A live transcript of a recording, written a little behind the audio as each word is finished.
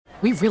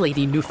We really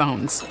need new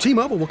phones.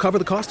 T-Mobile will cover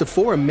the cost of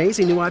 4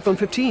 amazing new iPhone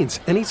 15s,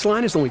 and each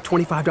line is only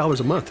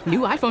 $25 a month. New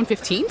iPhone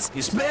 15s?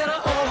 It's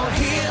better over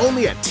here.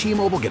 Only at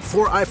T-Mobile, get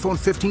 4 iPhone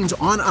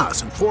 15s on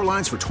us and 4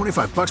 lines for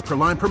 $25 per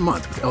line per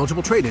month with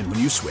eligible trade-in when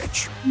you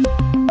switch.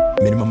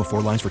 Minimum of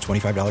 4 lines for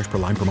 $25 per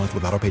line per month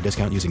with autopay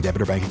discount using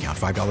debit or bank account.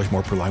 $5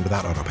 more per line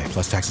without autopay,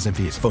 plus taxes and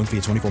fees. Phone fee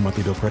at 24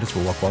 monthly bill credits for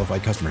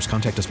well-qualified customers.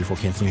 Contact us before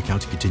canceling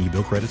account to continue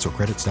bill credits or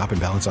credit stop and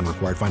balance on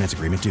required finance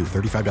agreement due.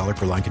 $35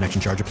 per line connection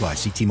charge applies.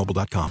 See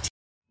T-Mobile.com.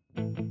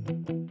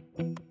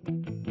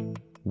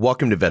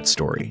 Welcome to Vet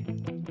Story.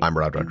 I'm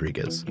Rod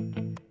Rodriguez,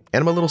 and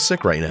I'm a little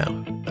sick right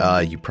now.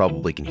 You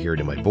probably can hear it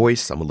in my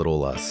voice. I'm a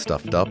little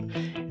stuffed up,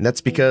 and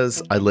that's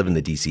because I live in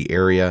the DC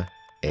area,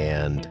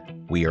 and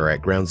we are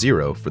at ground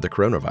zero for the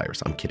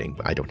coronavirus. I'm kidding.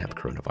 I don't have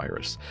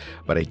coronavirus,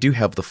 but I do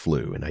have the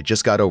flu, and I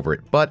just got over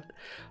it. But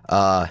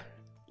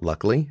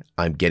luckily,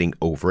 I'm getting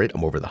over it.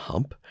 I'm over the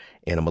hump,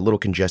 and I'm a little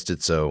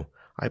congested, so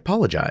I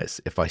apologize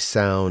if I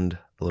sound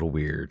a little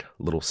weird,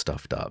 a little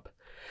stuffed up.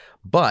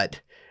 But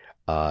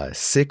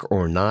sick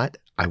or not,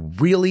 I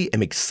really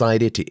am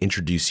excited to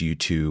introduce you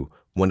to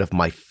one of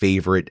my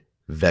favorite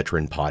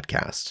veteran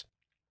podcasts.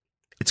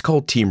 It's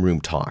called Team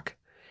Room Talk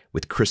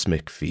with Chris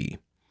McPhee.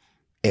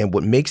 And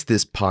what makes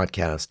this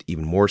podcast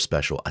even more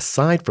special,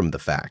 aside from the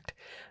fact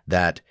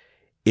that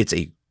it's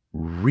a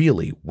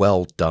really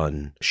well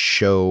done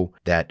show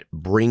that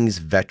brings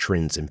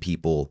veterans and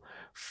people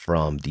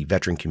from the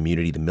veteran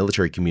community, the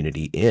military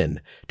community in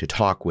to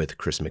talk with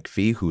Chris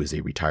McPhee, who is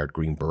a retired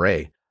Green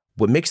Beret.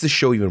 What makes this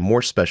show even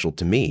more special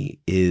to me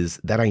is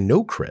that I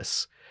know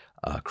Chris.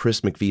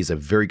 Chris McPhee is a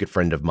very good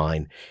friend of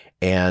mine,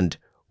 and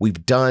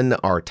we've done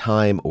our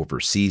time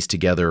overseas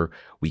together.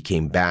 We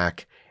came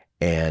back,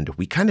 and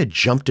we kind of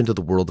jumped into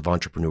the world of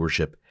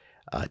entrepreneurship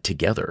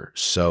together.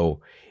 So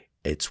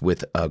it's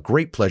with a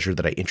great pleasure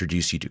that I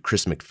introduce you to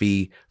Chris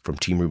McPhee from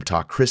Team Room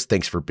Talk. Chris,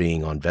 thanks for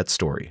being on Vet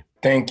Story.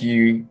 Thank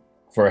you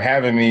for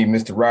having me,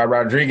 Mr. Rod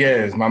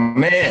Rodriguez, my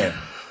man.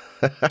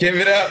 Give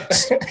it up.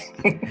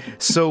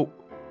 So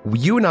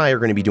you and I are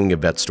going to be doing a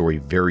Vet Story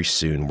very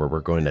soon, where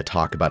we're going to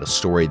talk about a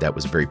story that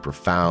was very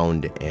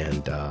profound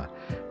and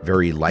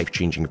very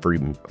life-changing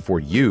for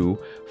you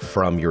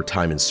from your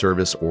time in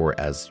service or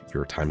as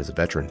your time as a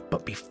veteran.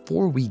 But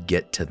before we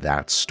get to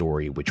that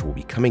story, which will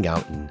be coming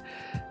out in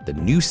the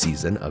new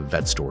season of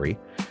Vet Story,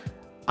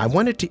 I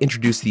wanted to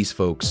introduce these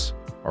folks,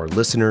 our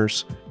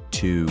listeners,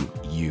 to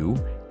you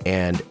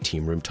and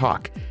Team Room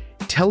Talk.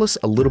 Tell us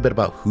a little bit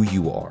about who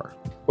you are.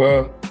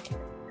 Well,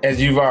 as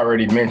you've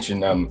already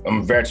mentioned, I'm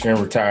a veteran,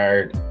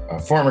 retired,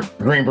 former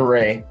Green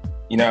Beret.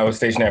 You know, I was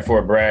stationed at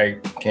Fort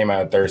Bragg, came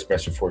out of 3rd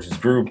Special Forces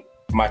Group.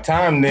 My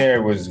time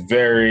there was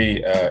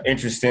very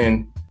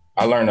interesting.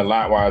 I learned a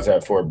lot while I was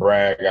at Fort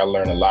Bragg. I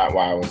learned a lot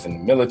while I was in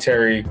the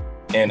military,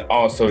 and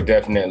also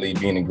definitely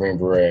being a Green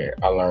Beret.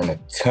 I learned a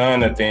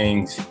ton of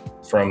things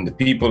from the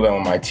people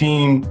on my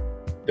team,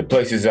 the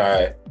places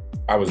I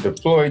was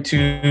deployed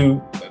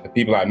to, the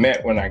people I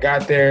met when I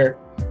got there,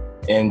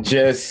 and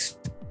just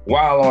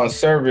while on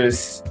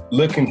service,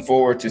 looking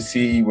forward to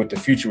see what the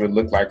future would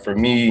look like for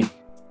me.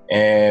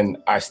 And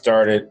I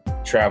started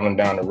traveling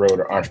down the road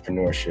of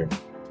entrepreneurship.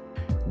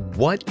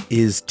 What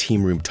is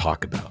Team Room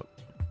Talk about?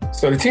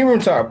 So the Team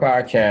Room Talk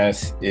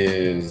podcast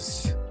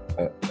is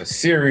a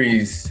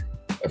series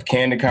of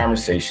candid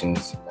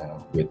conversations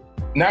with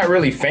not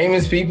really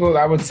famous people.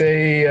 I would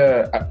say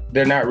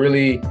you're not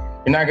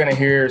going to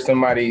hear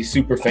somebody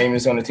super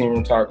famous on the Team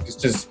Room Talk. It's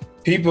just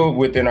people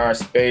within our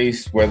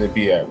space, whether it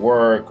be at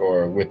work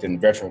or within the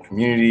veteran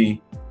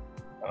community,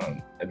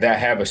 that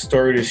have a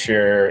story to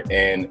share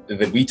and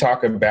that we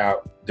talk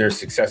about their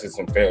successes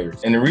and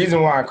failures. And the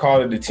reason why I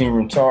called it the Team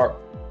Room Talk,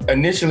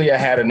 initially I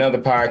had another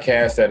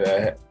podcast that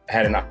I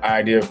had an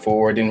idea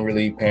for, didn't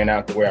really pan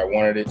out the way I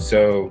wanted it.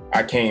 So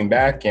I came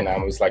back and I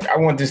was like, I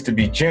want this to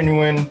be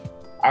genuine.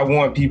 I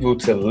want people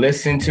to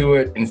listen to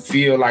it and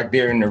feel like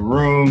they're in the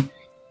room.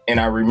 And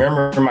I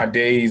remember my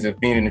days of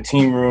being in the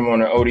team room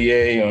on an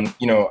ODA, on,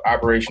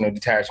 Operational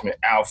Detachment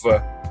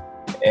Alpha,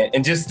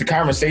 and just the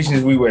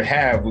conversations we would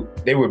have.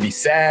 They would be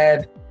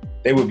sad,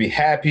 they would be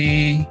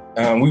happy,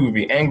 we would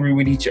be angry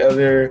with each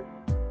other.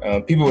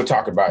 People would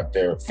talk about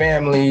their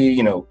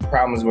family,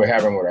 problems we're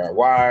having with our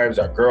wives,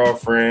 our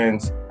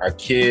girlfriends, our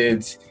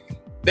kids.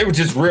 They were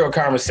just real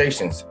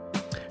conversations.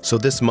 So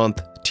this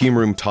month, Team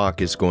Room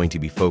Talk is going to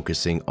be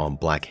focusing on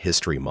Black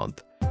History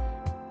Month.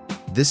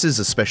 This is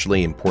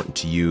especially important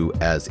to you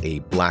as a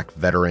Black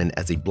veteran,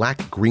 as a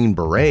Black Green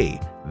Beret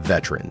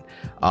veteran.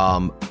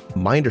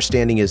 My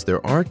understanding is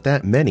there aren't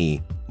that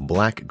many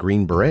Black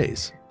Green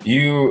Berets.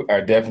 You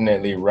are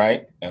definitely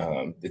right.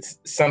 It's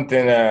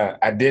something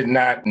I did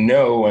not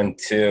know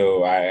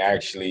until I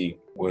actually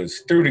was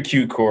through the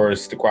Q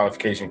course, the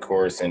qualification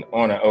course, and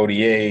on an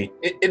ODA.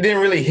 It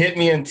didn't really hit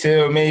me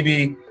until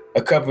maybe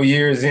a couple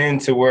years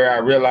into where I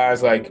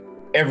realized, like,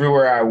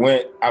 everywhere I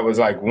went, I was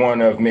like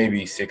one of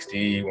maybe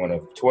 60, one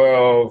of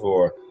 12,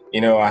 or,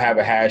 I have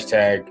a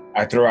hashtag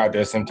I throw out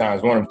there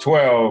sometimes, one of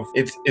 12.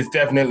 It's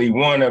definitely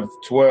one of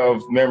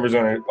 12 members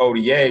on an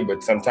ODA,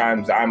 but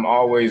sometimes I'm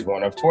always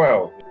one of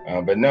 12.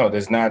 But no,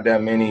 there's not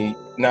that many,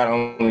 not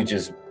only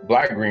just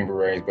Black Green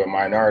Berets, but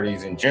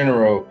minorities in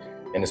general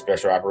in the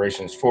Special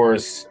Operations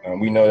Force.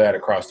 We know that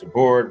across the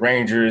board,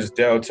 Rangers,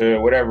 Delta,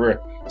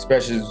 whatever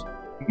special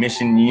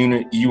mission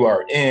unit you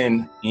are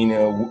in,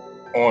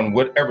 on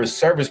whatever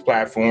service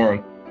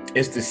platform,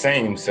 it's the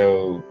same.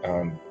 So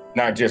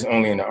not just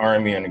only in the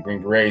Army and the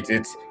Green Berets,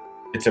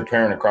 it's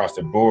apparent across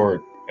the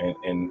board.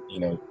 And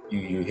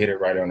you hit it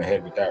right on the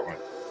head with that one.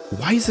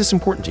 Why is this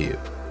important to you?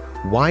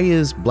 Why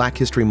is Black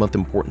History Month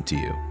important to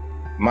you?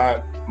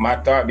 My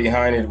thought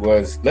behind it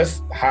was,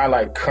 let's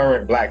highlight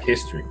current Black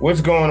history.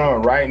 What's going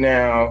on right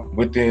now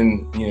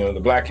within,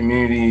 the Black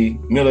community,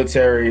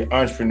 military,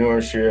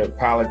 entrepreneurship,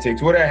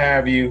 politics, whatever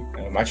have you.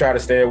 I try to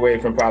stay away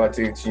from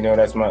politics.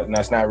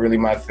 That's not really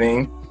my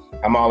thing.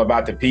 I'm all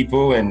about the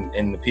people,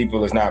 and the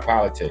people is not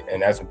politics.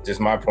 And that's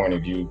just my point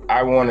of view.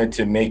 I wanted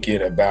to make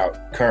it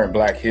about current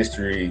Black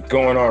history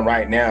going on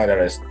right now,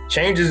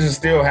 changes are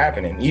still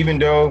happening. Even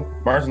though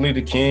Martin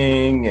Luther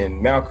King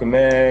and Malcolm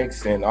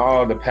X and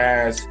all the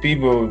past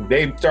people,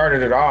 they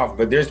started it off,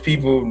 but there's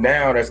people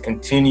now that's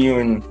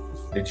continuing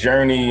the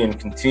journey and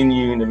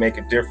continuing to make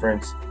a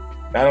difference,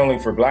 not only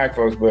for Black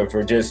folks, but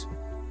for just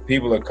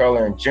people of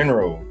color in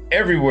general.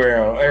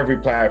 Everywhere, on every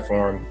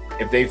platform,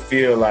 if they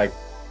feel like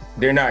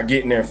they're not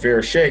getting their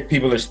fair shake,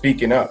 people are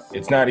speaking up.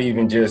 It's not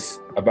even just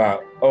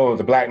about,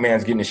 the Black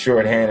man's getting a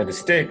short hand of the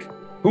stick.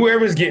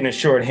 Whoever's getting a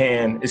short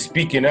hand is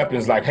speaking up and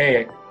is like,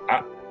 hey,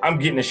 I'm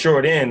getting a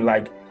short end.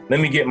 Like, let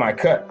me get my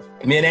cut.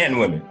 Men and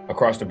women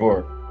across the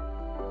board.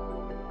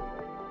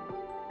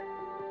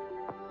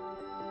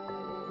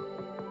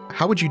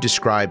 How would you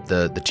describe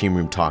the Team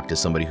Room Talk to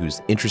somebody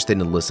who's interested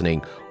in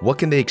listening? What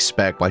can they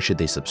expect? Why should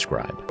they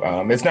subscribe?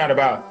 It's not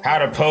about how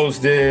to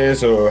post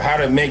this or how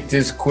to make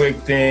this quick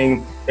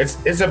thing.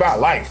 It's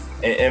about life.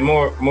 And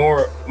more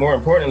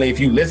importantly, if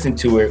you listen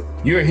to it,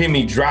 you'll hear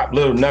me drop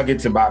little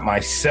nuggets about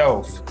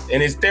myself.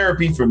 And it's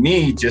therapy for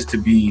me just to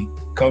be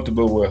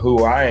comfortable with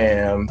who I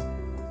am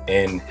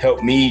and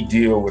help me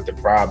deal with the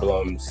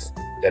problems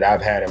that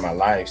I've had in my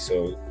life.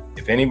 So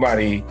if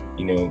anybody,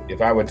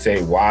 if I would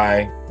say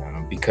why,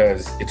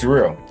 because it's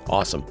real.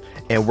 Awesome.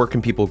 And where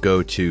can people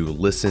go to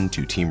listen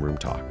to Team Room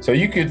Talk? So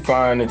you could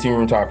find the Team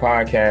Room Talk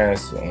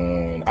podcast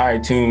on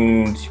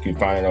iTunes. You could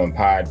find it on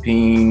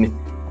Podbean.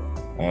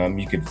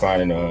 You could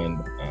find it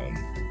on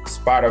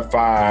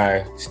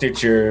Spotify,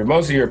 Stitcher,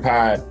 most of your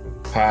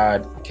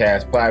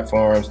podcast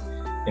platforms.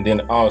 And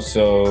then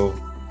also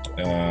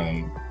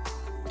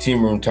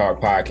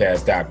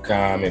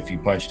teamroomtalkpodcast.com. If you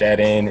punch that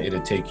in, it'll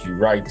take you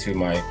right to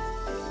my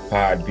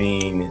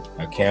Podbean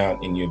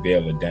account, and you'll be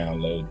able to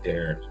download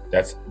there.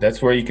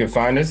 That's where you can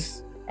find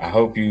us. I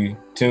hope you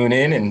tune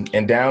in and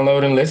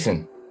download and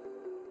listen.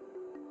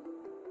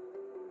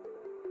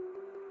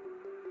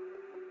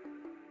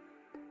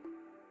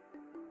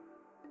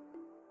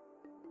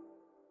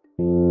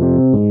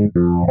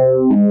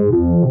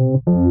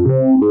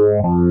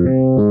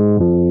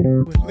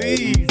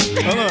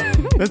 Please, hold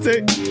on. Let's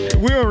say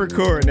we're on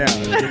record now.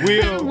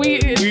 We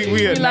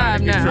are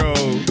not in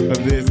control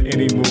of this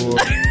anymore.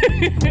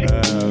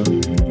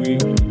 We're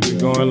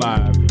going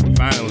live.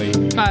 Finally.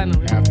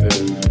 After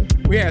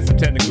we had some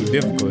technical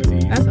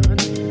difficulties. That's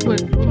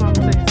what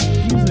Mama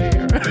says.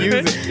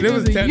 User. It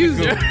was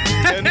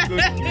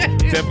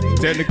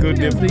technical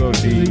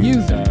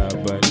difficulties.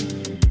 But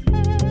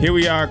here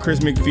we are, Chris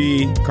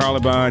McPhee,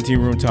 Carla Bond,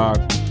 Team Room Talk,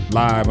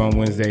 live on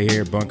Wednesday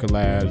here at Bunker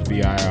Labs,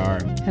 VIR.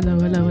 Hello.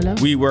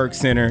 WeWork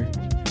Center,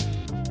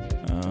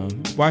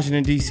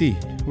 Washington, D.C.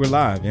 We're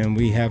live, and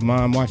we have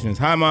Mom watching us.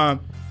 Hi, Mom.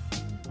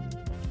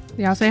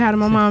 Y'all say hi to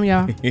my mom,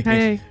 y'all.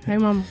 Hey,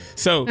 Mama.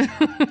 So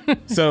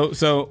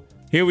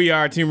here we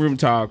are, Team Room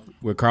Talk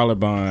with Carla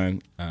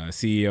Bond,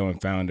 CEO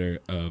and founder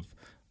of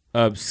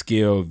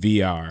Upskill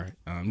VR.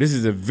 This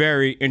is a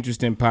very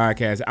interesting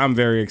podcast. I'm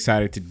very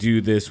excited to do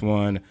this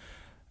one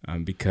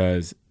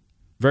because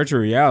virtual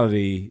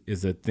reality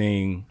is a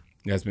thing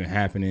that's been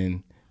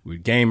happening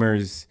with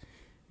gamers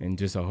and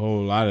just a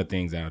whole lot of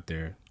things out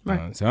there.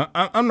 Right. So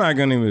I'm not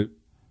going to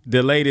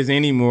delay this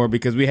anymore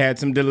because we had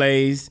some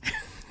delays.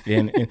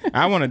 and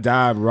I want to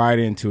dive right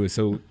into it.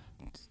 So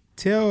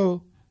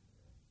tell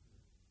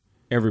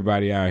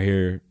everybody out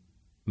here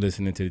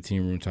listening to the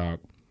Team Room Talk,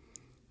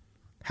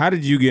 how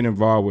did you get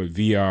involved with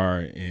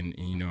VR, and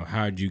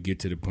how did you get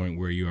to the point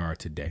where you are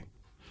today?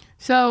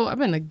 So I've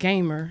been a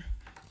gamer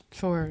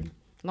for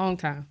a long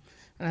time,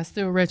 and I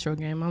still retro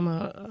game. I'm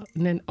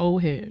an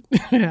old head.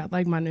 I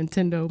like my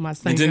Nintendo, my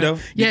Sega. Nintendo?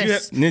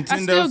 Yes. Nintendo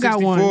I still 64?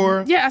 got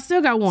one. Yeah, I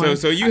still got one.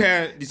 So you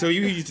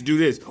used to do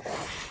this.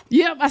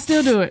 Yep, I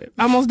still do it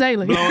almost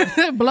daily.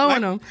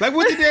 Blowing them. Like,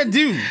 what did that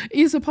do?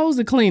 You're supposed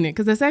to clean it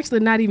because that's actually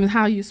not even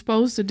how you're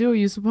supposed to do it.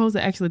 You're supposed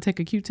to actually take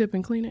a Q-tip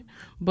and clean it.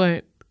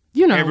 But,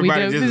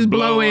 everybody we just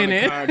blow in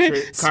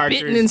it.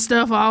 Spitting and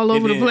stuff all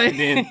over the place. And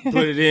then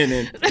put it in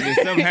and then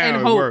somehow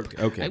it worked.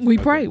 Okay. We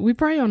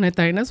pray on that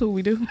thing. That's what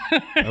we do.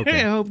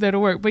 Okay. I hope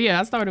that'll work. But yeah,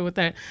 I started with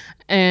that.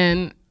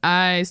 And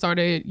I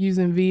started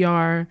using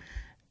VR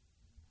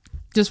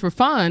just for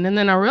fun. And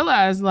then I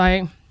realized,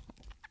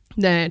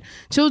 that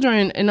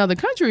children in other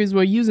countries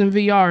were using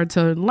VR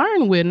to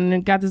learn with, and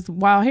it got this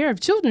wild hair. If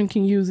children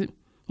can use it,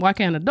 why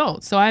can't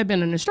adults? So I had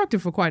been an instructor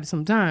for quite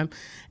some time,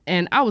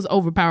 and I was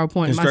over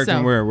PowerPoint Instructing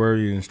myself. where? Where are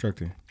you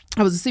instructing?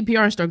 I was a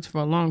CPR instructor for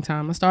a long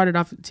time. I started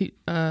off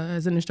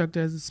as an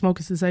instructor, as a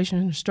smoking cessation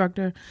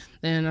instructor.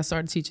 Then I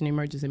started teaching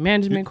emergency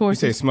management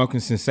courses. You say smoking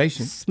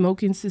cessation?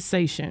 Smoking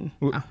cessation.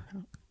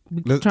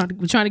 We're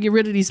trying to get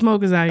rid of these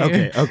smokers out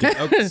here.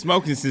 Okay.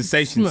 Smoking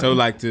cessation. So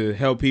like to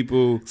help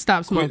people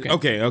stop smoking.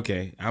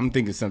 Okay. I'm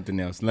thinking something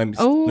else. Let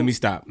me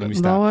stop.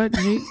 Lord,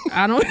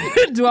 I don't.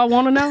 Do I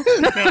want to know?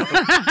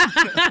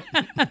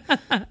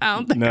 I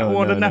don't think I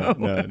want to know.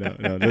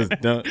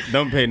 No.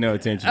 Don't pay no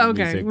attention.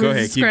 Okay, Go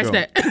ahead. Keep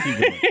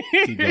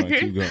going.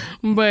 Keep going.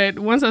 But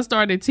once I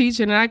started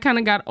teaching, I kind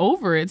of got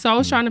over it. So I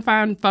was trying to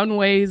find fun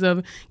ways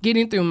of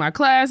getting through my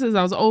classes.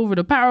 I was over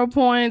the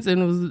PowerPoints,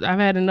 and I've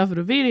had enough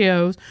of the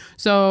videos.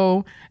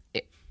 So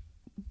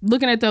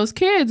looking at those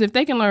kids, if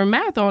they can learn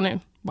math on it,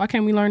 why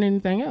can't we learn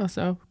anything else?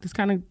 So that's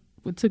kind of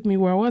what took me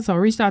where I was. So I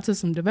reached out to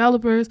some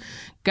developers,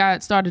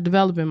 started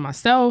developing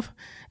myself,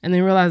 and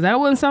then realized that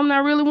wasn't something I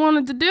really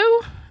wanted to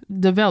do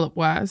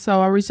develop-wise.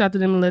 So I reached out to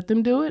them and let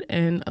them do it,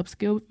 and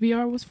Upskill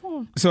VR was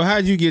formed. So how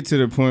did you get to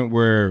the point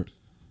where,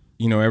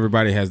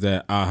 everybody has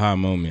that aha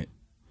moment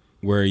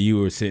where you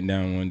were sitting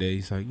down one day,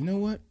 it's like, you know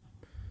what?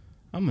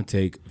 I'm going to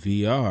take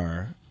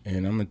VR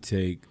and I'm going to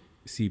take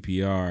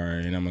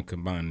CPR and I'm going to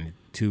combine the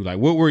two. Like,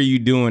 what were you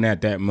doing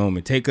at that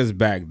moment? Take us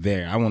back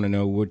there. I want to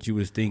know what you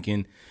was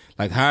thinking.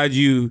 Like, how'd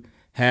you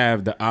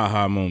have the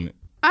aha moment?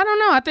 I don't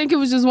know. I think it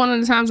was just one of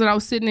the times that I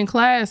was sitting in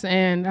class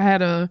and I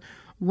had a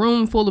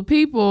room full of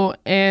people,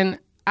 and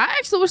I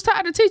actually was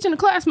tired of teaching the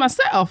class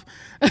myself.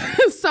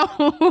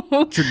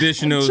 So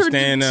traditional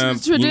stand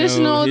up,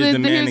 traditional. Here's the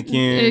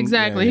mannequin.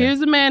 Exactly. Yeah. Here's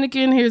the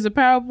mannequin. Here's a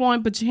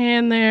PowerPoint. Put your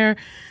hand there,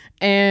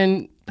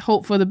 and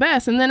hope for the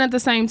best. And then at the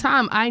same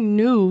time, I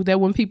knew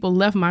that when people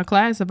left my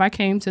class, if I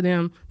came to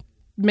them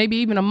maybe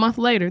even a month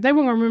later, they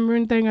weren't going to remember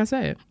anything I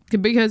said,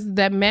 because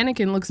that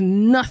mannequin looks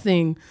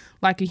nothing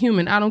like a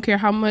human. I don't care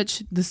how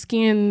much the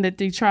skin that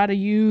they try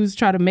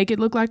to make it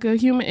look like a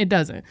human, it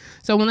doesn't.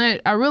 So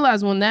I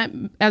realized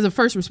as a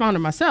first responder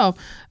myself,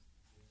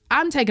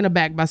 I'm taken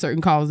aback by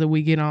certain calls that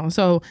we get on.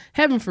 So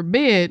heaven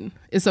forbid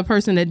it's a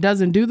person that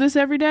doesn't do this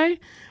every day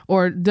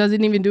or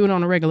doesn't even do it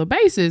on a regular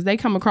basis. They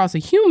come across a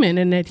human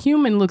and that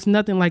human looks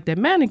nothing like that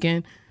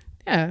mannequin.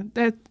 Yeah,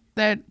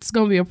 that's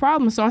going to be a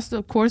problem. So I still,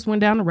 of course, went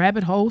down the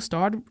rabbit hole,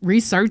 started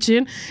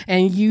researching,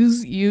 and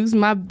use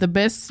the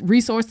best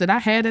resource that I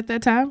had at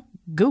that time,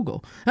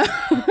 Google.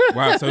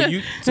 Wow. So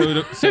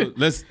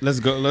let's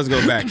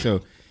go back.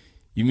 So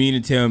you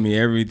mean to tell me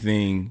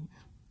everything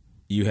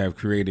you have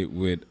created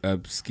with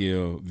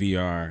Upskill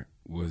VR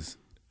was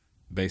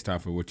based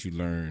off of what you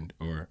learned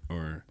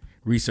or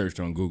researched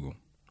on Google?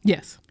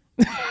 Yes.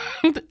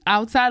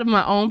 Outside of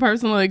my own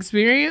personal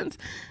experience,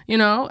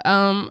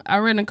 I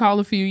read a call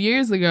a few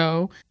years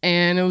ago,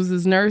 and it was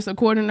this nurse.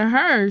 According to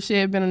her, she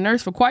had been a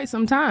nurse for quite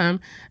some time,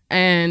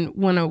 and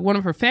when one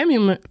of her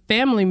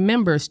family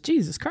members,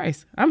 Jesus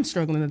Christ, I'm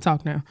struggling to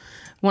talk now.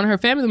 One of her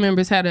family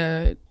members had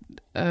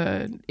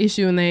a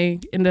issue, and they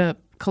ended up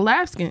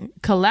collapsing,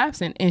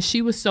 and she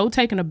was so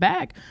taken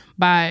aback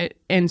by it,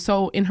 and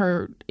so in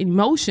her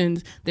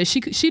emotions that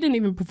she didn't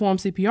even perform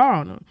CPR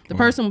on them. The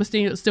person was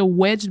still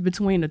wedged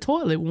between the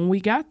toilet when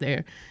we got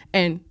there,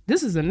 and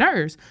this is a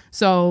nurse.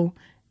 So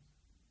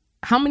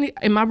how many,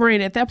 in my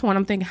brain at that point,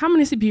 I'm thinking, how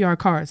many CPR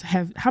cards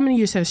how many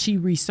years has she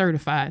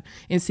recertified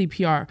in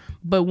CPR?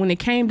 But when it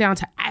came down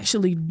to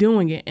actually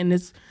doing it, and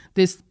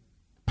this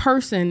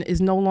person is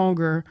no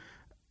longer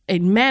a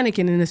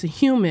mannequin and it's a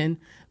human,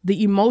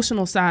 the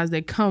emotional sides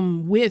that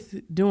come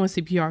with doing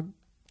CPR,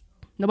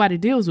 nobody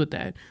deals with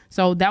that.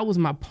 So that was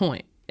my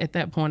point. At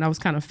that point, I was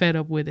kind of fed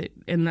up with it.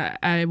 And I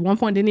at one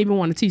point didn't even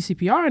want to teach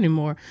CPR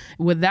anymore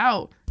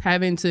without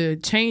having to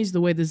change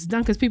the way this is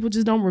done, because people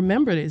just don't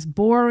remember it. It's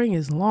boring,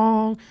 it's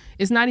long,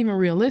 it's not even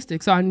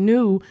realistic. So I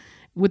knew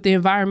with the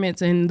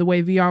environments and the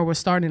way VR was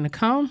starting to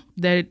come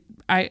that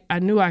I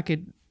knew I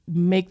could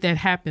make that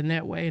happen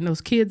that way. And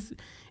those kids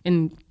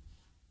in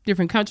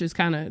different countries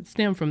kind of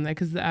stem from that,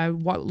 because I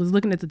was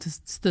looking at the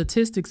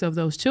statistics of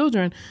those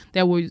children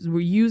that were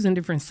using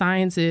different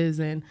sciences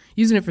and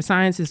using it for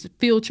sciences,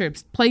 field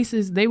trips,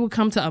 places. They would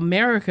come to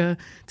America,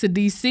 to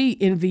DC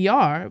in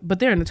VR, but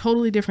they're in a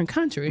totally different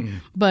country.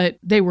 But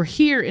they were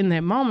here in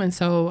that moment.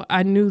 So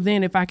I knew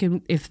then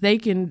if they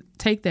can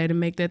take that and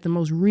make that the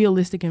most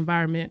realistic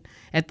environment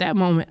at that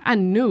moment, I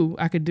knew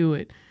I could do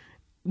it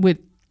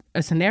with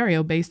a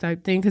scenario-based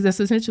type thing, because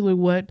that's essentially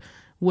what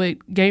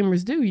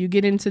gamers do. You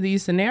get into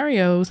these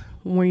scenarios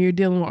when you're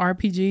dealing with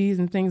RPGs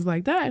and things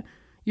like that.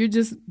 You're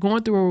just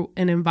going through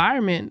an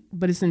environment,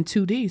 but it's in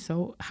 2D.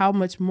 So how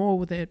much more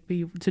would that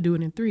be to do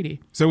it in 3D?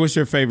 So what's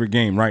your favorite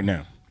game right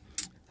now?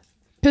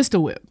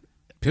 Pistol Whip.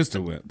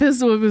 Pistol Whip.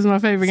 Pistol Whip is my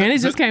favorite game.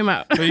 It just came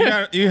out. So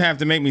you have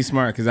to make me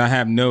smart, because I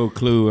have no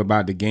clue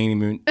about the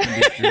gaming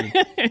industry.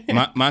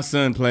 My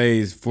son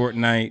plays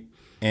Fortnite.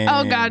 And,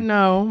 oh, God,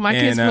 no. My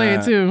kids play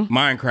it too.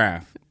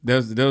 Minecraft.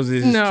 Those are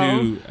his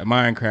two,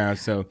 Minecraft.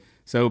 So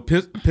So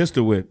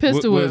pistol whip.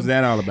 Pistol what whip. is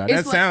that all about?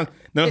 It's That sounds.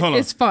 No, hold on.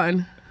 It's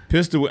fun.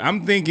 Pistol whip.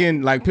 I'm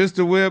thinking like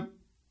pistol whip.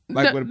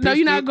 Like with a No,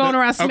 you're not pistol? going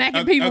around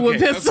smacking people with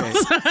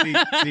pistols. Okay.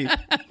 See,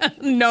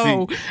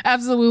 No,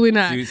 absolutely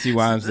not. see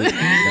why I'm saying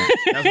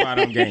that's why I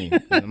don't game.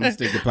 I'm gonna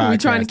stick to podcast. We're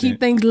trying to keep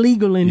things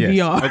legal in Yes,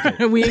 VR.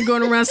 okay. We ain't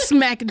going around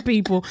smacking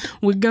people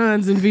with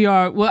guns in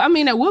VR. Well, I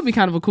mean, that would be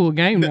kind of a cool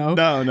game, though.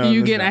 No,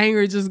 You it's get not.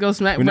 angry, just go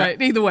smack. We're But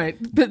not- either way,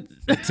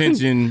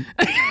 Attention.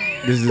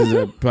 This is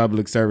a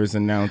public service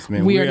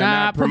announcement. we are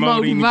not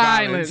promoting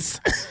violence.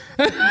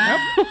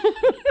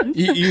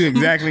 You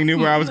exactly knew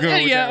where I was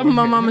going. With Yeah, that one.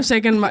 my mama's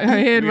shaking her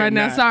head We're right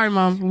now. not- Sorry,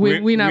 mom.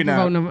 We're not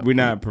promoting. We're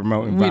not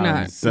promoting We're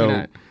violence. not. We're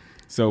not.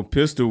 So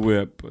pistol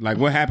whip. Like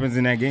what happens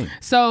in that game?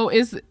 So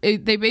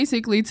they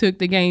basically took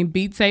the game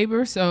Beat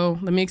Saber. So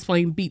let me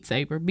explain Beat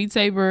Saber. Beat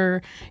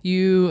Saber,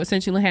 you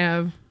essentially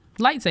have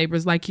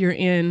lightsabers like you're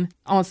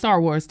on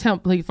Star Wars.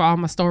 Template for all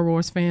my Star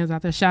Wars fans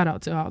out there. Shout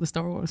out to all the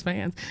Star Wars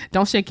fans.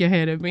 Don't shake your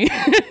head at me.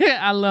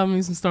 I love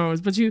me some Star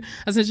Wars. But you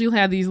essentially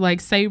have these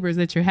like sabers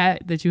that you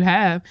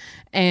have,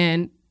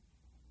 and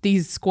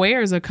these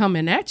squares are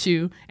coming at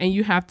you, and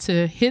you have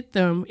to hit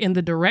them in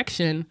the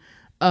direction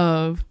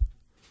of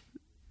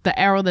the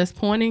arrow that's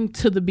pointing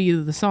to the beat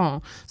of the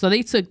song. So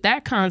they took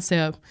that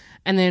concept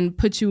and then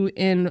put you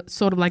in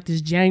sort of like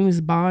this James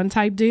Bond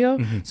type deal.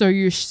 Mm-hmm. So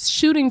you're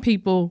shooting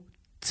people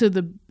to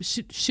the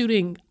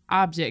shooting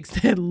objects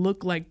that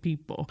look like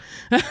people.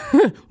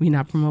 We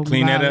not promoting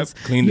Clean that violence. up.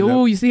 Clean it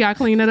Yo, up. you see how I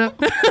clean it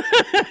up?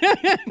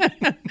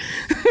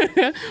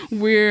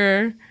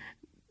 Where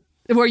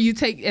you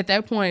take, at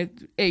that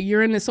point,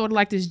 you're in this sort of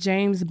like this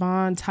James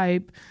Bond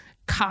type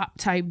cop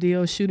type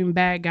deal, shooting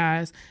bad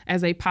guys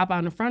as they pop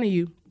out in front of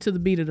you to the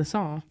beat of the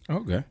song.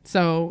 Okay.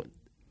 So,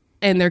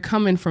 and they're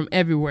coming from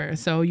everywhere.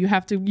 So you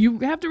have to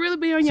really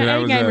be on So your that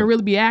A was game and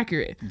really be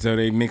accurate. So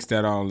they mixed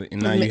that all,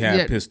 and now you have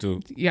Yeah,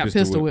 pistol. Yeah,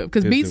 pistol whip.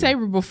 Because Beat Pistol whip.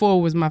 Saber before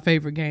was my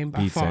favorite game by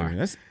Beat far.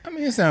 Saber.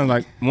 It sounds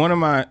like one of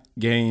my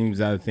games.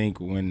 I think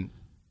when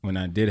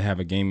I did have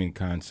a gaming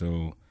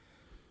console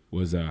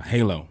was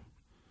Halo.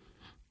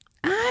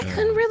 I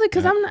couldn't really,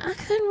 because I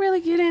couldn't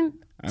really get in.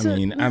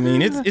 I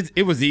mean,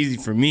 it was easy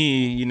for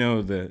me, you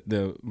know,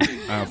 the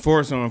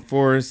force on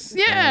force.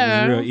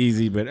 Yeah. it was real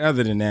easy. But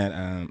other than that,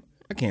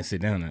 I can't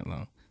sit down that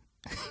long.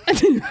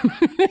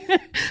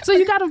 So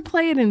you got to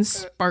play it in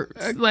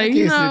spurts. Like,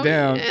 can't sit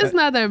down. It's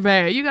not that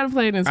bad. You got to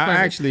play it in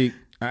spurts.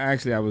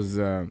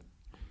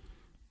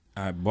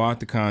 I bought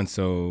the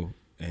console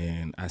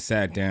and I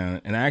sat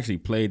down and I actually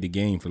played the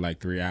game for like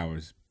 3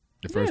 hours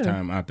the first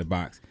time out the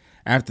box.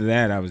 After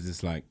that, I was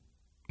just like,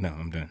 no,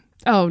 I'm done.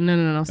 Oh,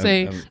 no.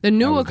 Say, the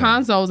newer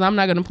consoles, I'm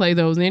not going to play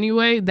those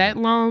anyway that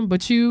long.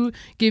 But you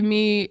give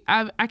me,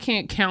 I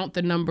can't count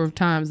the number of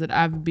times that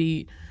I've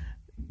beat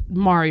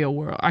Mario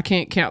World. I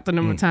can't count the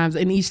number of times.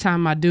 And each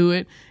time I do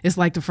it, it's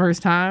like the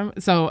first time.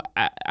 So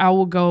I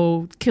will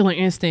go Killer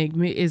Instinct.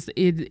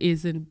 It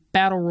is in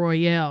Battle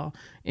Royale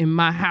in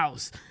my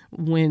house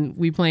when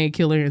we playing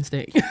Killer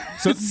Instinct.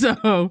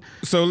 So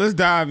let's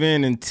dive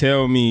in and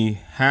tell me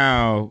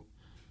how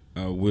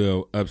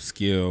will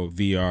upscale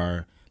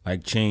VR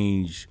like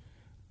change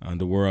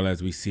the world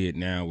as we see it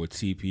now with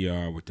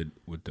CPR,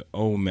 with the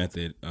old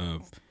method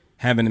of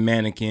having a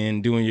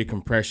mannequin, doing your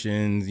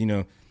compressions, you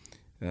know,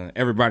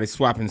 everybody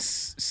swapping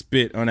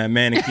spit on that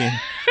mannequin.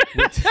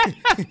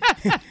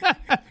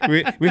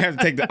 we have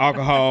to take the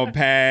alcohol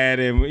pad,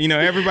 and you know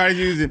everybody's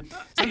using.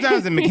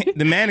 Sometimes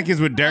the mannequins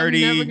were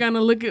dirty. I'm never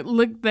gonna look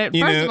that.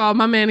 You First know, of all,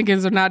 my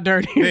mannequins are not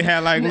dirty. They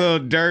had like little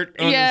dirt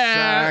on the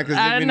side because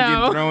they've been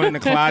getting thrown in the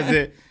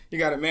closet. You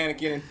got a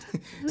mannequin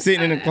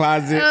sitting in the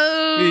closet.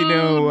 You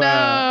know.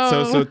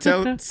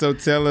 No. So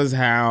tell us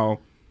how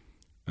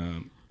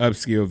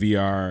upscale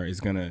VR is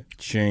gonna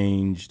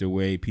change the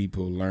way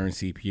people learn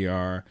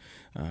CPR.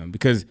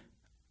 Because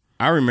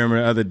I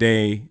remember the other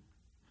day,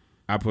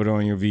 I put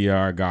on your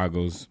VR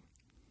goggles.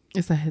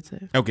 It's a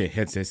headset. Okay,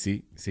 headset.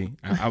 See.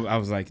 I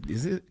was like,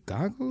 is it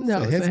goggles?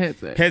 No, it's a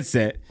headset.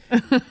 Headset.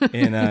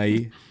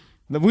 And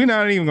we're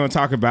not even going to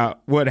talk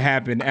about what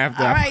happened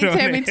after. All right,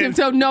 Tammy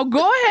Tiptoe. No, go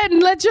ahead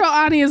and let your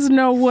audience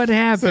know what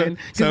happened.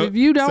 Because if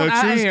you don't,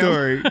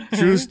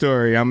 true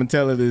story. I'm going to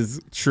tell it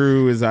as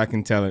true as I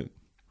can tell it.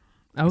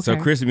 Okay. So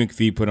Chris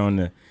McPhee put on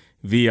the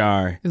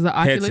VR It's the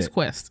Oculus headset.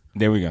 Quest.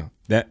 There we go.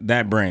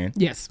 That brand.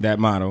 Yes. That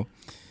model.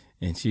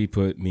 And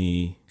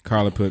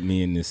Carla put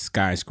me in this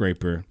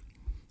skyscraper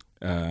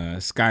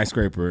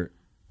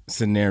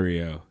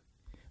scenario.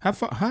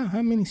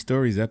 How many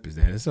stories up is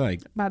that? It's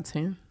like About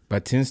 10.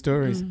 about 10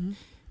 stories. Mm-hmm.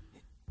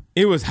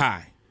 It was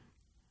high.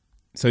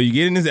 So you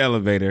get in this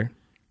elevator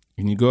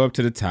and you go up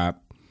to the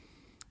top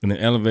and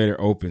the elevator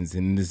opens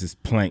and there's this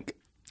plank.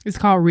 It's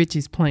called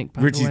Richie's Plank,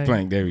 by the way.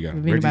 Plank. There we go.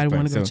 If anybody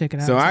want to go check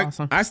it out, So it's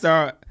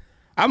awesome.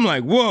 I'm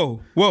like,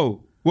 whoa,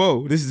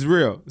 this is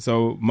real.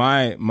 So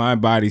my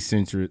body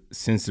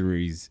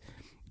sensories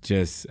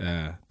just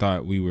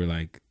thought we were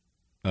like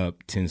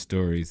up 10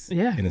 stories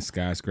in a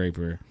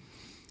skyscraper.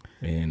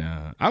 And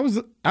I was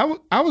a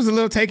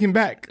little taken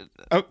back,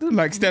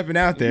 like stepping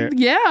out there.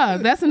 Yeah,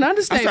 that's an I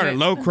understatement. started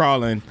low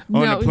crawling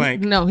on the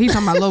plank. No, he's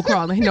talking about low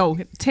crawling. No,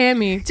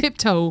 Tammy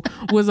Tiptoe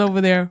was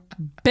over there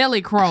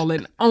belly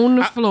crawling on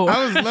the floor.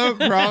 I was low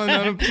crawling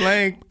on the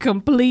plank.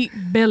 Complete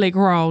belly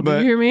crawl. Do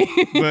you hear me?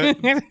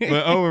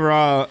 but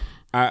overall,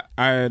 I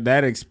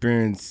that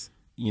experience,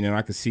 you know,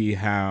 I could see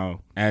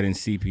how adding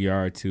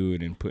CPR to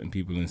it and putting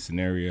people in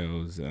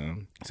scenarios.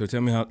 So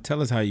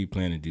tell us how you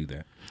plan to do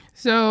that.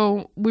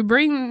 So we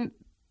bring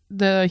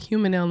the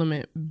human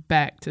element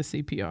back to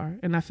CPR,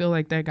 and I feel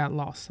like that got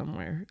lost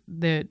somewhere.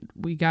 That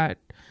we got,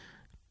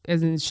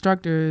 as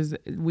instructors,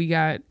 we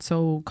got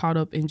so caught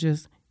up in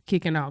just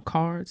kicking out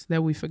cards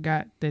that we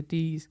forgot that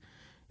these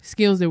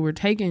skills that we're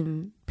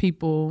taking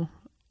people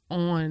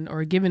on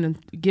or giving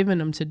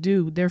them to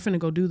do, they're finna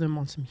go do them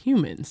on some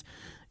humans,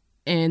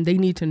 and they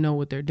need to know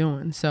what they're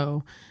doing.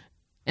 So,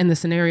 and the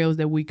scenarios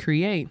that we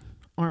create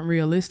aren't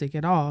realistic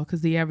at all,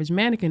 because the average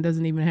mannequin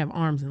doesn't even have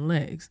arms and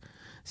legs.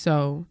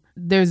 So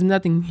there's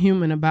nothing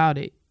human about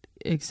it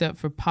except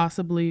for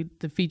possibly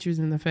the features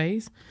in the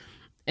face.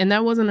 And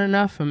that wasn't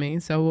enough for me.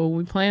 So what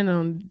we plan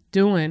on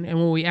doing, and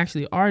what we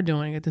actually are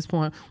doing at this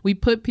point, we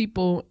put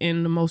people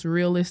in the most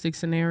realistic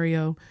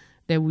scenario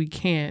that we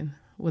can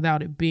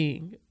without it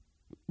being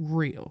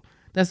real.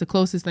 That's the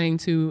closest thing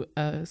to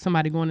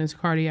somebody going into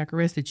cardiac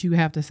arrest that you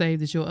have to say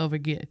that you'll ever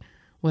get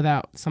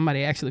without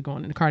somebody actually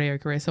going into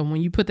cardiac arrest. So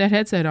when you put that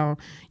headset on,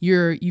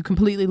 you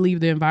completely leave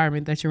the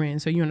environment that you're in.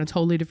 So you're in a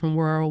totally different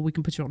world. We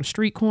can put you on a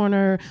street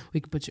corner. We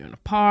can put you in a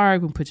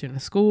park. We can put you in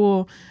a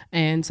school.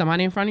 And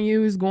somebody in front of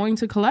you is going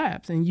to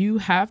collapse. And you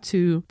have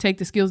to take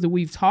the skills that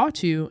we've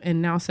taught you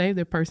and now save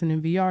the person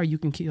in VR.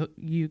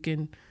 You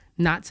can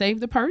not save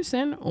the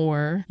person,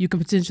 or you can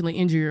potentially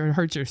injure or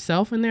hurt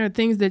yourself. And there are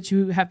things that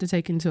you have to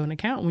take into an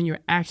account when you're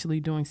actually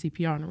doing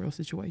CPR in a real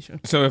situation.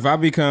 So if I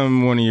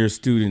become one of your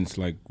students,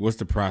 like, what's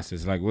the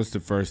process? Like, what's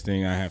the first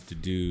thing I have to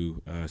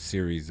do,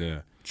 series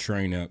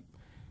train up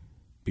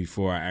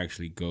before I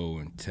actually go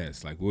and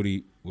test? Like,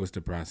 what's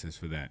the process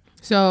for that?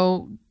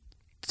 So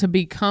to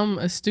become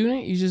a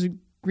student, you just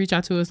reach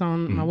out to us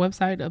on my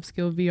website,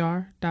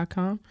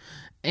 upskillvr.com.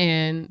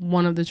 And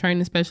one of the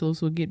training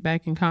specialists will get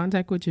back in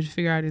contact with you to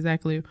figure out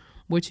exactly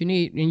what you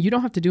need. And you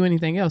don't have to do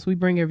anything else. We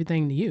bring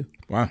everything to you.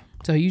 Wow.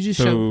 So you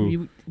just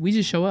we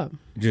just show up.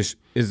 Is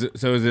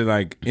it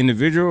like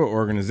individual,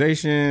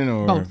 organization,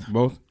 or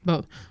both?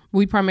 Both.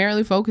 We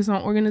primarily focus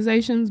on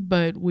organizations,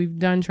 but we've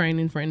done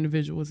training for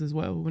individuals as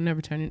well. We'll never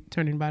turn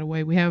anybody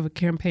away. We have a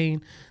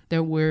campaign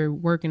that we're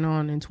working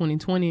on in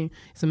 2020.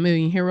 It's a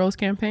Million Heroes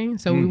campaign.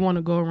 So we want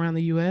to go around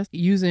the U.S.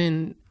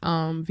 using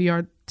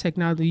VR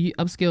technology.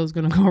 Upskill is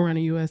going to go around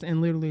the U.S. and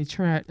literally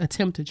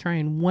attempt to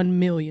train 1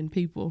 million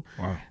people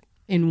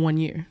in 1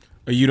 year.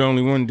 Are you the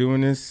only one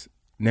doing this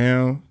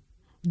now?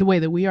 The way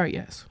that we are,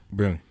 yes.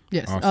 Really?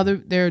 Yes.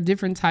 Awesome. There are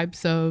different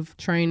types of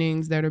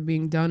trainings that are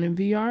being done in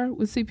VR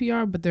with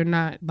CPR, but they're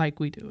not like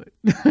we do it.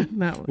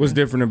 What's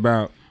different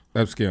about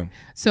Upskill?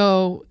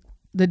 So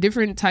the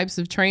different types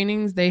of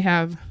trainings they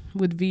have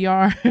with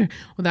VR,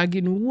 without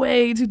getting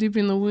way too deep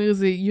in the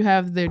weeds, you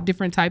have the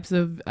different types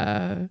of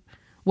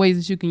ways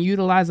that you can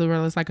utilize it.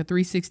 Whether it's like a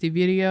 360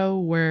 video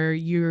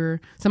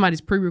where somebody's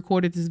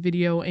pre-recorded this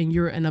video and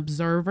you're an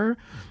observer,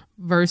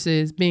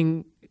 versus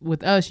being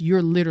with us,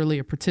 you're literally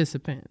a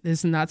participant. This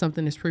is not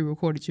something that's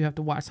pre-recorded. You have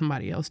to watch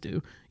somebody else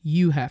do.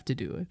 You have to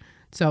do it.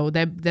 So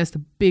that's the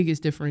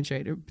biggest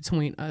differentiator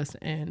between us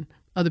and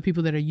other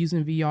people that are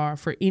using VR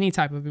for any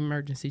type of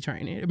emergency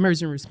training,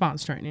 emergency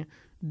response training.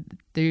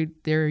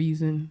 They're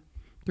using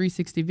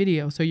 360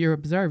 video, so you're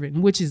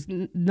observing, which is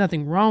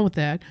nothing wrong with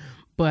that,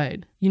 but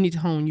you need to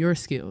hone your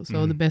skills.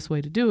 So the best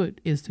way to do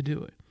it is to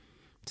do it.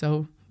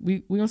 So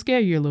we're going to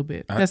scare you a little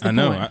bit. That's the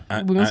point.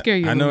 We're going to scare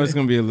you a little bit. I know it's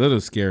going to be a little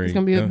scary. It's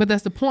going to be, but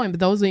that's the point. But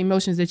those are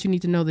emotions that you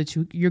need to know that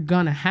you're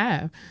going to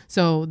have,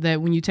 so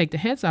that when you take the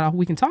headset off,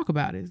 we can talk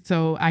about it.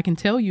 So I can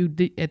tell you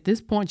at this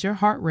point, your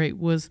heart rate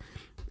was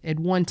at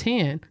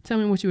 110. Tell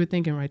me what you were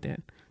thinking right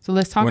then. So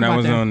let's talk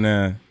about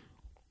that.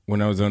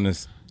 When I was on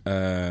this,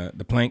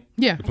 the plank.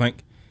 Yeah. The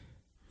plank.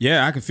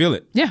 Yeah, I could feel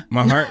it. Yeah.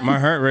 My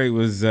heart rate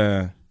was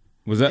up.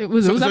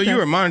 So you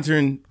were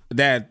monitoring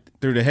that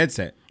through the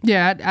headset.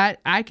 Yeah,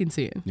 I can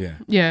see it. Yeah.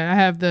 Yeah, I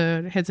have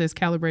the headsets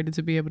calibrated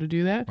to be able to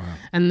do that. Wow.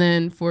 And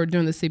then for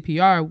doing the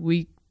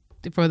CPR,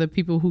 for the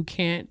people who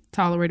can't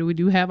tolerate it, we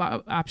do have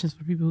options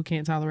for people who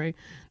can't tolerate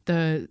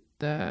the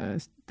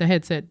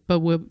headset, but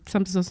with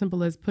something so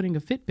simple as putting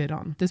a Fitbit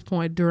on. At this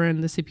point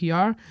during the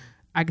CPR,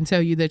 I can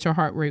tell you that your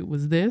heart rate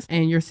was this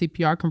and your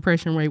CPR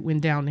compression rate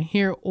went down to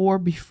here, or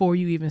before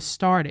you even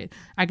started.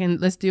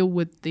 Let's deal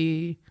with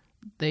the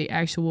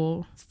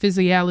actual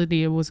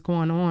physiology of what's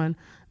going on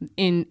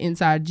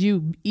inside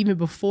you even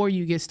before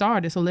you get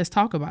started. So let's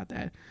talk about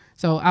that.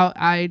 So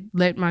I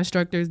let my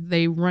instructors,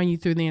 they run you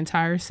through the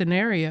entire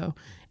scenario,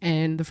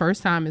 and the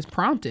first time is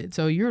prompted.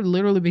 So you're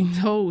literally being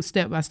told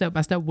step by step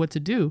by step what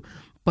to do.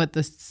 But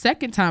the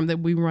second time that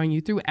we run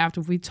you through,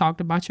 after we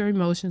talked about your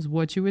emotions,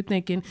 what you were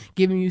thinking,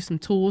 giving you some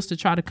tools to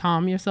try to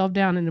calm yourself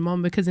down in the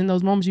moment, because in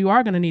those moments you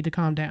are going to need to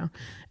calm down.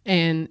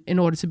 And in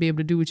order to be able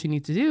to do what you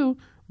need to do,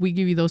 we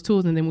give you those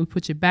tools and then we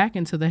put you back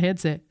into the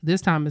headset.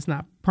 This time it's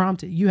not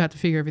prompted. You have to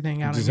figure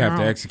everything out. You just have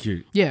to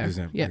execute. Yeah.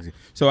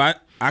 So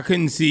I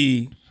couldn't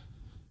see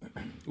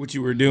what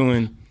you were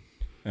doing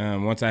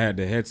once I had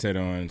the headset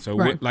on. So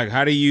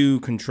how do you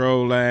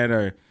control that,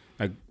 or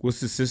like what's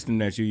the system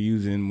that you're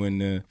using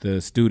when the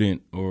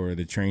student or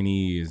the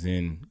trainee is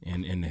in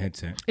the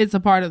headset? It's a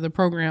part of the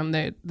program,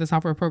 the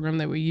software program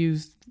that we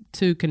use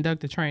to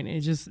conduct the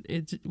training.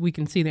 We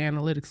can see the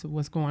analytics of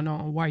what's going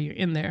on while you're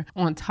in there.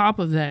 On top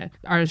of that,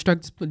 our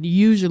instructors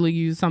usually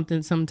use some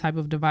type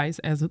of device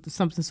as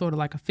something sort of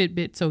like a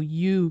Fitbit, so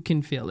you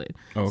can feel it.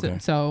 Okay.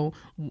 So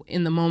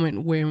in the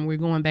moment when we're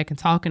going back and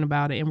talking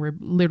about it, and we're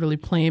literally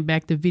playing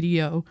back the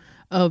video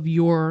of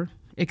your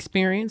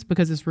experience,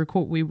 because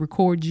we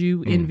record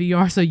you in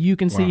VR so you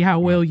can see how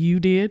well you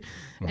did.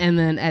 And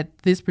then at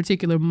this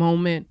particular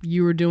moment,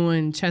 you were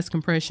doing chest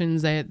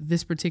compressions at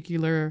this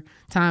particular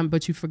time,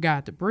 but you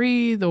forgot to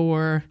breathe,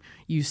 or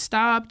you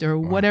stopped, or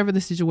whatever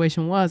the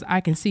situation was. I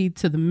can see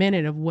to the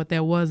minute of what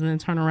that was, and then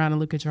turn around and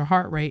look at your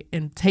heart rate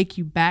and take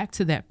you back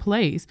to that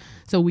place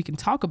so we can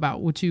talk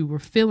about what you were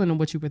feeling and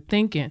what you were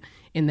thinking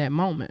in that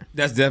moment.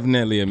 That's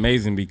definitely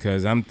amazing,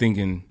 because I'm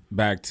thinking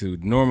back to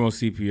normal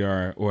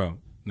CPR. Well,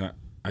 not,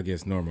 I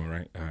guess normal,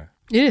 right?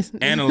 It is.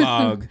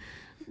 Analog.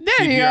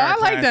 There you go. I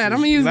like that. I'm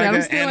going to use that.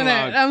 I'm still in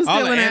that.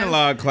 All the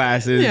analog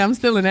classes. Yeah, I'm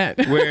still in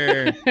that.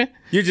 Where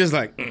you're just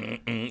like,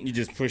 you're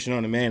just pushing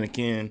on the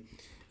mannequin.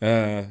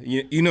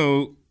 You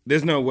know,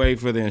 there's no way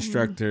for the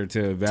instructor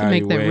to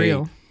evaluate. To make that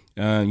real.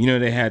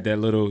 They had that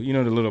little,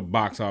 the little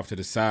box off to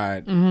the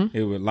side. Mm-hmm.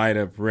 It would light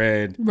up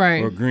red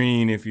or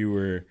green if you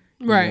were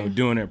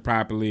doing it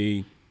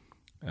properly.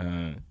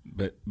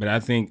 But I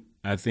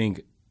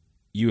think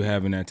you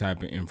having that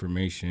type of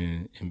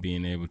information and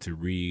being able to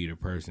read a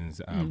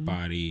person's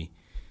body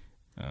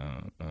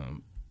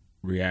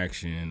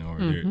reaction, or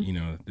their,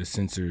 the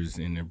sensors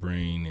in their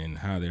brain and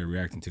how they're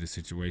reacting to the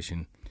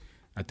situation,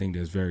 I think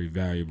that's very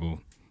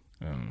valuable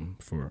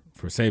for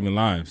saving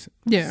lives.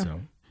 Yeah.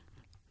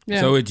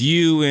 So it's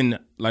you, and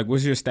like,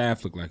 what's your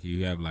staff look like?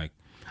 You have like,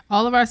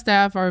 all of our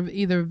staff are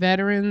either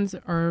veterans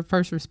or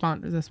first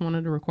responders. That's one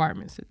of the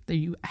requirements, that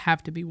you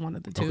have to be one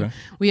of the two. Okay.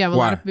 We have a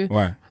lot of people.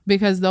 Why?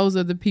 Because those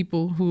are the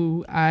people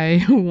who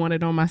I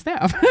wanted on my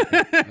staff,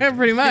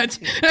 pretty much.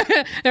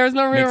 There was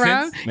no real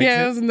rhyme.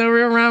 There was no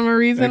real rhyme or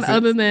reason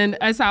other than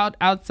us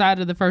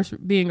outside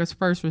of being a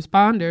first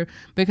responder,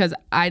 because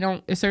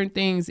certain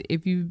things,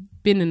 if you've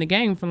been in the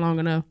game for long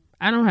enough,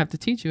 I don't have to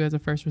teach you as a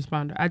first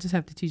responder. I just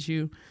have to teach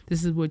you,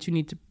 this is what you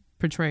need to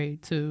portray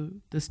to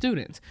the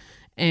students.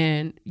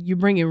 And you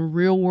bring in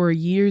real world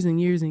years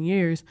and years and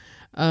years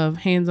of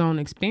hands-on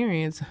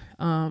experience.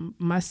 My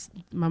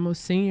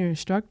most senior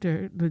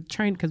instructor,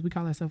 because we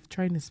call ourselves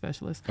training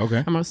specialists.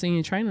 Okay. Our most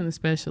senior training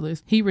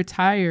specialist, he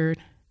retired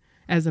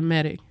as a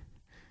medic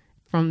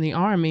from the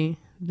Army,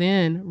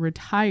 then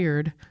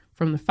retired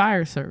from the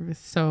fire service.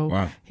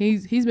 So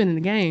he's been in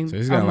the game. So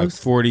he's got like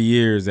 40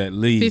 years at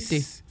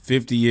least.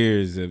 50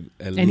 years at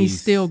least. And he's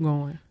still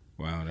going.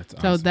 Wow, that's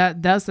awesome. So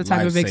that's the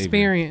type of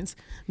experience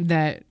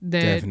that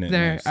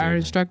our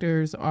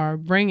instructors are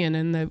bringing,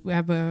 and that we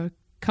have a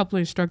couple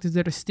of instructors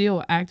that are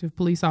still active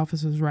police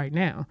officers right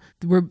now.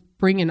 We're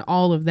bringing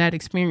all of that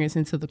experience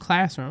into the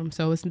classroom.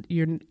 So it's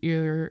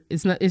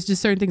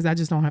just certain things I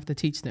just don't have to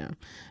teach them.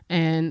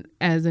 And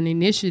as an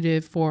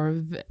initiative for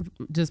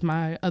just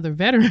my other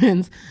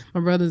veterans,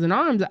 my brothers in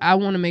arms, I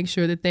want to make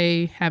sure that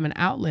they have an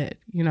outlet,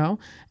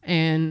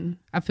 and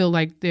I feel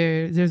like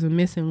there's a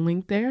missing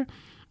link there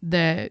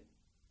that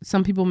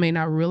some people may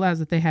not realize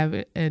that they have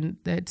it, and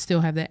that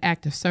still have that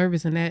active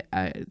service. And that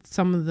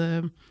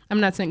I'm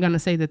not going to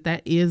say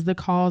that is the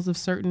cause of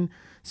certain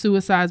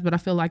suicides, but I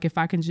feel like if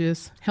I can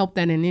just help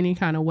that in any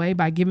kind of way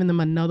by giving them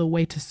another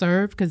way to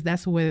serve, because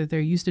that's the way that they're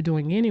used to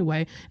doing anyway.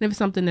 And if it's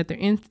something that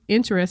they're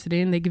interested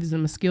in, that gives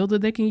them a skill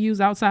that they can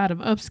use outside of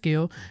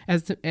upskill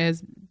as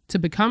to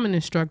become an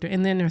instructor,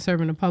 and then they're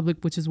serving the public,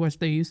 which is what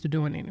they're used to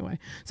doing anyway.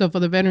 So for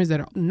the veterans that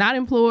are not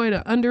employed or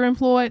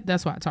underemployed,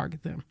 that's why I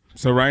target them.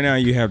 So right now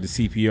you have the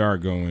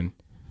CPR going,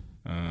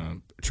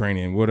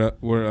 training. What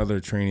other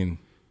training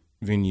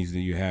venues do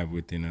you have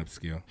within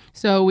upskill?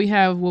 So we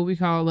have what we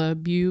call a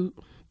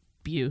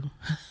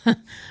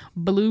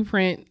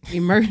Blueprint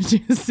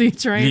Emergency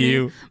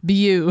Training.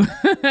 BU.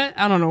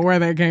 I don't know where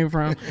that came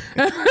from.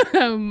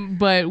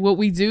 But what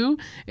we do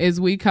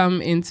is we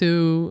come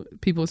into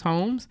people's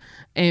homes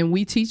and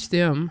we teach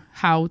them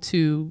how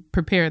to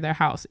prepare their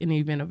house in the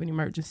event of an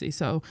emergency.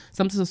 So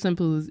something so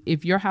simple as,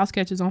 if your house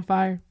catches on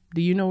fire,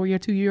 do you know where your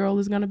 2-year-old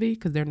is going to be?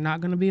 Because they're not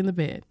going to be in the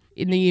bed.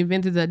 In the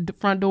event that the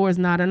front door is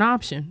not an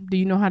option, do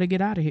you know how to get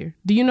out of here?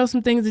 Do you know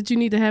some things that you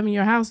need to have in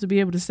your house to be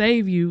able to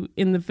save you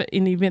in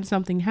the event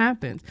something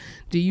happens?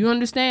 Do you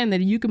understand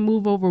that you can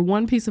move over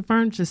one piece of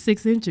furniture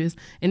 6 inches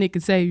and it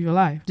could save your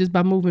life just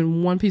by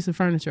moving one piece of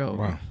furniture over?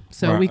 Wow.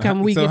 So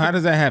wow. How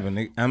does that happen?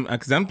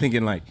 Because I'm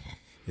thinking like,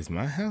 is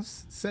my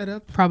house set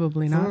up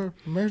Probably not. for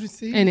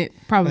emergency? And it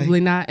probably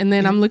not. And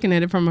then I'm looking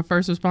at it from a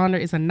first responder.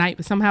 It's a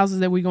night. Some houses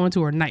that we go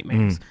into are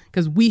nightmares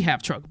because we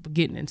have trouble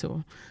getting into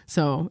them.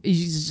 So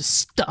it's just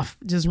stuff,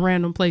 just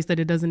random place that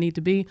it doesn't need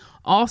to be.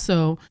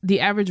 Also, the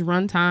average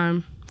run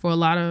time for a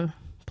lot of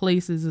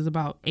places is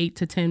about 8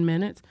 to 10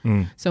 minutes.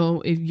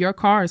 So if your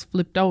car is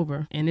flipped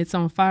over and it's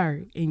on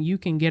fire and you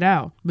can get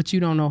out, but you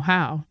don't know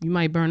how, you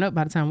might burn up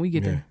by the time we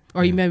get there.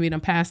 Or you maybe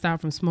done passed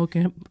out from smoke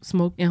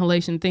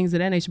inhalation, things of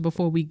that nature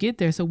before we get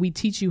there. So we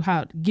teach you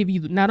how to give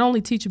you, not only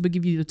teach you, but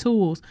give you the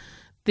tools,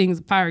 things,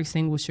 fire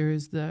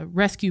extinguishers, the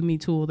Rescue Me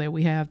tool that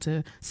we have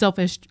to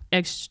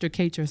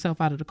self-extricate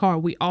yourself out of the car.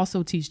 We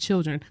also teach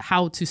children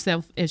how to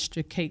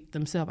self-extricate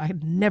themselves. I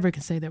never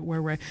can say that word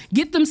right.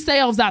 Get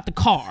themselves out the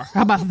car.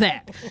 How about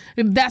that?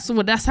 That's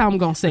how I'm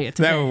going to say it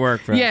today. That would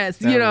work for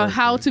Yes,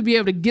 how to be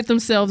able to get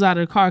themselves out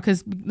of the car.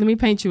 Because let me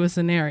paint you a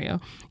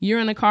scenario. You're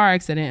in a car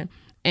accident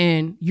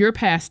and you're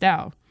passed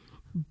out,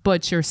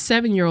 but your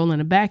 7-year-old in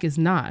the back is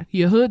not.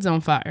 Your hood's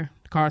on fire.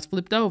 The car's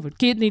flipped over.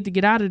 Kid need to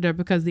get out of there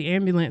because the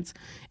ambulance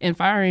and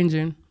fire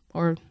engine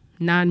are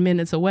 9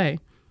 minutes away.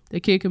 The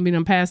kid can be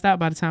done passed out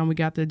by the time we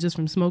got there just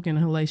from smoke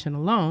inhalation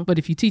alone. But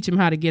if you teach them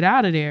how to get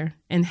out of there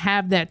and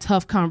have that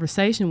tough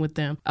conversation with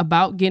them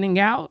about getting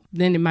out,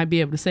 then it might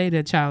be able to save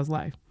that child's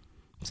life.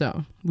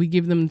 So we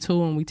give them the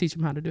tool and we teach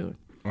them how to do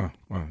it.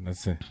 Wow,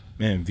 that's it.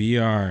 Man,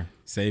 VR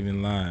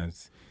saving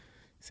lives.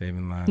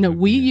 No,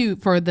 we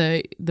use for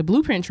the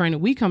blueprint training.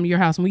 We come to your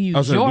house and we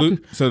use so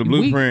the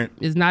blueprint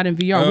is not in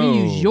VR. We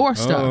use your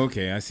stuff. Oh,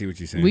 okay, I see what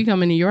you're saying. We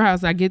come into your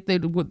house. I get the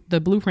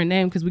blueprint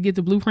name because we get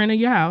the blueprint of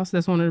your house.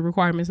 That's one of the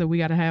requirements that we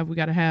got to have. We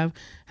got to have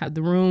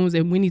the rooms,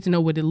 and we need to know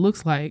what it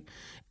looks like.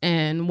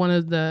 And one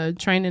of the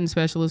training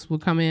specialists will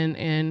come in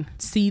and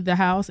see the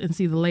house and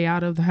see the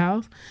layout of the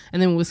house,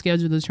 and then we'll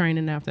schedule the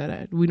training after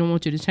that. We don't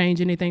want you to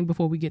change anything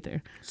before we get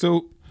there.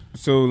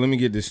 So let me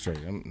get this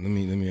straight. Let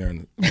me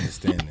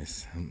understand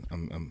this.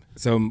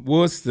 So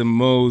what's the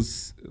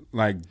most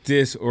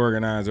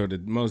disorganized or the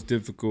most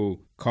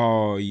difficult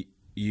call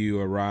you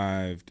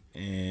arrived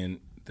and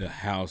the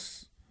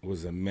house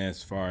was a mess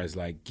as far as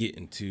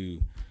getting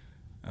to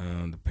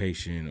the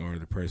patient or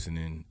the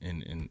person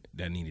in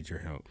that needed your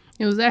help?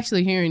 It was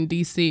actually here in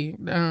D.C.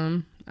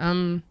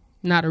 I'm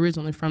not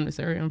originally from this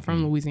area. I'm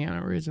from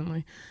Louisiana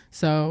originally.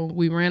 So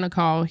we ran a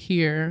call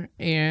here,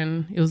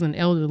 and it was an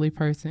elderly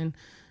person.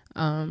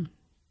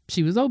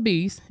 She was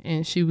obese,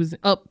 and she was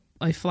up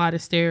a flight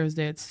of stairs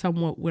that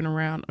somewhat went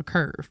around a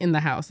curve in the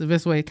house. The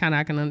best way I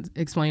can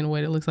explain the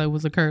way it looks like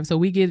was a curve. So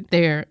we get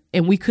there,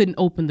 and we couldn't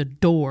open the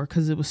door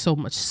because it was so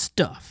much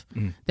stuff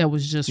that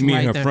was just you mean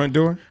right her there. Front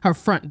door? Her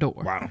front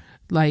door. Wow.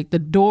 The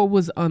door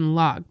was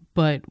unlocked,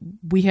 but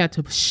we had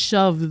to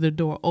shove the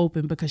door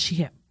open because she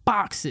had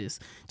boxes,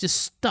 just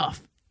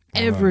stuff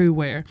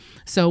everywhere.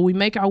 So we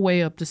make our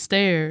way up the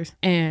stairs,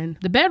 and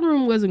the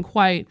bedroom wasn't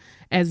quite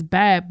as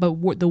bad,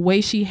 but the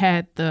way she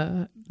had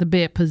the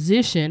bed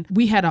position,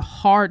 we had a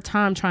hard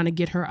time trying to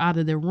get her out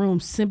of the room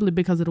simply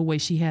because of the way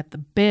she had the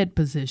bed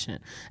position.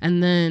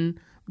 And then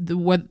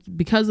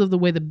because of the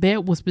way the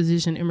bed was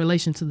positioned in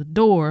relation to the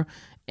door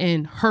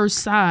and her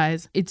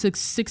size, it took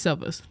 6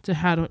 of us to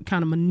how to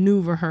kind of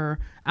maneuver her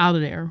out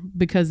of there,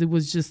 because it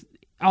was just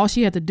all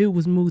she had to do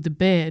was move the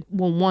bed.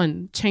 Well,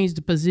 change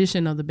the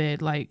position of the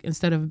bed,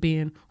 instead of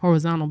being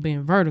horizontal,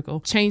 being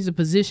vertical, change the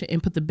position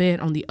and put the bed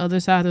on the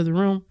other side of the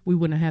room. We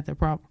wouldn't have had that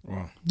problem.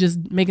 Wow.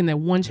 Just making that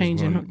one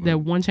change in her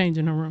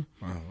room.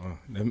 Wow.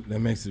 That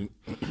makes it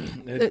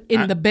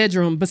in the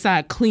bedroom,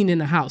 beside cleaning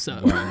the house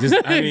up. Wow.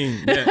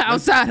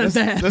 Outside of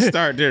that, let's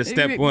start there.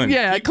 Step one.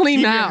 Yeah,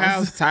 clean the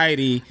house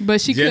tidy, but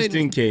just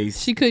in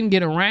case. She couldn't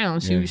get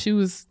around.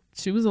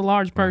 She was a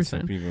large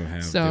person. Some people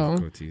have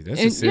difficulties.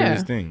 That's a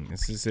serious thing.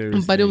 It's a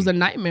serious But thing. It was a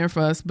nightmare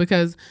for us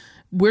because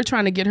we're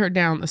trying to get her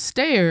down the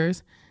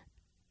stairs,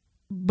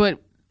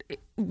 but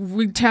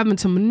we're having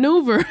to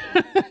maneuver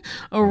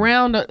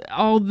around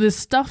all this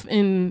stuff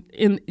in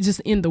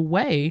the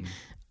way.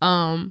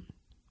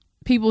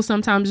 People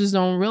sometimes just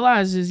don't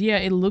realize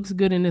it looks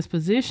good in this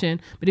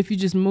position, but if you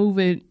just move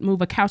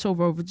a couch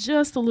over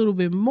just a little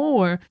bit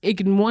more, it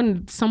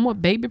can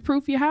somewhat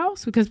baby-proof your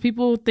house, because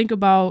people think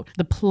about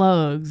the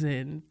plugs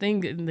and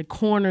things in the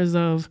corners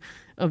of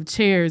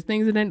chairs,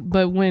 things of that.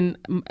 But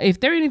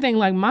if they're anything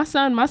like my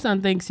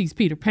son thinks he's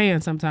Peter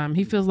Pan sometimes.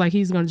 He feels like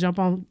he's going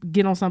to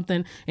get on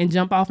something and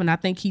jump off, and I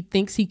think he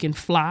thinks he can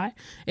fly,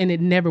 and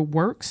it never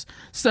works.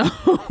 So,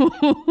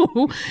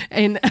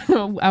 and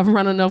I've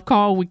run enough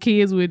call with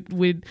kids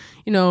with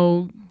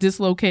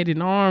dislocated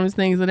arms,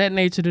 things of that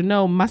nature, to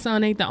know my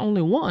son ain't the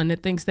only one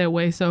that thinks that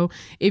way. So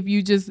if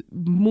you just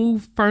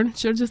move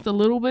furniture just a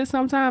little bit,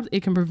 sometimes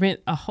it can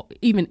prevent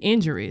even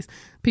injuries.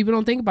 People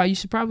don't think about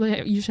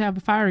it. You should have a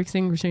fire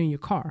extinguisher in your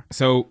car.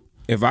 So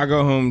if I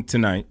go home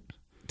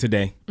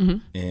today,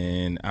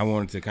 and I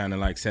wanted to kind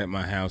of set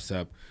my house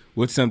up,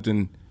 what's some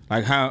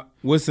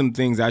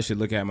things I should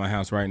look at my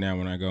house right now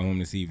when I go home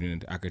this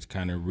evening I could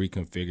kind of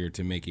reconfigure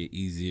to make it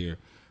easier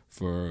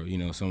for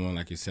someone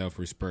like yourself,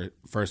 first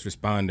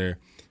responder,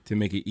 to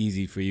make it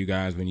easy for you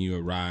guys when you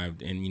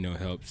arrived and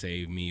help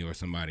save me or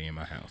somebody in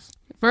my house?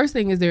 First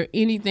thing, is there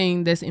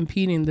anything that's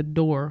impeding the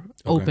door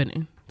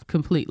opening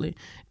completely?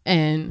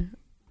 And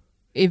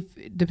if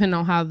depending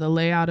on how the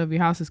layout of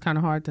your house is kind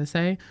of hard to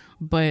say,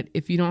 but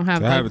if you don't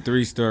have, I have a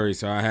 3-story,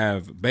 so I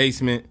have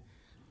basement,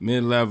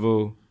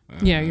 mid-level.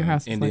 Your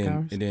house is and like then,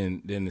 ours.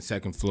 And then the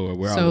second floor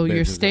where all So the your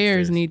bedrooms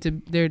stairs upstairs. need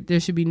to there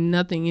should be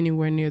nothing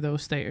anywhere near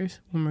those stairs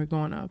when we're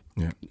going up.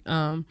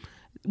 Yeah.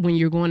 When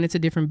you're going into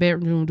different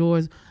bedroom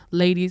doors,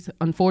 ladies,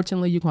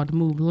 unfortunately, you're going to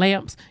move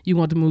lamps, you're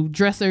going to move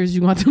dressers,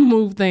 you're going to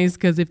move things,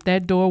 because if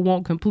that door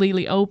won't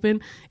completely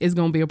open, it's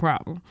going to be a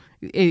problem.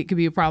 It could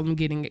be a problem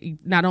getting,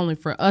 not only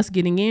for us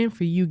getting in,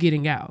 for you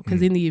getting out.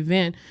 Because in the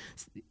event,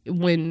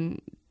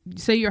 when,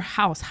 say your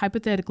house,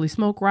 hypothetically,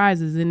 smoke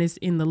rises and it's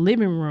in the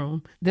living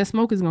room, that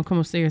smoke is going to come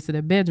upstairs to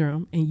the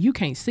bedroom and you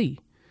can't see.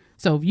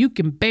 So if you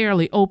can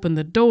barely open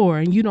the door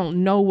and you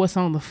don't know what's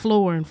on the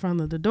floor in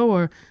front of the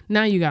door,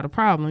 now you got a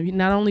problem.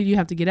 Not only do you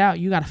have to get out,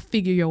 you got to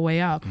figure your way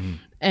out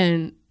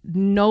and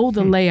know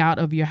the layout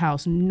of your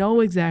house,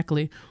 know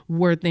exactly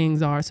where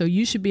things are. So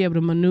you should be able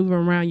to maneuver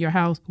around your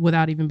house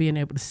without even being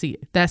able to see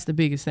it. That's the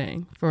biggest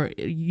thing for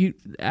you.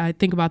 I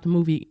think about the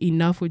movie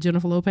Enough with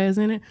Jennifer Lopez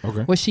in it,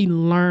 where she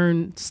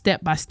learned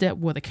step by step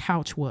where the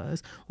couch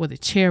was, where the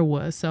chair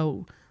was.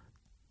 So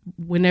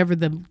whenever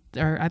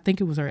I think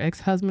it was her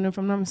ex-husband, if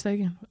I'm not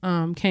mistaken,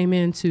 came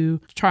in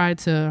to try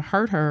to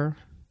hurt her,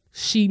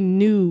 she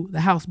knew the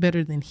house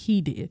better than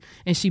he did.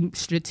 And she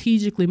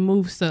strategically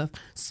moved stuff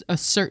a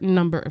certain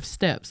number of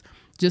steps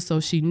just so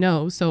she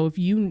knows. So if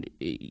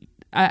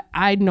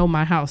I know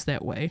my house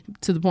that way,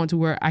 to the point to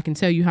where I can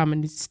tell you how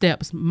many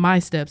my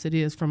steps it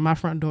is from my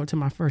front door to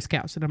my first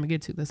couch that I'm going to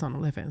get to that's on the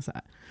left-hand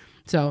side.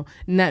 So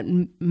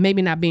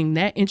maybe not being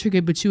that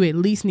intricate, but you at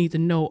least need to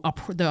know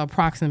the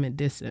approximate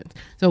distance.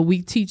 So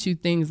we teach you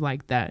things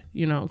like that,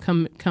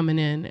 coming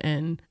in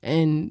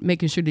and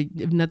making sure that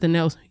if nothing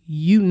else,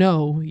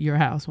 your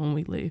house when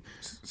we leave.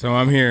 So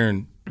I'm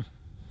hearing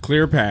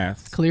clear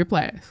paths. Clear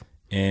paths.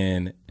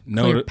 And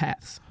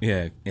paths.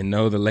 Yeah, and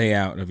know the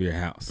layout of your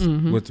house.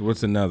 Mm-hmm.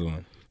 What's another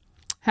one?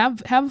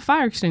 Have a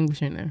fire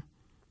extinguisher in there.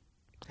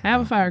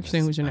 Have a fire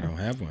extinguisher in there. I don't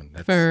have one.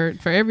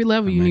 For every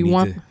level, you need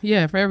one.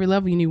 Yeah, for every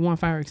level, you need one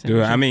fire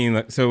extinguisher. I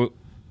mean, so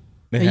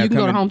and you can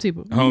go to Home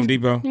Depot. Home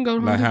Depot. You can go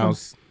to Home my Depot.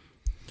 house.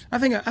 I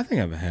think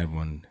I've had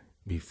one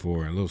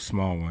before, a little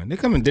small one. They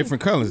come in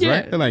different colors,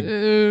 right? They're like,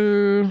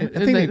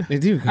 I think they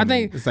do.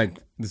 It's like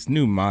this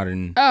new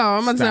modern. Oh,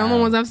 I'm about to say, the only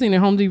ones I've seen at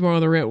Home Depot are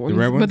the red ones. The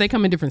red ones? But they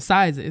come in different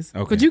sizes.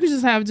 Okay. But you could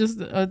just have just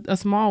a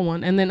small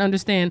one, and then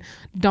understand,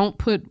 don't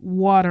put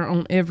water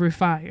on every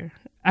fire.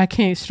 I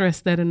can't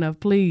stress that enough.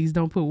 Please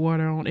don't put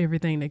water on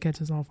everything that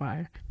catches on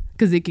fire,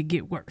 because it could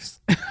get worse.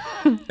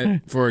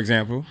 For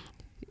example?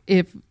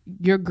 If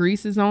your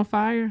grease is on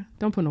fire,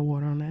 don't put no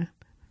water on that.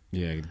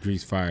 Yeah,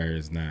 grease fire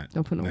is not.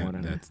 Don't put no water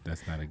on that.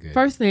 That's not a good.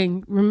 First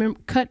thing, remember,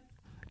 cut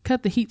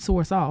the heat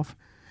source off.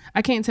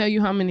 I can't tell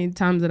you how many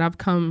times that I've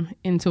come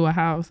into a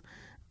house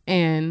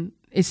and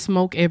it's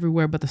smoke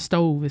everywhere, but the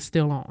stove is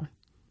still on.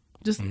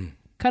 Just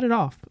cut it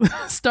off.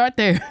 Start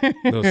there.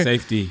 Little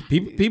safety.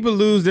 People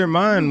lose their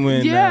mind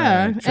when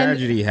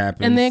tragedy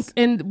happens.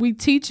 And we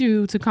teach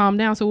you to calm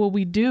down. So what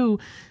we do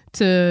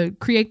to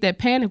create that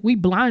panic, we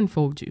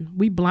blindfold you.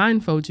 We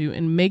blindfold you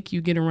and make you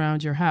get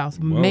around your house,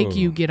 make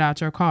you get out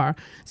your car.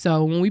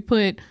 So when we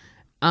put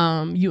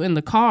you in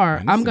the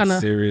car, I'm gonna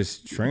serious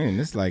training.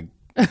 It's like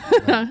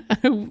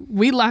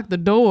we lock the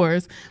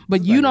doors,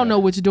 but you don't know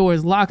which door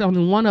is locked.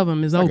 Only one of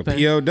them is open. Like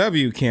a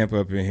POW camp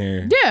up in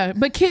here. Yeah,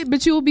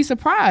 but you will be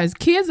surprised.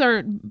 Kids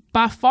are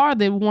by far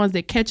the ones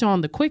that catch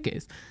on the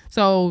quickest.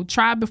 So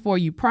try before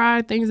you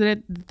pry. Things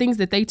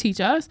that they teach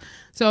us.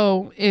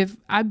 So if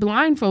I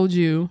blindfold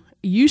you,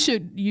 you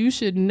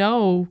should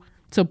know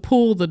to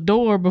pull the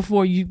door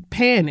before you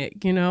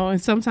panic. And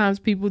sometimes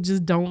people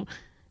just don't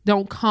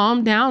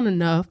calm down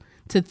enough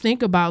to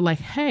think about, like,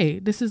 hey,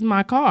 this is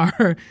my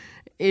car.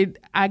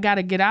 I got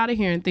to get out of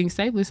here and think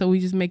safely. So we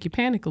just make you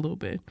panic a little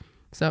bit.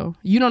 So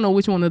you don't know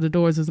which one of the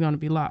doors is going to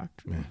be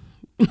locked.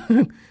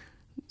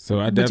 So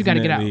I but you got to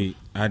get out.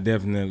 I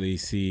definitely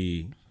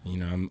see,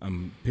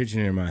 I'm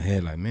picturing in my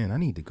head like, man, I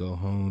need to go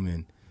home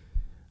and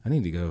I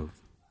need to go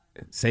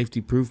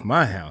safety proof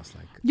my house.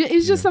 Like, yeah,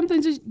 it's just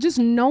something, just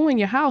knowing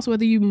your house,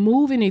 whether you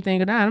move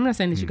anything or not. I'm not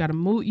saying that you got to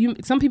move.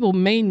 Some people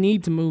may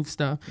need to move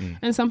stuff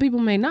and some people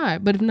may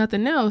not. But if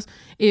nothing else,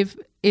 if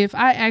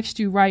I asked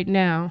you right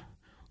now,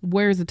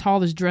 where's the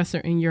tallest dresser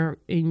in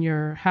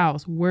your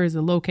house? Where is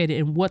it located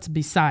and what's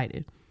beside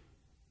it?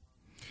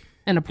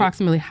 And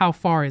approximately how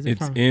far is it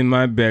from? It's in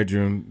my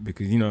bedroom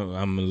because,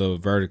 I'm a little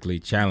vertically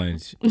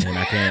challenged and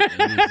I can't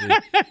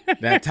use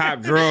that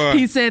top drawer.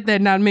 He said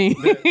that, not me.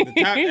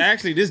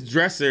 Actually, this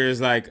dresser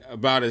is like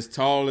about as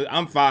tall as,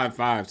 I'm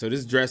 5'5", so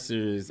this dresser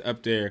is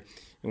up there.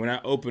 And when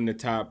I open the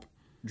top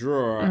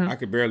drawer, I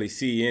could barely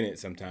see in it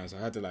sometimes. So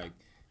I have to like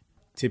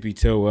tippy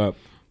toe up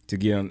to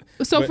get on.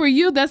 So for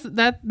you,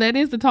 that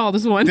is the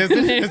tallest one. Like,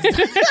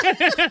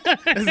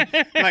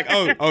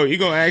 you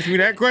gonna ask me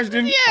that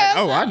question?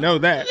 Yeah. Like, I know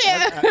that.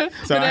 Yeah.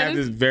 So I have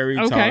this very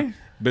tall. Okay.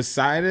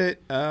 Beside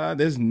it,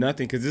 there's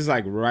nothing because it's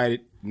like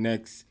right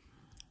next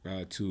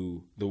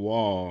to the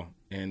wall,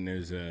 and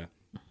there's a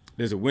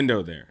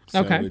window there.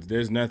 So Okay.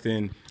 there's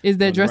nothing. Is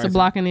that dresser right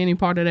blocking any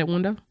part of that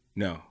window?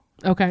 No.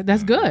 Okay,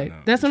 that's good. no.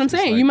 That's what I'm It's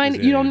saying. like You might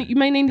this you don't area. you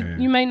may need Yeah.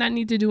 you may not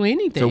need to do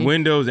anything. So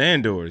windows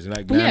and doors,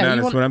 like now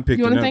that's want, what I'm picking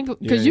you wanna up. think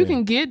because you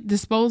can get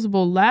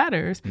disposable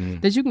ladders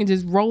that you can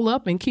just roll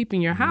up and keep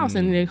in your house,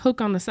 and they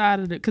hook on the side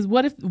of it. Because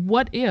what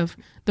if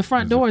the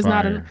front door is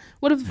not fire.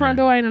 what if the front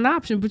door ain't an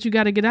option, but you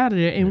got to get out of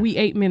there, and we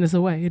 8 minutes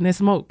away, and that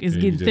smoke is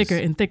you getting just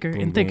thicker and thicker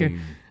boom, and thicker. boom.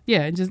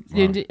 Yeah,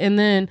 and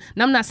then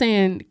I'm not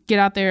saying get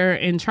out there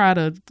and try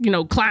to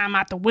climb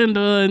out the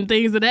window and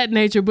things of that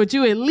nature, but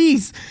you at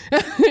least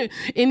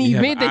in the You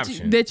have event an that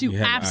option. that you You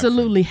have an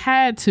absolutely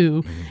had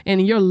to,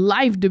 and your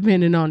life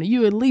depended on it,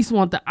 you at least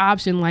want the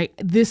option like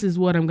this is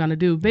what I'm gonna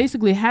do.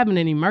 Basically, having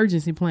an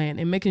emergency plan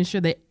and making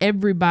sure that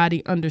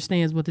everybody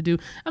understands what to do.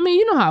 I mean,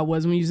 you know how it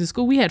was when you was in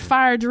school. We had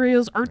fire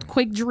drills,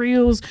 earthquake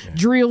drills,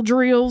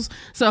 drills.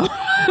 So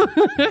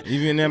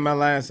Even in my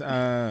last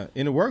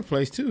in the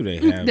workplace too, they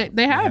have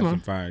they have some them,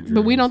 fire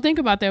but we drills. don't think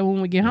about that when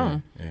we get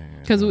home.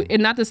 Because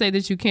and not to say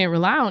that you can't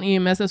rely on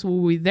EMS, that's what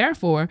we're there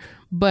for.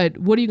 But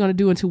what are you going to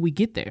do until we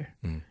get there?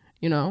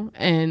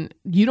 And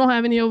you don't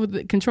have any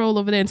control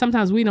over that, and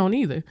sometimes we don't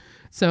either.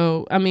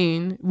 So I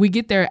mean, we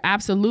get there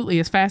absolutely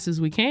as fast as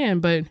we can,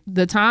 but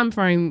the time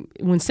frame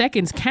when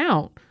seconds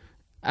count.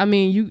 I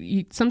mean,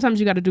 you sometimes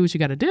you got to do what you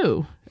got to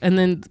do, and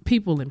then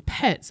people and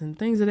pets and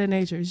things of that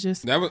nature. It's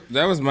just that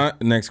was my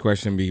next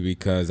question, B,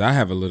 because I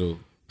have a little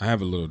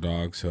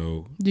dog.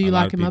 So do you a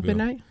lot lock of him up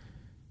people- at night?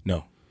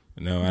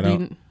 No, I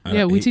don't.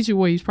 We teach you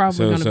where he's probably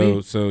going to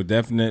be. So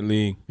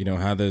definitely,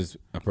 how there's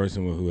a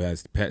person who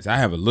has pets. I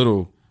have a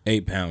little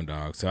 8-pound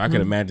dog, so I Mm-hmm.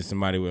 could imagine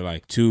somebody with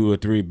like 2 or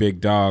 3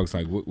 big dogs.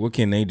 Like, what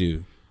can they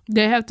do?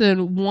 They have to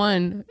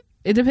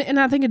and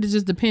I think it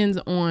just depends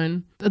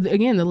on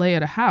again the lay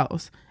of the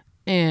house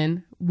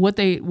and what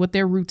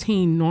their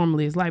routine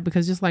normally is like.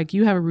 Because just like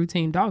you have a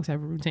routine, dogs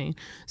have a routine.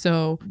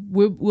 So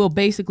we'll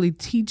basically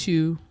teach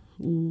you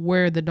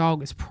where the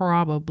dog is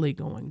probably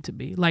going to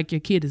be. Like your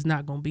kid is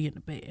not going to be in the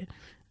bed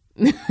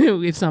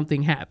if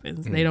something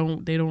happens. They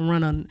don't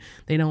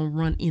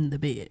run in the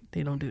bed.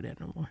 They don't do that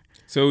no more.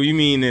 So you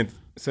mean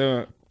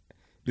the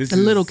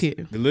little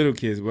kid. The little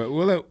kids.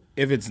 Well,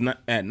 if it's not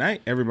at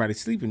night,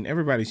 everybody's sleeping.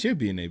 Everybody should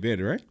be in their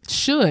bed, right?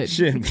 Should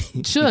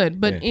be.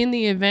 But Yeah. in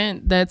the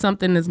event that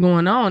something is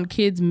going on,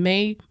 kids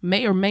may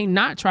or may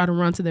not try to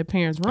run to their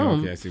parents'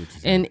 room. Okay, I see what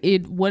you're saying.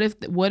 And what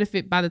if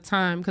it by the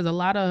time, because a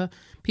lot of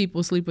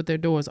people sleep with their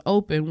doors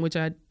open,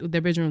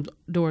 their bedroom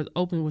doors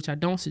open, which I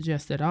don't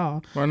suggest at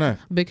all. Why not?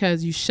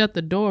 Because you shut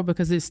the door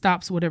because it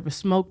stops whatever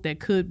smoke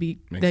that could be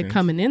Makes sense.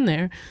 coming in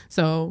there.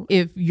 So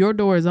if your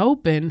door is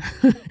open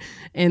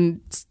and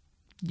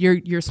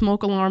your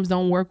smoke alarms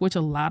don't work, which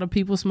a lot of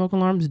people's smoke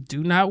alarms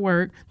do not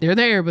work. They're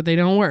there, but they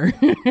don't work.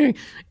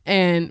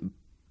 And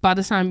by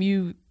the time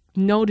you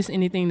notice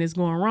anything that's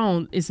going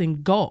wrong, it's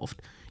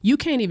engulfed. You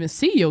can't even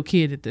see your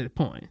kid at that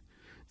point.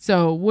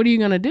 So what are you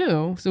going to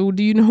do? So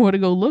do you know where to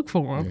go look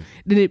for them?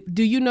 Yeah.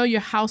 Do you know your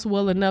house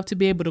well enough to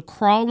be able to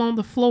crawl on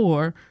the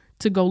floor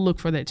to go look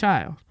for that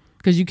child?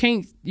 Because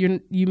you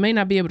may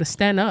not be able to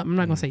stand up. I'm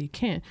not going to say you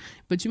can't,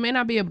 but you may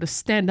not be able to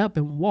stand up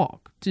and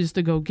walk just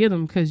to go get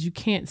them because you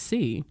can't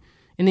see.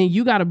 And then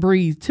you got to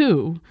breathe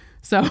too.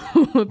 So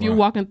if you're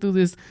walking through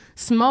this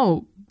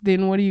smoke,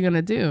 then what are you going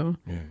to do?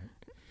 Yeah.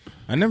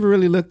 I never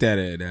really looked at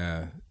it,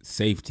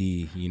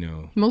 safety,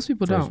 Most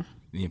people don't.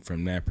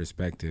 From that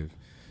perspective.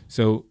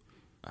 So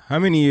how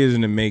many years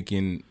in the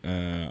making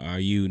are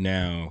you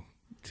now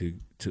to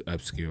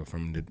upskill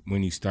from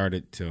when you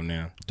started till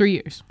now? 3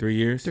 years. 3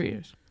 years? 3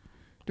 years.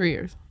 3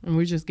 years. And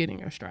we're just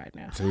getting our stride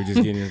now. So we're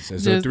just getting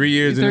so 3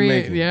 years in the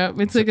making. Yeah.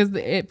 It took us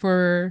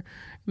for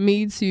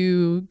me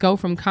to go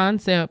from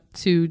concept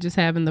to just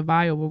having the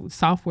viable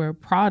software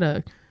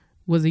product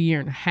was 1.5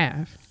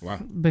 years. Wow.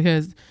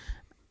 Because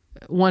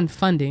one,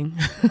 funding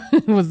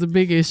was the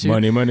big issue.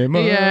 Money.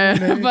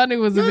 Yeah, funding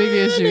was a big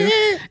issue.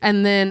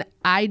 And then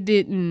I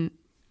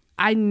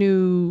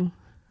knew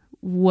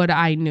what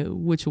I knew,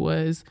 which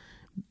was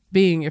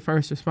being a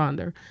first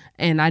responder.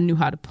 And I knew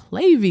how to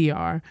play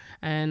VR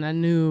and I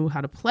knew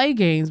how to play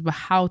games, but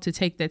how to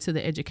take that to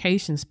the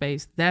education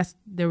space.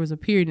 There was a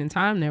period in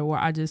time there where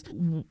I just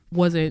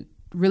wasn't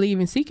really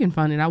even seeking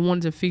funding. I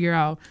wanted to figure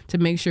out to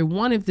make sure,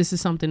 one, if this is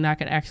something that I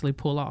could actually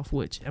pull off,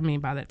 which, I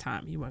mean, by that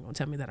time, you weren't going to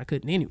tell me that I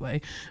couldn't anyway.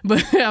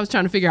 But I was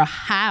trying to figure out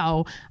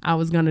how I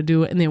was going to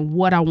do it and then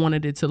what I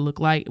wanted it to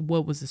look like,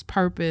 what was its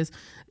purpose,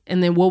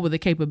 and then what were the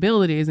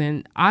capabilities.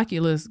 And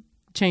Oculus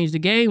changed the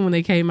game when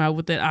they came out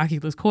with that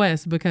Oculus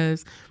Quest,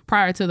 because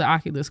prior to the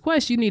Oculus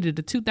Quest, you needed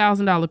a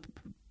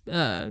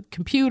 $2,000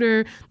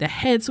 computer. The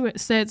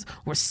headsets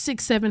were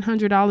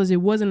 $600-$700. It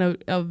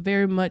wasn't a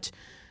very much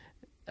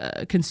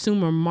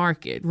consumer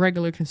market,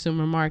 regular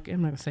consumer market.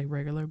 I'm not gonna say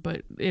regular,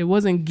 but it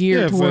wasn't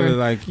geared for toward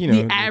like, you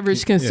know, the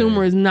average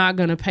consumer is not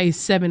gonna pay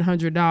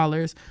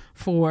 $700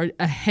 for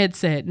a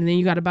headset, and then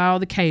you got to buy all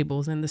the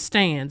cables and the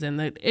stands,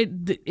 and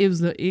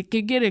it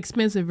could get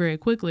expensive very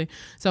quickly.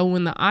 So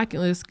when the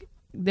Oculus,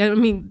 there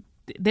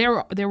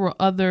were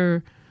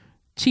other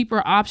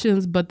cheaper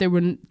options, but they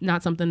were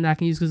not something that I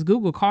can use because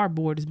Google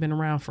Cardboard has been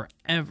around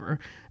forever,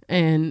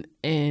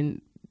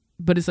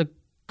 but it's a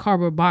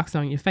cardboard box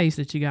on your face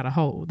that you got to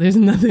hold. There's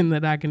nothing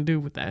that I can do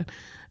with that.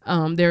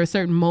 There are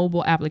certain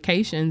mobile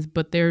applications,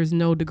 but there's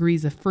no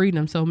degrees of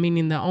freedom. So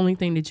meaning the only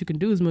thing that you can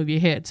do is move your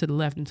head to the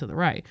left and to the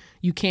right.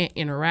 You can't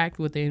interact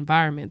with the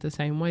environment the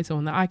same way. So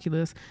when the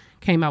Oculus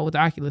came out with the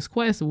Oculus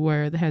Quest,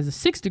 where it has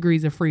 6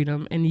 degrees of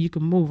freedom and you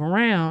can move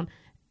around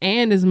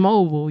and is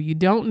mobile, you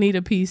don't need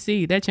a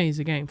PC. That changed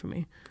the game for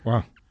me.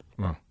 Wow.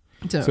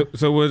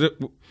 So was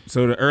it?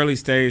 So the early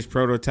stage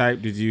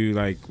prototype, did you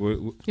like?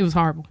 It was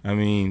horrible. I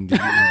mean, did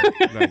you,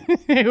 like,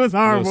 it was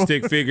horrible. Little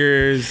stick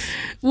figures,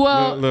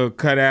 little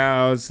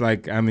cutouts.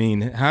 Like, I mean,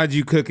 how'd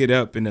you cook it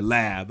up in the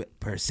lab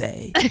per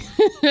se?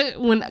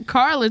 When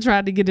Carla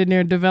tried to get in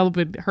there and develop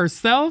it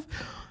herself,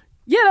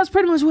 yeah, that's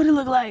pretty much what it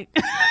looked like.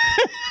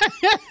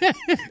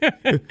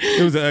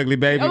 It was an ugly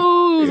baby.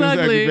 Oh, it was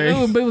ugly.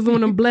 But it was one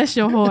of them bless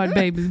your heart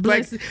babies.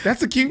 Bless, like,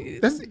 that's a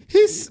cute.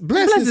 He's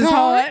bless his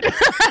heart.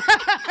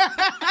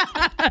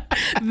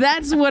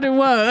 That's what it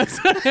was. Is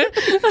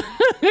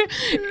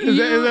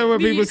that what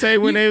people say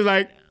when they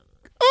like,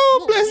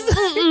 oh, bless his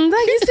heart?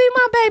 Like, you see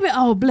my baby?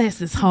 Oh, bless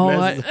his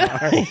heart.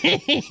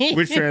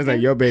 Which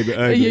translates, your baby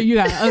ugly. You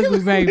got an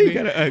ugly baby. You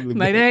got an ugly baby.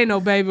 Like, there ain't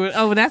no baby.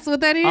 Oh, that's what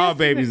that is? All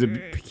babies are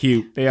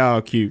cute. They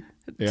all cute.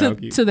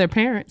 To their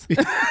parents. Oh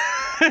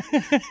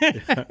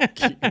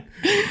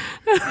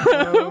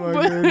my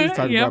goodness.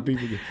 Talking about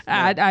people.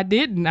 I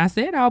didn't. I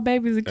said all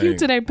babies are cute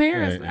to their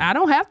parents. I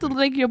don't have to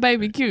think your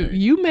baby cute.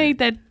 You made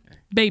that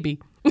baby.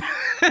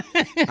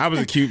 I was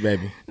a cute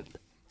baby.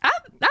 I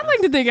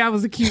like to think I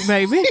was a cute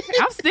baby.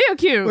 I'm still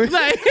cute.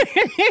 Like,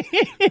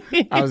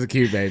 I was a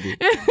cute baby.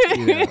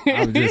 You know,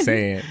 I'm just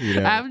saying. You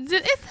know.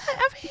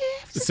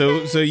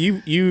 So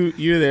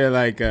you're there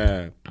like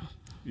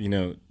you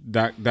know,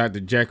 Dr.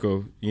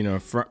 Jekyll, you know,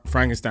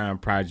 Frankenstein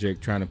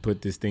project, trying to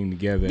put this thing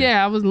together.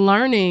 Yeah, I was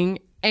learning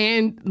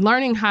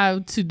how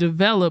to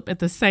develop at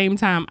the same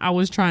time I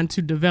was trying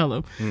to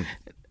develop.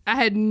 I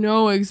had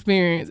no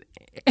experience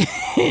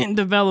in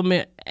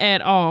development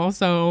at all.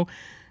 So,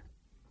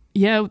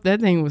 yeah, that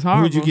thing was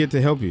horrible. Who'd you get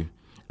to help you?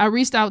 I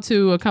reached out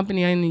to a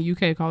company in the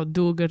UK called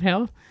Dual Good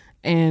Health,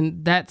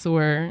 and that's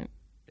where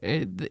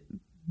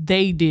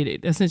they did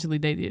it. Essentially,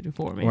 they did it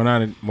for me.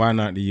 Why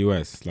not the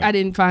U.S.? I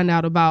didn't find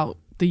out about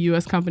the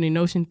U.S. company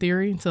Notion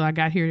Theory until I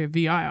got here at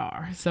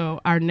VIR. So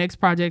our next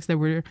projects that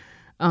we're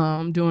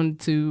doing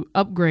to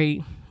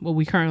upgrade what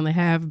we currently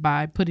have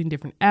by putting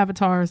different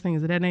avatars,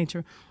 things of that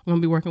nature, we're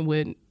going to be working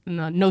with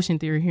Notion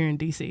Theory here in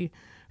D.C.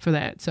 for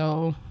that.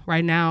 So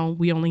right now,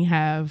 we only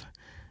have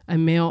a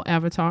male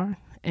avatar.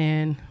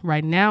 And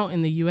right now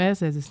in the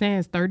U.S., as it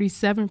stands,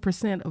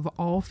 37% of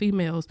all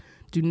females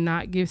do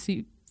not give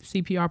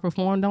CPR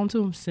performed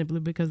onto them simply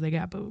because they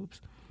got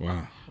boobs.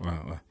 Wow.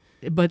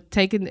 But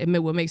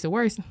what makes it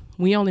worse,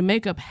 we only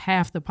make up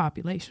half the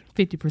population,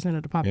 50%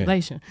 of the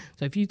population. Yeah.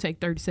 So if you take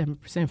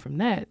 37% from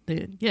that,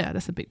 then yeah,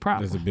 that's a big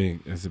problem.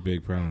 That's a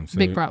big problem. So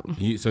big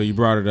problem. So you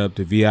brought it up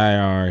to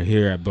VIR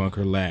here at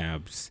Bunker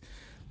Labs.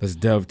 Let's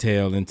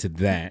dovetail into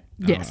that.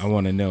 Yes. I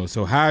want to know.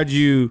 So how'd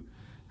you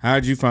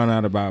find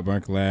out about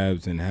Bunker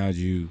Labs, and how'd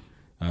you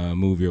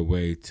move your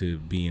way to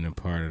being a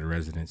part of the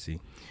residency?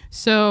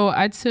 So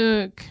I'm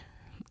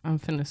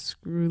finna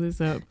screw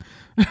this up.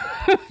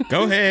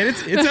 Go ahead.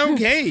 It's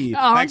okay.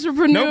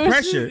 Entrepreneurship. No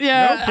pressure.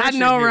 Yeah, no pressure I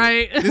know, here.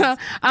 right?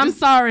 I'm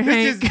sorry,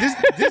 Hank.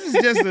 This is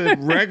just a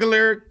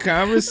regular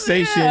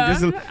conversation. Yeah.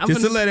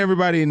 Just to let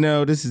everybody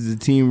know, this is the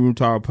Team Room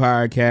Talk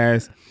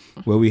podcast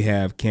where we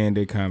have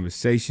candid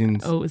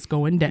conversations. Oh, it's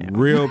going down.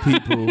 Real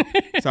people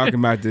talking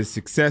about the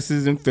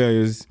successes and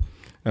failures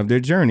of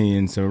their journey.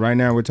 And so right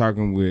now we're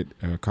talking with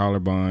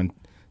Carla Bond,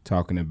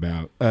 talking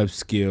about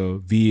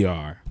upskill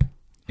VR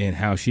and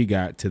how she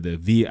got to the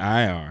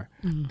VIR.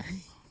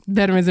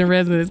 Veterans and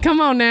residents.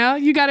 Come on now.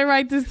 You got it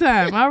right this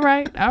time. All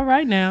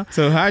right now.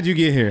 So how'd you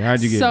get here?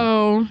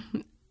 So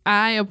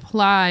I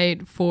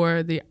applied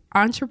for the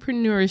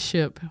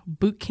Entrepreneurship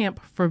Bootcamp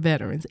for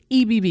Veterans,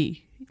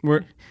 EBV.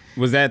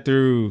 Was that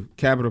through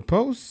Capital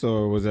Post,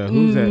 or was that,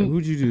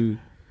 who'd you do?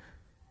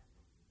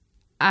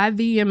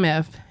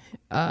 IVMF.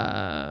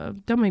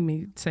 Don't make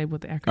me say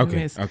what the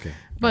acronym is. Okay.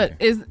 But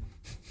it's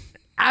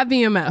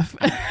IVMF.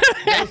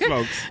 Those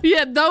folks.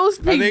 Yeah, those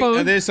people.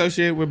 Are they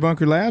associated with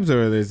Bunker Labs,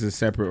 or is this a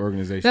separate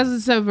organization? That's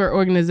a separate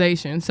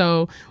organization.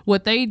 So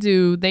what they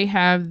do, they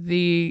have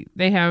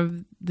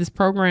this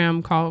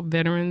program called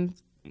Entrepreneurship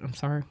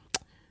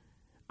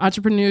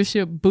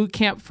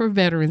Bootcamp for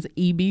Veterans,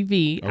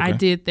 EBV. Okay. I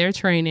did their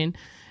training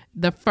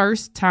the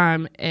first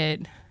time at,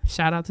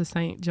 shout out to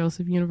St.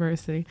 Joseph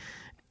University.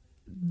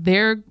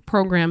 Their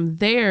program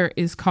there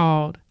is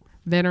called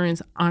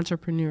Veterans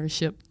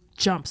Entrepreneurship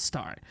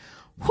Jumpstart.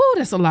 Whew,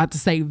 that's a lot to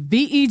say.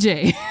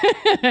 VEJ.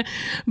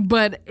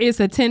 But it's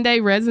a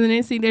 10-day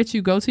residency that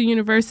you go to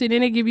university,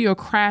 and they give you a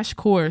crash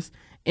course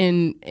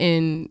in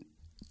the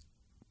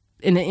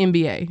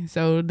MBA.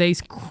 So they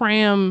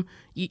cram,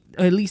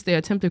 at least they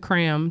attempt to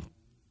cram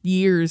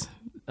years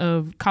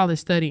of college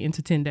study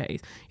into 10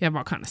 days. You have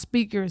all kind of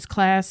speakers,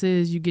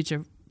 classes. You get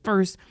your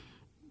first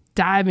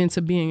dive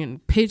into being in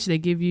pitch. They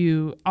give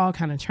you all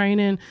kind of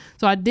training.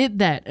 So I did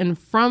that. And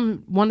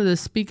from one of the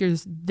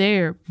speakers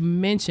there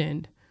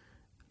mentioned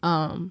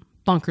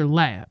Bunker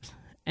Labs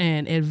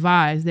and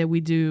advised that we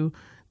do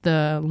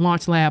the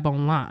Launch Lab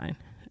online.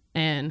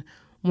 And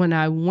when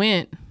I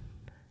went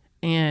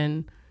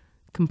and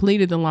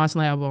completed the Launch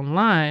Lab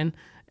online,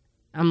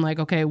 I'm like,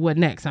 okay, what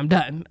next? I'm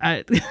done.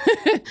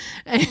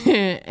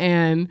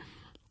 And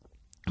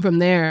from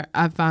there,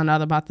 I found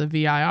out about the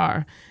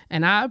VIR.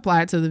 And I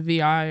applied to the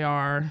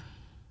VIR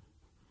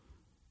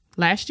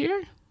last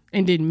year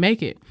and didn't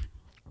make it.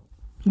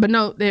 But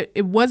no,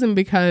 it wasn't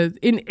because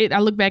I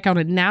look back on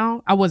it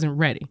now, I wasn't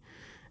ready.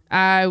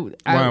 Why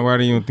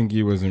do you think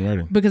you wasn't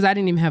ready? Because I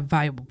didn't even have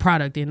viable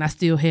product, and I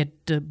still had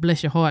to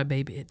bless your heart,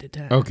 baby, at the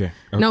time. Okay.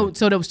 No,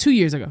 so that was 2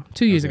 years ago.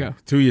 2 years ago.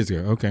 2 years ago.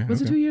 Okay.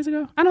 Was it 2 years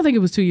ago? I don't think it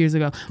was 2 years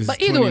ago. This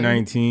but is either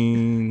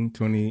 2019,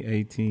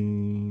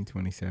 2018,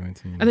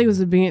 2017. I think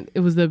it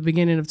was the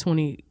beginning of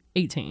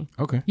 2018.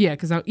 Okay. Yeah,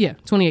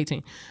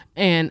 2018.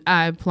 And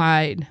I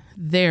applied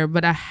there,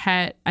 but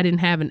I didn't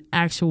have an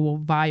actual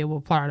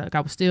viable product.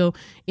 I was still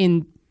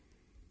in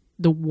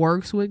the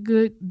works with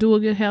Do a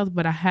Good Health,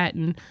 but I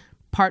hadn't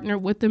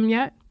partnered with them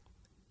yet.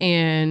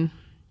 And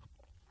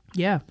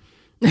yeah,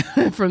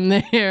 from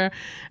there,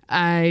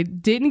 I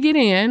didn't get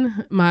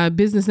in. My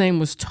business name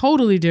was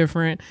totally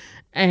different.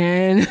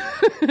 And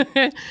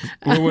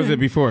what was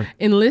it before?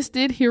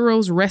 Enlisted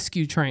Heroes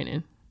Rescue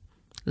Training.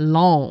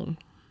 Long.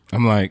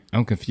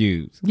 I'm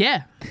confused.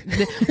 Yeah.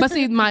 But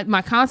see,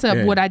 my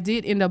concept, what I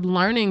did end up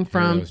learning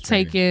from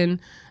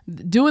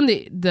doing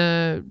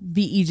the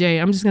VEJ,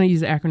 I'm just going to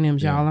use the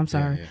acronyms, y'all. I'm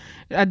sorry.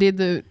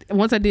 Yeah.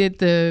 Once I did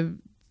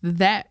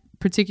that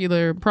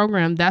particular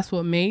program, that's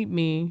what made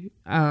me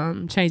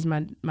change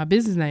my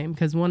business name,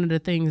 because one of the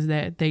things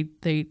that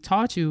they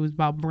taught you was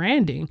about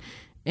branding.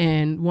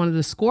 And one of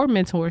the SCORE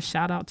mentors,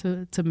 shout out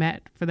to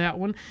Matt for that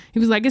one, he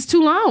was like, it's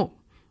too long.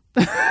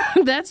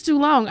 That's too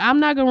long. I'm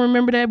not gonna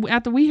remember that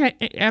after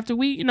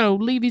we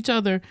leave each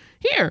other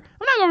here.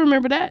 I'm not gonna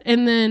remember that.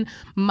 And then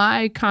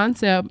my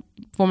concept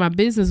for my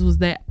business was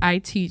that I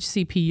teach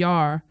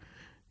CPR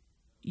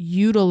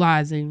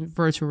utilizing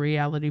virtual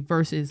reality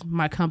versus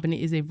my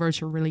company is a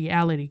virtual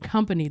reality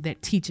company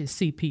that teaches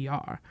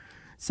CPR.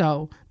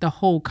 So the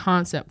whole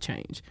concept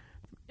changed.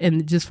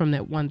 And just from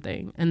that one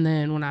thing. And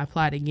then when I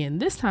applied again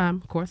this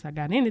time, of course, I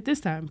got in it this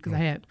time because I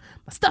had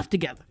my stuff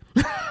together.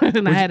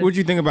 What'd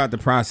you think about the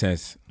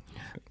process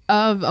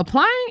of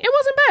applying? It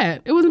wasn't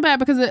bad. It wasn't bad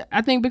because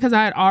I think because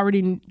I had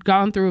already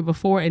gone through it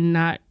before and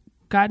not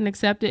gotten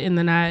accepted. And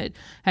then I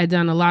had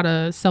done a lot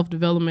of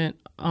self-development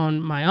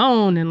on my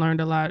own and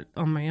learned a lot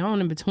on my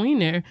own in between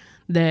there,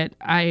 that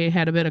I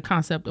had a better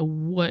concept of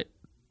what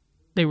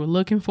they were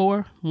looking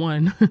for,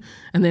 one,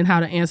 and then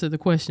how to answer the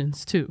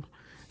questions, two.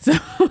 So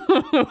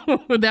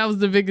that was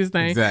the biggest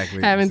thing.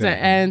 Exactly. Having to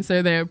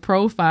answer their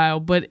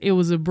profile. But it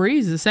was a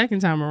breeze the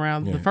second time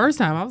around. Yeah. The first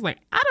time, I was like,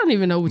 I don't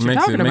even know what you're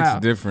talking about. It makes a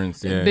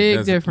difference. Yeah,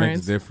 big difference.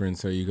 Makes a difference.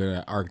 So you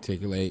got to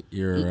articulate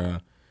your...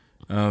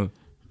 the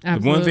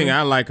one thing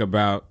I like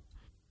about...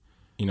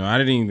 I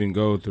didn't even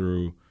go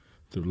through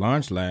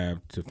Launch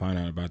Lab to find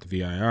out about the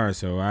VIR.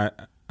 So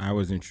I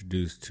was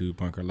introduced to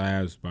Bunker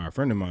Labs by a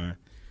friend of mine,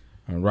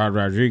 Rod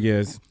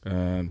Rodriguez.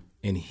 And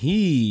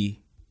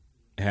he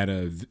had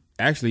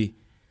Actually,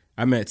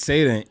 I met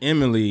Seda and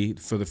Emily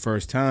for the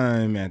first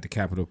time at the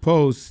Capitol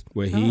Post,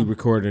 where he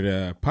recorded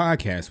a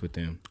podcast with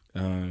them.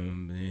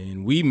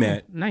 And we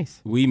met.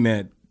 Nice. We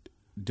met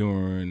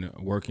during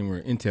working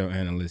with Intel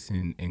analysts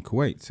in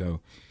Kuwait.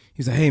 So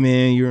he's like, hey,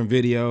 man, you're in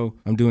video.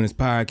 I'm doing this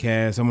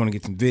podcast. I want to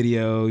get some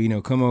video.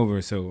 Come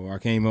over. So I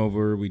came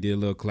over. We did a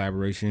little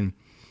collaboration.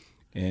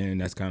 And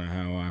that's kind of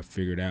how I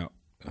figured out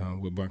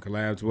what Bunker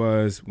Labs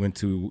was. Went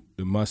to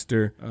the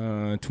muster,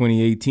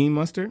 2018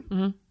 muster.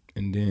 Mm-hmm.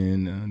 And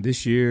then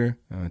this year,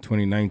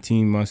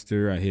 2019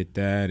 muster, I hit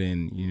that,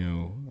 and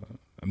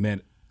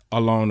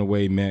along the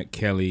way met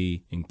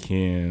Kelly and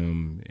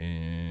Kim,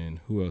 and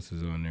who else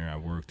is on there? I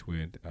worked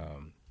with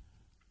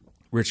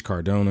Rich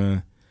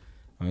Cardona,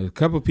 a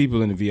couple of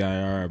people in the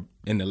VIR.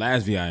 In the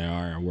last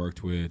VIR, I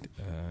worked with,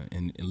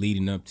 and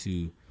leading up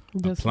to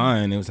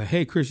applying, it was like,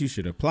 hey, Chris, you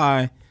should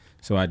apply.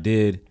 So I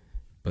did,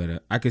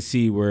 but I could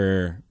see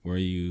where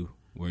you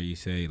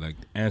say like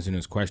answering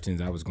those questions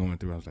I was going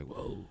through. I was like,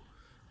 whoa.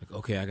 Like,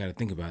 okay, I got to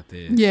think about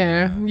this.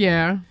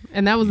 Yeah.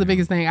 And that was the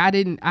biggest thing.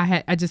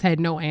 I just had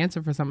no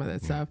answer for some of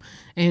that stuff.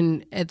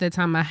 And at that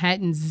time, I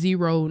hadn't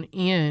zeroed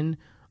in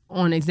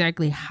on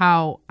exactly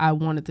how I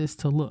wanted this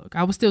to look.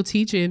 I was still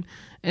teaching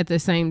at the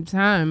same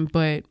time,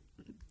 but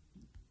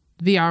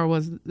VR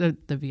was the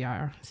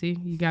VR. See,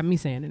 you got me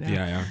saying it now.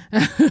 Yeah.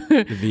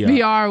 The VR.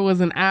 VR was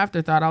an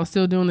afterthought. I was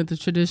still doing it the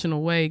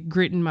traditional way,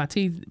 gritting my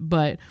teeth,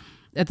 but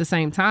at the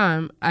same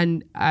time,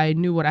 I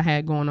knew what I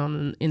had going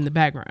on in the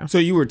background. So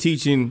you were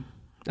teaching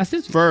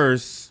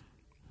first,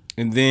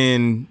 and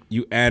then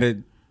you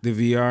added the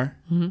VR?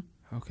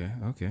 Mm-hmm.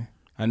 Okay.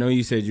 I know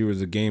you said you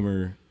was a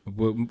gamer.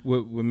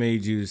 What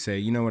made you say,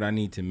 you know what, I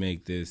need to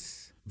make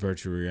this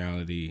virtual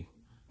reality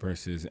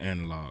versus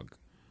analog?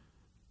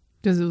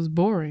 Because it was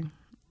boring.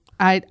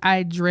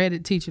 I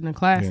dreaded teaching the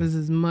classes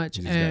as much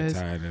as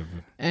got tired of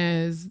it.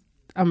 As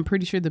I'm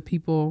pretty sure the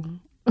people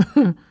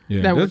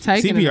that were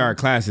taking CPR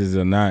classes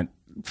are not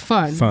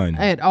fun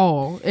at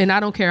all. And I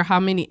don't care how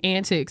many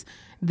antics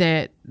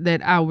that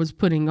I was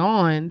putting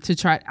on to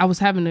try. I was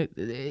having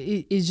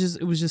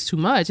it was just too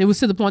much. It was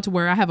to the point to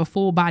where I have a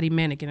full body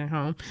mannequin at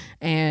home,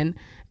 and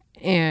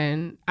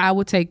I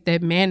would take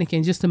that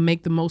mannequin just to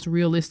make the most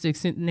realistic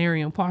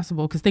scenario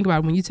possible. Because think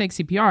about it, when you take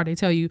CPR, they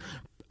tell you,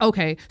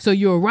 okay, so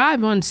you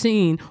arrive on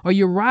scene or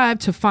you arrive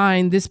to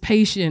find this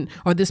patient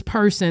or this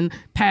person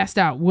passed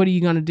out. What are you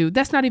going to do?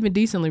 That's not even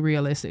decently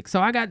realistic. So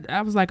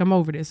I was like, I'm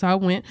over this. So I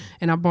went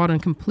and I bought a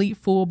complete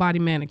full body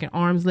mannequin,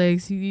 arms,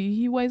 legs.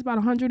 He weighs about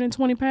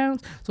 120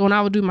 pounds. So when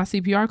I would do my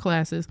CPR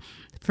classes,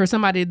 for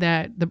somebody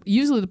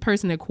usually the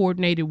person that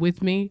coordinated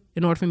with me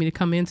in order for me to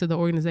come into the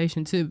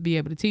organization to be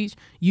able to teach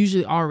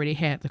usually already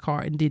had the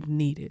card and didn't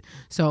need it.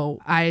 So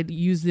I'd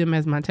use them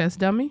as my test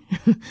dummy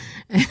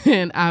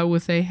and I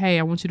would say, hey,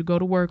 I want you to go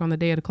to work on the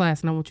day of the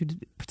class and I want you to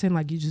pretend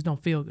like you just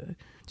don't feel good.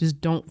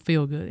 Just don't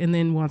feel good. And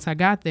then once I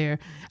got there,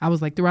 I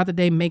was like, throughout the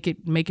day, make it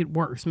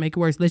worse. Make it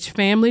worse. Let your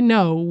family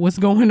know what's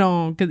going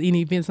on, because in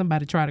the event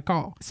somebody try to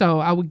call. So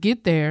I would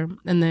get there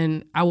and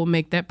then I would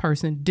make that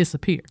person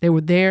disappear. They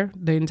were there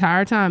the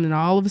entire time and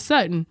all of a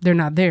sudden they're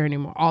not there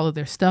anymore. All of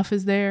their stuff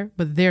is there,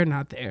 but they're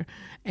not there.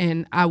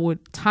 And I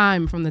would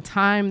time from the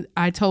time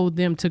I told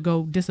them to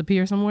go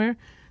disappear somewhere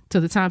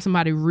to the time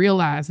somebody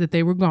realized that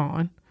they were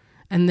gone,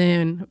 and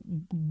then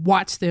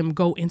watch them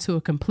go into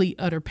a complete,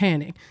 utter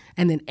panic.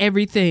 And then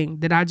everything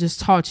that I just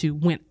taught you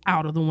went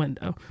out of the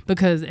window.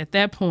 Because at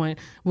that point,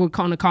 we're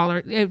going to call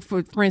her.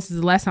 For instance,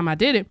 the last time I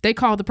did it, they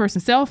called the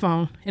person's cell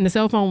phone, and the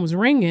cell phone was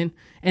ringing.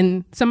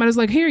 And somebody was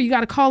like, here, you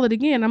got to call it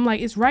again. I'm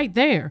like, it's right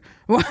there.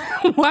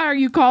 Why are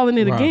you calling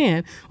it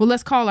again? Well,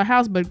 let's call our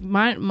house. But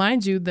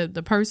mind you,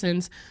 the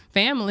person's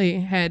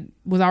family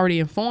was already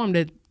informed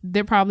that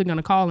they're probably going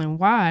to call in.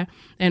 Why?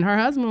 And her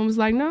husband was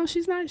like, no,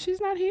 she's not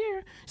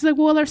here. She's like,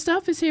 well, her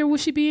stuff is here. Will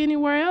she be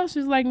anywhere else?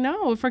 She's like,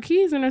 no, if her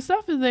keys and her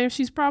stuff is there,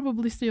 she's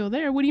probably still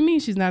there. What do you mean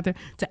she's not there?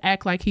 To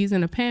act like he's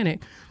in a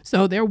panic.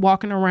 So they're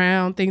walking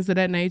around, things of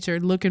that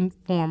nature, looking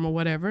for him or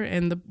whatever.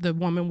 And the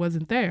woman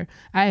wasn't there.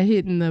 I had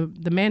hidden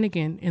the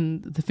mannequin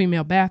in the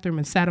female bathroom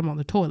and sat him on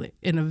the toilet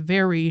in a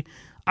very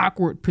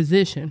awkward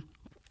position.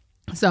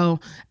 So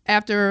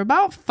after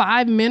about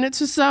 5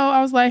 minutes or so,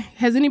 I was like,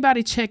 has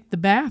anybody checked the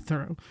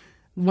bathroom?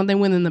 When they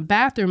went in the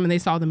bathroom and they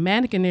saw the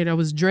mannequin there that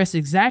was dressed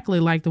exactly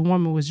like the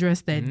woman was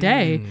dressed that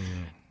day,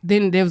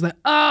 then they was like,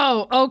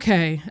 oh,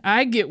 okay,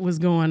 I get what's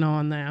going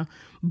on now.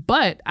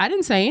 But I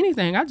didn't say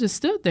anything. I just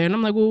stood there and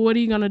I'm like, well, what are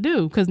you going to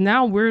do? Because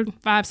now we're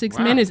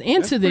 5-6 minutes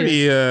into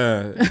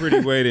this. Pretty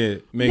way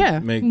to make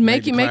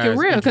it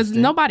real, because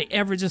nobody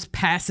ever just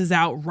passes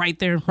out right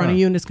there in front of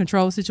you in this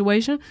control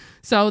situation.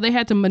 So they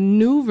had to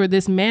maneuver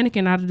this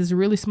mannequin out of this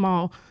really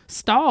small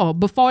stall.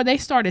 Before they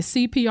started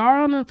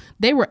CPR on them,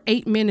 they were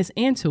 8 minutes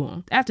into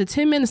them. After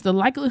 10 minutes, the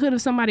likelihood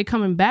of somebody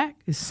coming back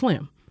is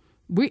slim.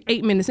 We're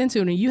 8 minutes into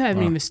it and you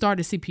haven't even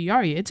started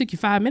CPR yet. It took you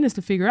 5 minutes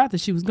to figure out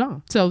that she was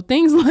gone. So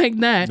things like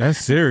that. That's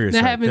serious.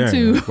 That happened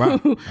to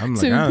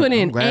put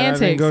in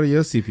antics. I didn't go to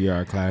your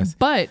CPR class.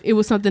 But it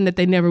was something that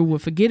they never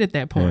would forget at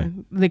that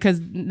point.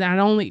 Because not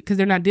only because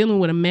they're not dealing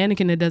with a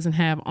mannequin that doesn't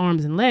have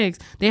arms and legs,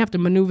 they have to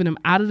maneuver them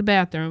out of the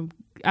bathroom,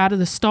 out of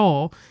the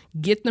stall,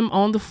 get them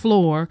on the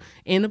floor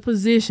in a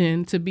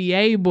position to be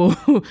able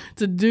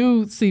to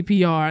do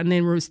CPR, and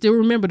then still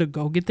remember to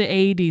go get the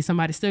AED.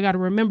 Somebody still got to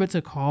remember to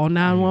call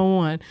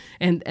 911.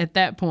 And at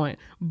that point,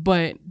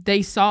 but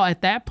they saw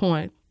at that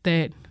point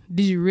that,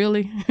 do you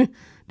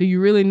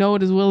really know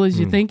it as well as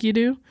you think you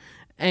do?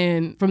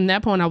 And from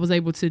that point, I was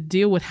able to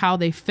deal with how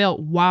they felt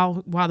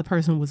while the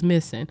person was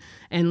missing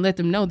and let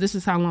them know this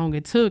is how long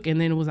it took.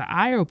 And then it was an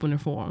eye opener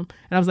for them.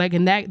 And I was like,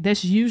 and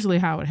that's usually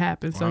how it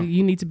happens. Wow. So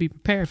you need to be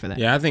prepared for that.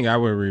 Yeah, I think I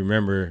would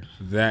remember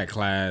that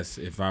class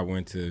if I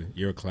went to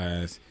your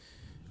class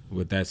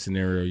with that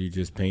scenario you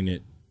just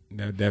painted.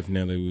 That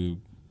definitely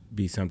would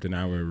be something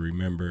I would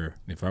remember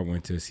if I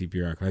went to a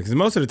CPR class. Because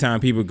most of the time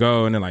people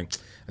go and they're like,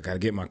 I got to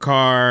get my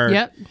card.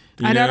 Yep.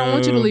 I don't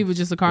want you to leave with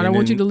just a card. I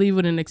want you to leave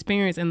with an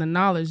experience and the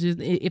knowledge. Just,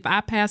 if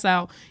I pass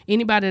out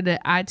anybody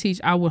that I teach,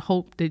 I would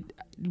hope that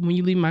when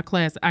you leave my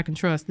class, I can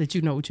trust that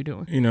you know what you're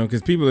doing. You know,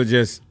 because people are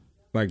just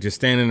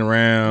standing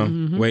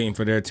around waiting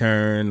for their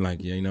turn.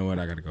 Like, yeah, you know what?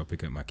 I got to go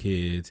pick up my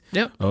kids.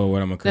 Yep. Oh,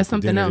 what I'm going to cook for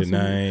dinner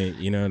tonight.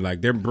 You know,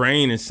 like their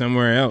brain is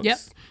somewhere else. Yep.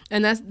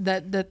 And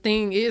the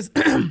thing is...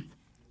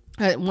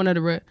 one of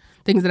the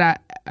things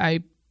that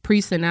I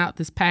pre-sent out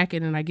this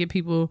packet, and I get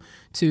people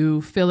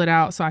to fill it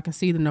out so I can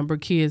see the number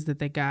of kids that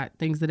they got,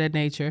 things of that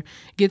nature.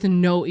 Get to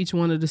know each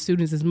one of the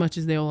students as much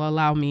as they'll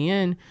allow me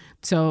in,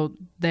 so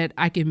that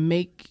I can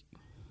make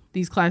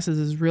these classes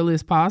as real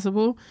as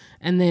possible.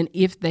 And then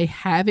if they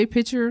have a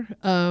picture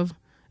of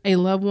a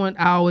loved one,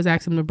 I always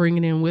ask them to bring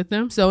it in with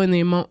them. So in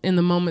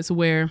the moments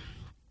where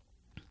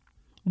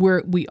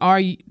we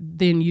are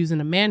then using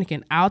a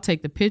mannequin, I'll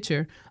take the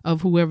picture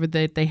of whoever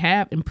that they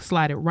have and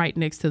slide it right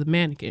next to the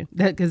mannequin.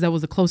 Because that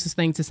was the closest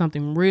thing to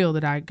something real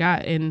that I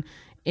got. And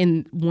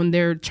when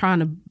they're trying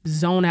to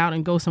zone out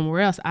and go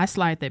somewhere else, I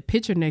slide that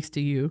picture next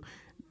to you.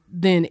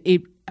 Then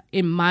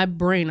in my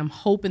brain, I'm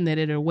hoping that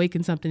it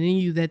awakens something in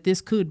you that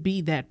this could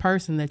be that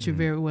person that you're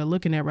very well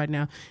looking at right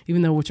now,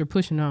 even though what you're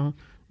pushing on,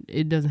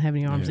 it doesn't have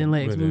any arms and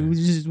legs.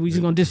 We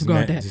just gonna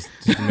disregard that. Just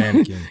a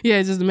mannequin. Yeah,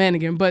 it's just a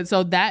mannequin. But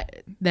so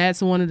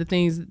that's one of the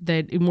things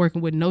that in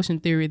working with notion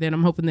theory that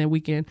I'm hoping that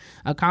we can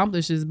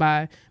accomplish is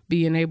by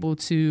being able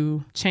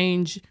to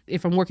change.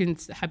 If I'm working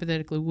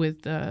hypothetically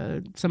with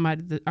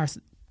somebody that are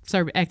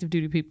serving active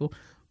duty people,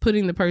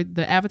 putting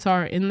the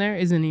avatar in there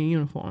is in a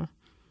uniform.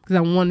 Because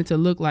I want it to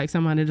look like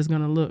somebody that's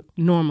going to look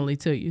normally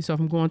to you. So if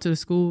I'm going to the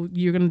school,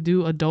 you're going to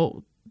do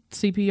adult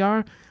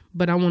CPR,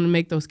 but I want to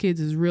make those kids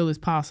as real as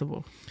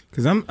possible.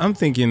 Because I'm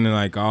thinking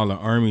like all the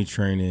Army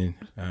training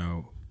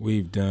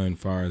we've done as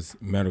far as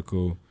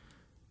medical,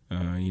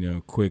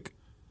 quick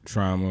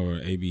trauma or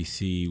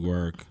ABC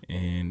work.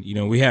 And,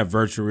 we have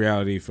virtual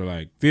reality for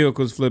like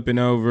vehicles flipping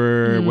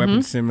over, weapon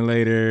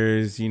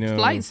simulators,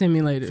 Flight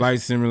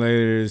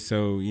simulators.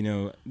 So,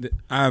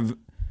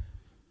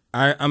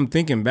 I'm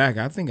thinking back.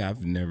 I think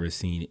I've never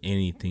seen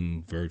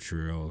anything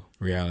virtual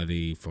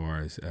reality as far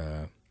as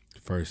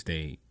first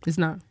aid. It's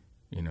not.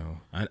 I know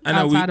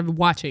outside of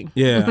watching.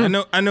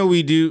 Yeah, I know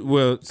we do.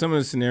 Well, some of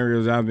the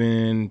scenarios I've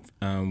been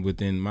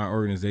within my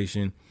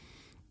organization,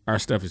 our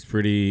stuff is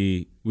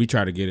pretty. We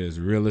try to get it as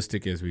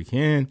realistic as we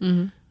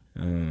can.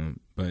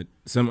 But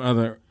some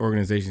other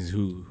organizations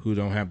who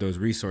don't have those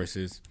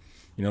resources,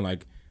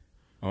 like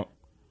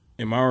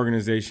in my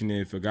organization,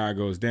 if a guy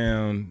goes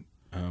down,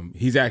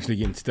 he's actually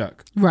getting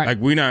stuck. Right. Like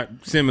we're not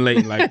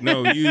simulating. Like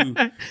no, you.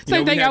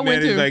 Same thing I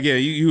went through. Like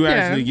you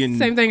actually getting.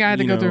 Same thing I had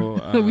to go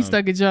through. We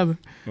stuck each other.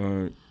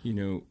 And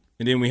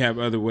then we have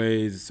other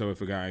ways. So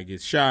if a guy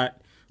gets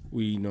shot,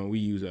 we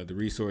use other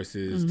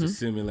resources to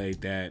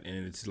simulate that,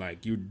 and it's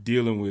like you're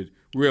dealing with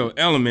real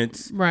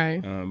elements, right?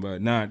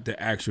 But not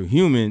the actual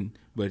human.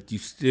 But you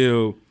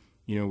still,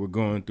 we're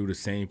going through the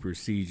same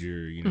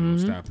procedure.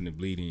 Stopping the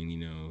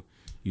bleeding.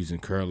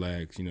 Using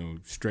Curlex,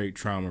 straight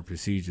trauma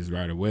procedures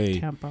right away.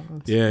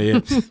 Tampons.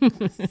 Yeah.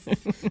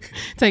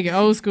 Take it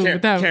old school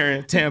with that.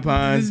 Carrying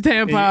tampons.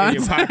 Tampons. In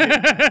your pocket.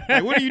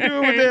 Like, what are you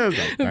doing with this?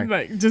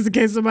 Like, just in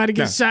case somebody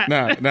gets shot.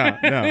 No.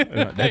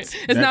 That's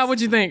not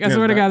what you think. I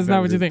swear to God, it's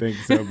not what you think.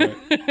 So,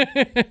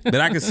 but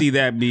I can see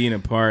that being a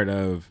part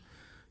of,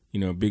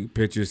 big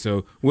picture.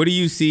 So what do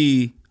you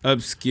see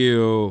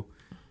upskill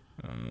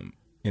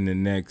in the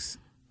next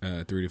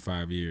 3 to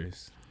 5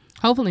 years?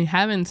 Hopefully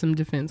having some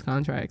defense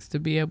contracts to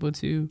be able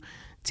to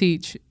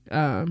teach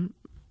their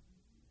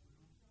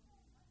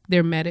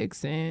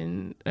medics,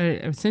 and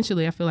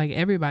essentially I feel like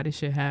everybody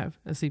should have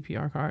a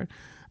CPR card,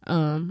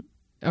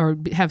 or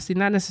have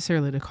not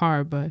necessarily the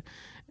card, but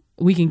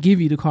we can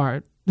give you the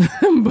card,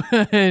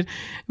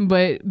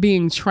 but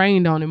being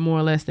trained on it more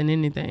or less than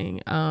anything,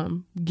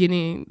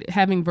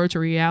 having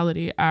virtual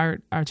reality, our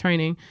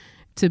training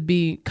to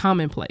be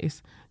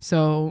commonplace.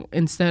 So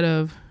instead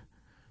of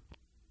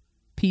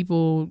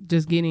people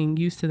just getting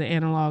used to the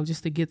analog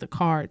just to get the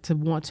card,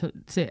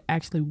 to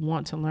actually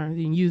want to learn,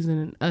 and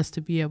using us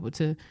to be able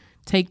to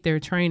take their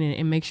training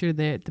and make sure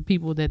that the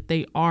people that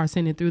they are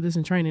sending through this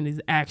and training is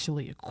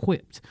actually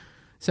equipped.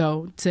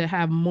 So to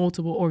have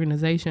multiple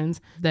organizations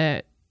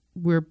that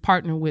we're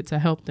partnering with to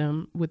help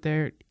them with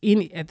their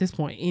any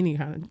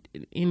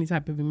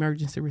type of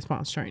emergency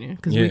response training,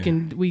 because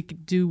we can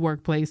do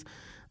workplace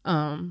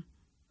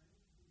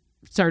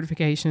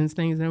certifications,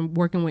 things, and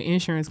working with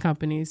insurance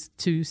companies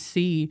to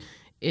see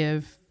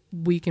if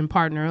we can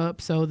partner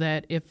up so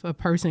that if a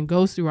person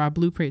goes through our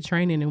blueprint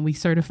training and we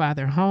certify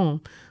their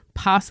home,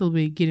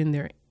 possibly getting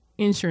their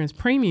insurance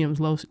premiums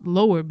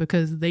lower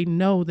because they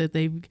know that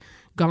they've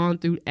gone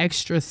through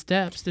extra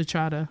steps to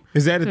try to.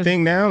 Is that a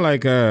thing now?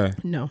 Like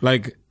no,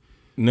 like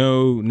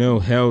no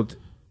health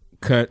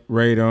cut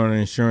rate on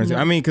insurance. No.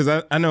 I mean,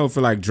 because I know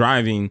for like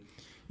driving,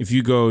 if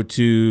you go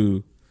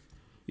to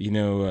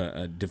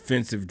a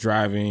defensive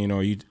driving,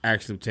 or you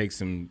actually take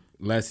some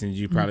lessons,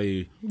 you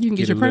probably you can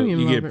get your premium.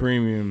 You get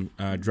premium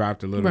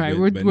dropped a little bit. Right,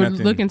 we're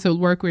looking to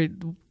work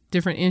with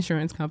different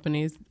insurance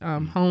companies,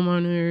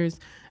 homeowners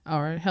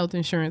or health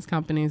insurance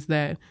companies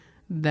that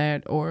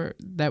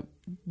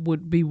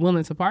would be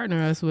willing to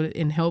partner us with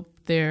and help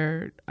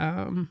their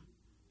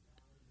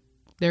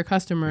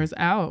customers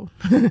out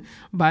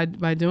by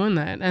doing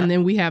that. And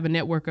then we have a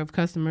network of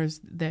customers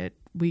that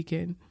we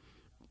can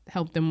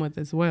help them with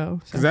as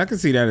well. Because I can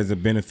see that as a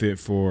benefit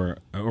for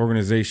an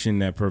organization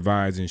that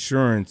provides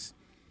insurance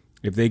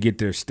if they get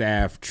their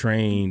staff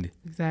trained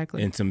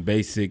Exactly. in some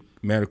basic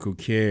medical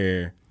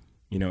care,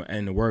 you know,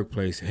 in the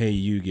workplace, hey,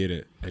 you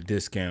get a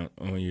discount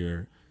on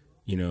your,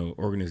 you know,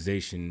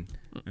 organization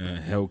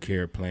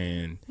healthcare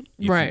plan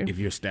if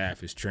your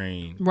staff is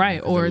trained. Right.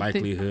 You know, or the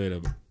likelihood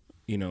of,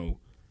 you know,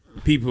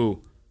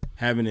 people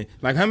having it.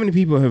 Like, how many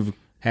people have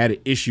had an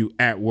issue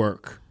at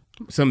work,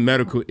 some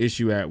medical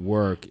issue at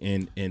work,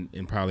 and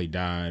probably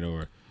died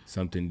or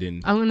something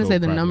didn't. I'm going to say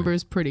the properly. number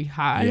is pretty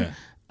high.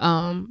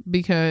 Yeah.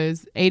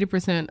 Because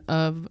 80%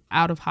 of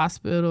out of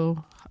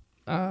hospital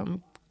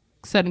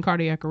sudden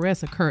cardiac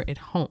arrests occur at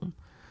home.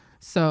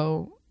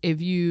 So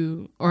if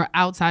you're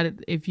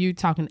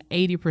talking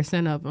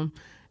 80% of them,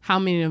 how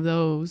many of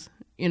those,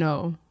 you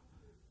know,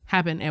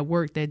 happen at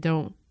work that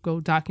don't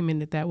go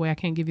documented that way? I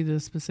can't give you the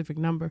specific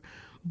number,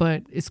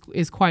 but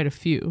it's quite a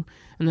few.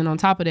 And then on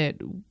top of that,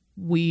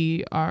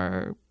 we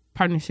are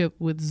partnership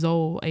with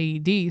Zoll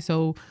AED,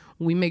 so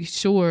we make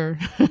sure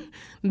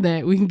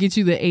that we can get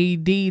you the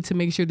AED to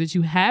make sure that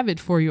you have it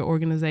for your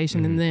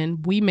organization, and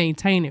then we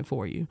maintain it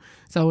for you.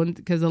 So,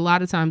 because a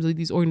lot of times with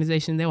these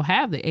organizations, they'll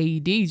have the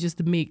AED just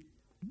to make,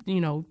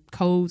 you know,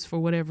 codes for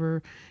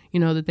whatever, you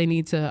know, that they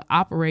need to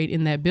operate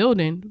in that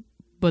building,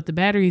 but the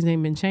batteries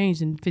ain't been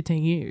changed in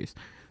 15 years.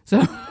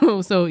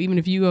 So even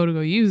if you go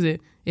use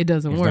it, it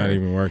doesn't work. It's not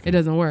even working. It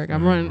doesn't work.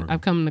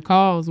 I've come to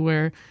calls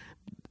where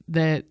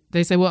that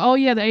they say, well, oh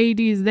yeah, the AED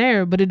is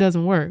there, but it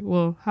doesn't work.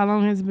 Well, how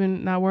long has it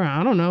been not working?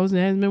 I don't know. It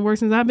hasn't been working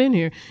since I've been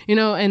here. You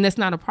know, and that's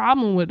not a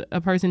problem with a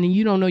person, and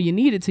you don't know you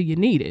need it till you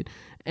need it.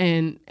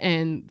 And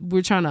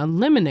we're trying to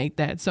eliminate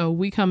that. So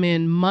we come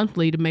in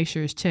monthly to make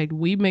sure it's checked.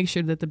 We make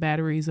sure that the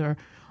batteries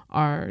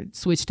are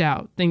switched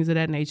out, things of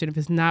that nature. If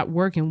it's not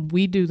working,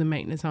 we do the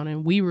maintenance on it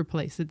and we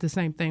replace it. The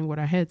same thing with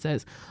our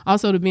headsets.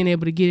 Also, to being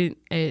able to get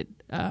it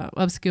at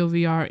Upskill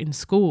VR in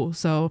school.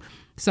 So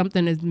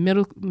something as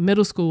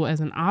middle school as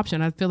an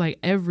option. I feel like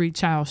every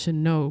child should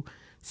know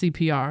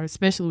CPR,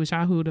 especially with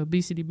childhood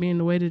obesity being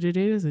the way that it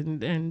is,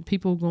 and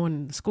people going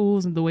into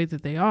schools and the way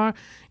that they are,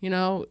 you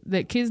know,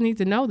 that kids need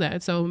to know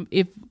that. So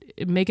if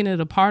making it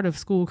a part of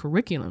school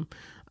curriculum,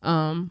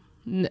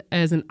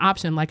 as an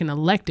option, like an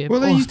elective.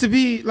 Well, it used to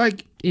be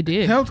like it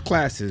did. Health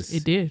classes.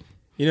 It did.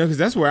 You know, because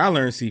that's where I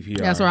learned CPR.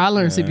 That's where I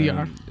learned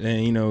CPR.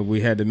 And, you know, we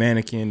had the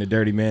mannequin, the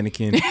dirty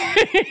mannequin. What's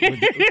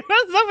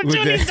up with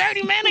you, these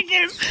dirty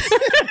mannequins?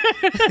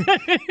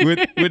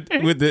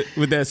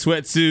 with that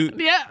sweatsuit.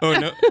 Yeah. Or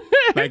no,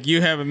 like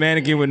you have a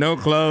mannequin with no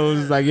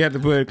clothes. Like you have to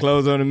put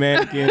clothes on the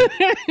mannequin.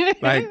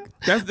 Like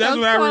that's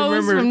what I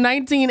remember. From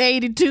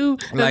 1982.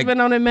 That's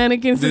been on a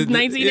mannequin since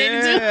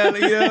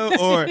 1982. Yeah, you know,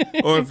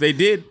 or if they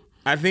did,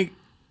 I think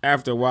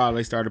after a while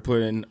they started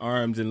putting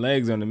arms and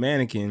legs on the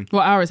mannequin.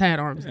 Well, ours had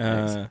arms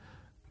and legs.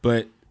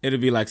 But it'd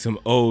be like some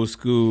old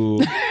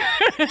school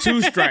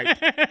two-stripe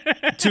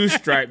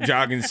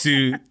jogging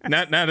suit.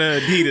 Not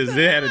Adidas.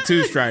 They had a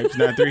 2 stripes,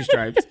 not 3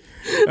 stripes.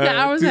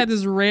 Ours had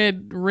this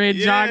red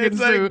jogging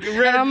suit.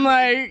 Red. And I'm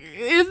like,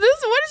 where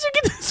did you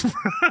get this from?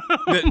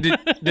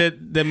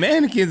 The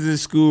mannequins in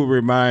school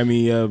remind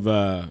me of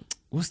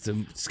what's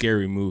the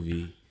scary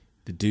movie?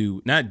 The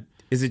dude,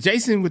 is it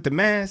Jason with the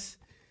mask?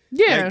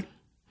 Yeah.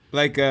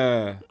 Like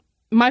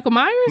Michael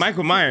Myers?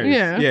 Michael Myers.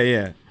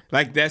 Yeah.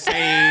 Like that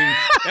same.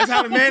 That's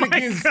how the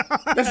mannequins.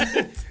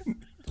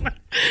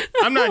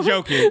 I'm not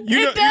joking.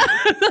 You know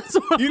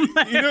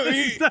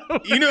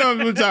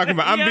what I'm talking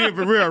about. I'm being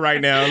for real right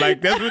now.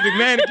 Like that's what the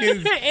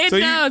mannequins. It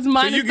does.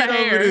 So you get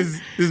over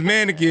this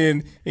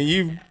mannequin and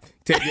you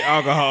take your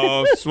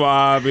alcohol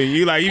swab and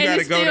you gotta go down there.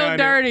 It's still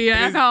dirty.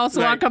 Alcohol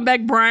swab come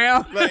back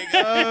brown. Like,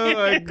 oh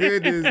my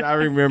goodness, I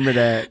remember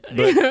that.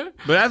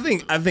 But I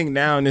think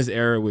now in this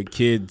era with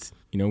kids,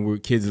 you know, we're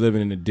kids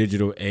living in a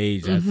digital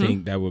age. I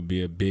think that would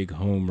be a big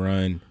home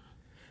run.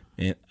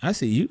 And I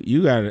see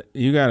you got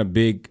a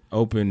big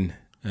open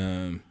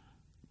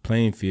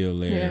playing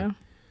field there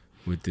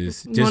with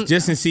this.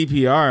 Just in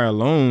CPR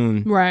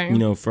alone, right? You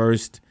know,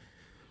 first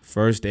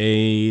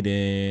aid,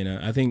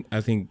 and I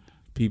think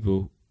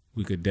people,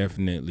 we could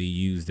definitely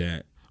use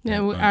that. Yeah,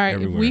 all right.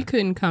 Everywhere. If we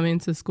couldn't come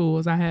into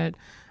schools, I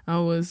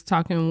was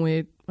talking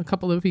with a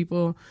couple of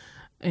people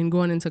and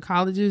going into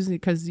colleges,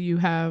 because you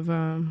have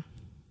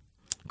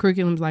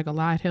curriculums like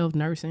allied health,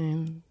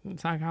 nursing,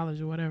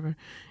 psychology, whatever.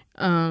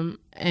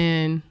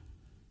 And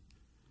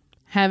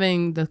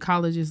having the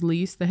colleges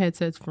lease the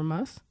headsets from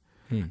us,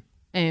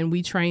 and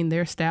we train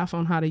their staff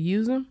on how to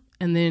use them,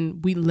 and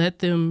then we let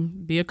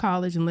them be a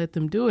college and let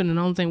them do it. And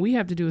the only thing we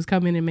have to do is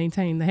come in and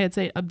maintain the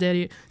headset,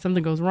 update it.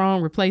 Something goes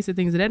wrong, replace it,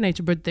 things of that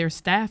nature. But their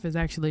staff is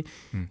actually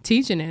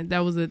teaching it. That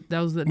was the.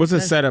 What's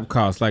a setup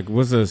cost? Like,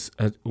 what's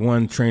a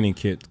one training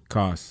kit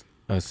cost?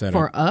 A setup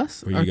for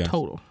us or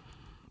total,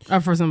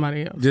 or for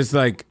somebody else? Just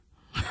like.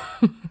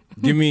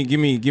 Give me a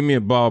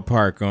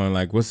ballpark on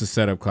like what's the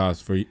setup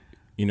cost for,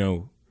 you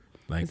know,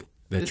 like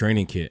the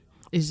training kit.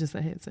 It's just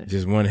a headset.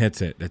 Just one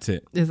headset. That's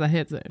it. It's a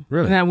headset.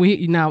 Really?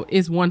 Now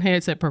it's one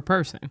headset per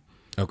person.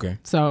 Okay.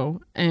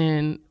 So,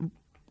 and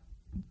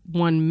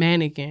one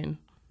mannequin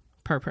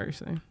per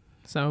person.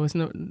 So it's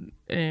no,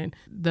 and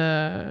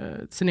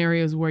the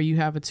scenarios where you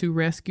have a 2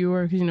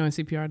 rescuer, because in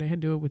CPR they had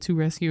to do it with 2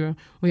 rescuer.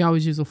 We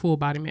always use a full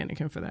body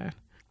mannequin for that.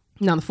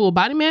 Now the full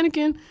body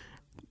mannequin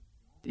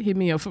hit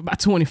me up for about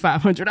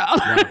 $2,500.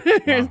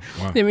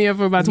 Wow. Hit me up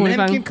for about $2,500.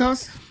 Mannequin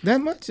costs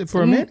that much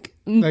for a mannequin?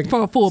 Like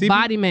for a full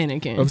body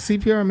mannequin. Of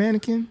CPR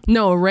mannequin?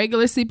 No, a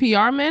regular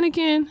CPR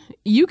mannequin,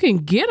 you can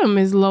get them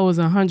as low as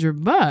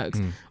 $100.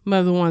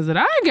 But the ones that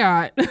I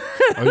got,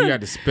 you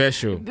got the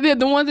special. the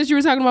ones that you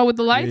were talking about with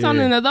the lights on,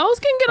 and those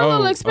can get a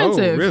little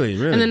expensive. Oh, really?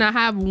 And then I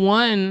have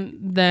one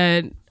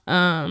that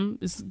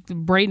is the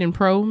Braden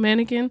Pro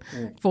mannequin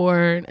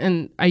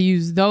and I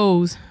use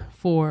those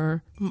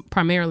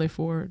primarily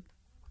for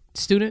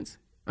students.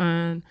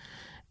 And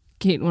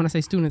when I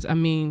say students, I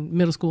mean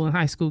middle school and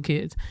high school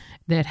kids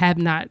that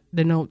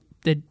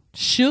that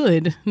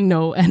should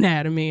know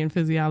anatomy and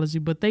physiology,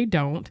 but they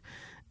don't.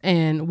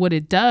 And what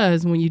it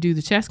does when you do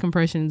the chest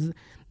compressions,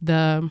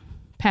 the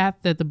path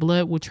that the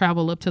blood will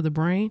travel up to the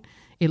brain,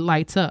 it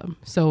lights up.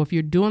 So if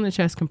you're doing the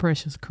chest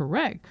compressions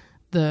correct,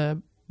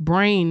 the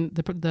brain,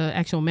 the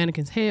actual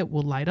mannequin's head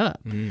will light up.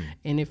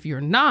 And if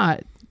you're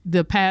not,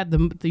 the path,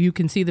 you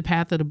can see the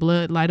path of the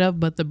blood light up,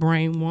 but the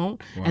brain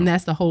won't. Wow. And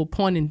that's the whole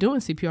point in doing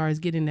CPR, is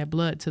getting that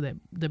blood to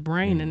the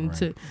brain, and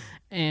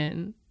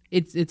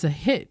it's a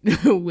hit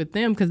with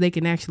them because they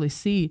can actually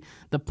see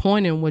the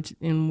point in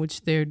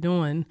which they're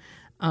doing.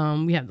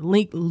 We have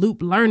the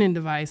loop learning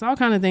device, all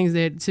kind of things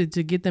that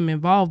to get them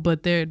involved,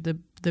 but they're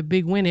the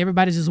big win.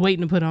 Everybody's just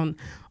waiting to put on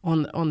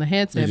the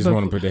headset. They just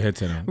want to put the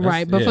headset on.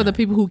 Right. But for the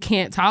people who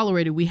can't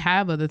tolerate it, we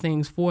have other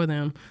things for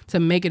them to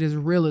make it as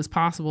real as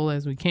possible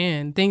as we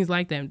can. Things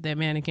like that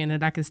mannequin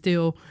that I can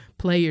still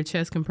play your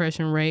chest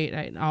compression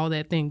rate, all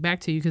that thing back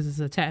to you because it's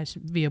attached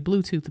via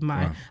Bluetooth to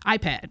my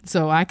iPad.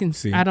 So I can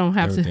see, I don't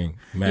have everything.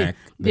 To. Mac.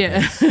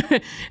 Yeah.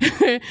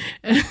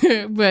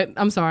 But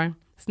I'm sorry.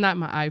 It's not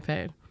my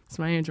iPad. It's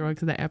my Android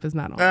because the app is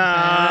not on.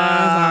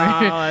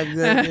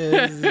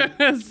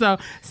 Sorry. So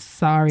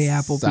sorry,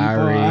 Apple people.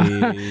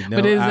 No,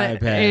 but it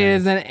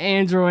is an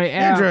Android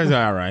app. Android's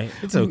all right.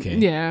 It's okay.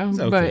 Yeah, it's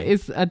okay. But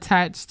it's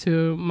attached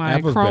to my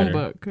Apple's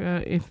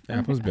Chromebook.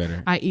 Apple's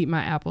better. I eat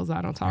my apples.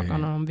 I don't talk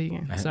on them. I'm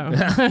vegan. So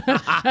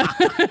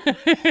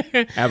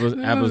Apple's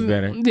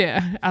better.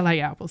 Yeah, I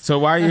like apples. So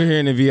while you're here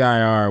in the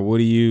VIR,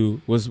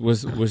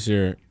 what's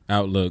your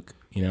outlook?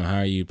 How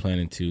are you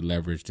planning to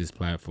leverage this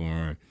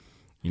platform?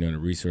 The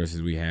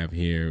resources we have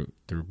here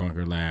through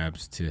Bunker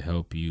Labs to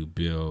help you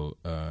build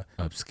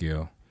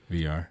upskill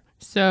VR.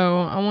 So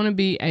I want to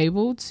be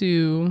able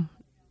to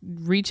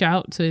reach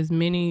out to as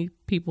many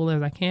people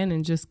as I can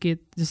and just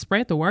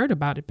spread the word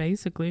about it,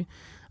 basically,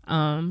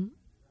 and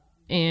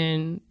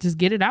just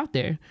get it out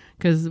there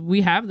because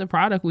we have the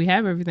product, we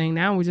have everything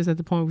now. We're just at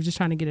the point we're just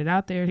trying to get it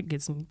out there,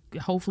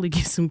 hopefully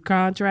get some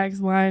contracts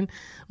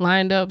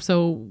lined up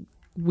so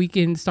we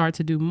can start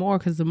to do more,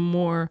 because the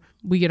more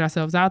we get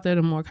ourselves out there,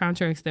 the more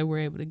contracts that we're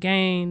able to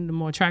gain, the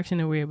more traction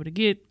that we're able to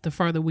get, the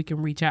further we can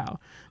reach out,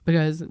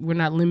 because we're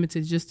not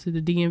limited just to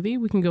the DMV.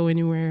 We can go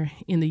anywhere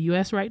in the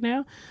U.S. right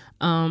now.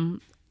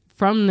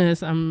 From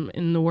this, I'm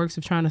in the works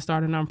of trying to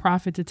start a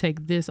nonprofit to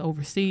take this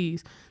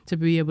overseas to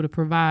be able to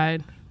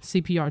provide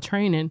CPR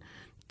training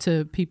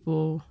to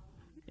people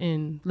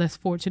in less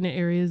fortunate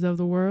areas of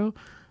the world,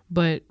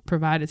 but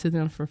provide it to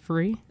them for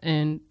free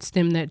and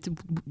stem that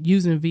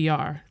using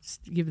VR,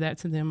 give that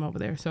to them over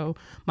there. So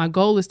my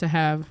goal is to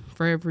have,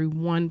 for every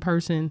one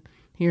person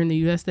here in the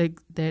U.S.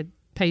 that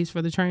pays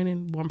for the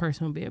training, one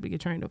person will be able to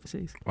get trained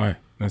overseas. All right,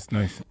 that's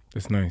nice.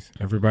 That's nice.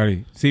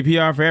 Everybody,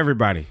 CPR for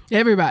everybody.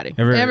 Everybody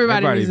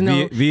needs to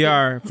know.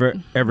 VR for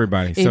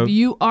everybody. If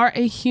you are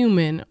a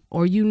human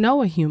or you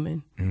know a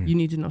human, you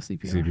need to know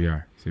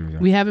CPR.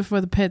 CPR. We have it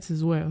for the pets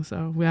as well.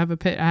 So we have a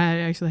pet. I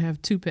actually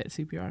have 2 pet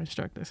CPR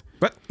instructors.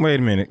 But wait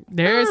a minute.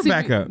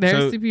 Back up.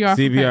 There's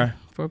CPR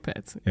for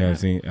pets. Yeah, I've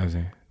seen.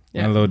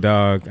 My little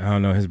dog, I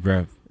don't know, his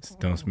breath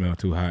don't smell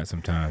too hot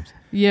sometimes.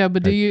 Yeah,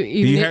 but do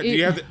you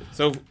have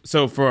to,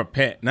 so for a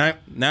pet,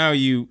 now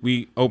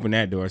we open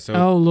that door. So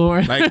oh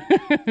Lord.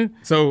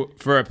 So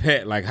for a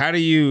pet, how do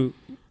you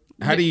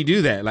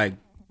do that?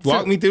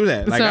 Walk me through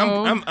that.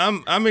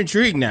 I'm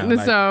intrigued now.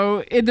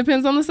 So it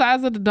depends on the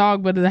size of the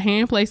dog, but the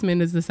hand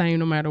placement is the same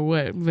no matter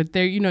what. But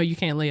there, you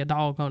can't lay a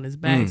dog on his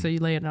back, so you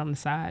lay it on the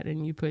side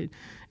and you put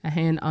a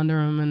hand under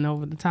him and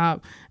over the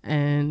top.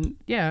 And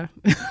yeah,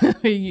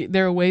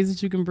 there are ways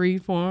that you can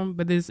breathe for him,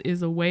 but this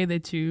is a way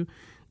that you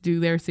do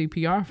their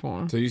CPR for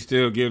them. So you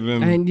still give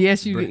them... And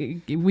yes,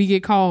 we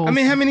get calls. I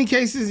mean, how many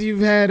cases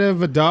you've had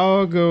of a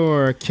dog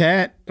or a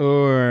cat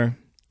or...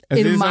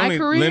 Is this only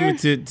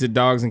limited to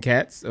dogs and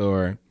cats,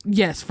 or?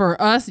 Yes,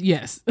 for us,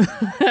 yes.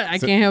 I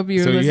can't help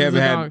you. So you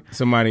haven't had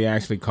somebody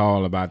actually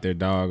call about their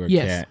dog or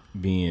cat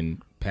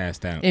being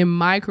passed out? In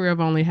my career,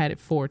 I've only had it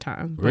 4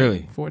 times.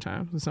 Really? 4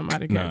 times with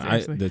somebody.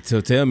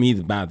 So tell me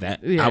about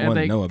that. Yeah, I want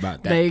to know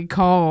about that. They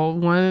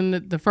called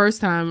the first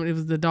time. It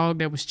was the dog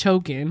that was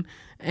choking,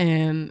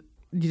 and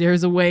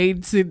there's a way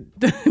to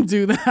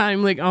do the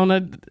Heimlich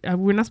on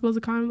we're not supposed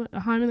to call it a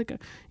Heimlich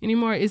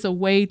anymore. It's a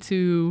way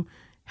to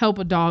help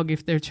a dog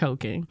if they're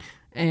choking.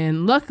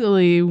 And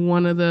luckily,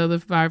 one of the other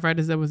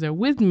firefighters that was there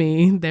with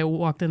me that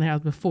walked in the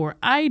house before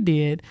I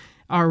did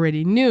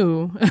already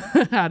knew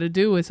how to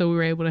do it. So we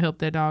were able to help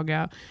that dog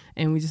out.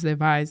 And we just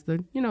advised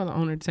the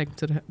owner to take him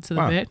to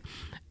the vet.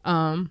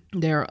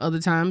 There are other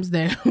times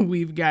that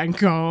we've gotten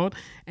called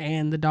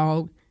and the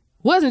dog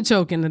wasn't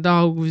choking. The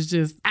dog was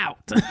just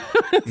out.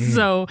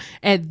 So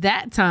at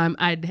that time,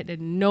 I had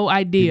no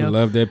idea. People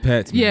love their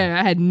pets, man. Yeah,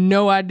 I had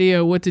no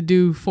idea what to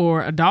do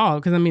for a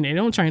dog. Because, I mean, they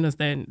don't train us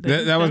that.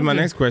 That was my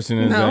next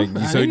question.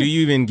 So do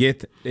you even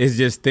get, it's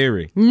just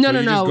theory? No.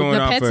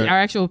 Our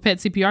actual pet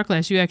CPR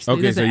class,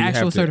 there's an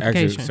actual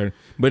certification.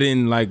 But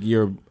in like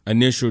your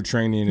initial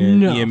training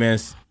in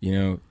EMS,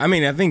 I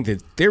mean, I think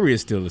the theory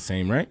is still the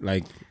same, right?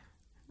 Like,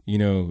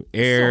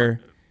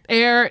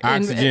 air,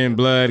 oxygen,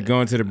 blood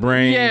going to the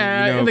brain.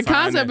 Yeah, the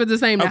concept is the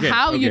same.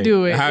 How you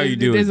do it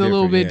is a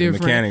little bit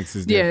different. The mechanics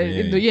is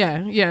different.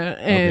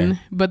 Yeah.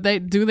 But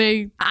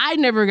I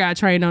never got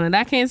trained on it.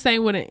 I can't say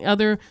what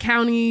other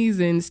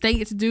counties and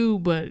states do,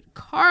 but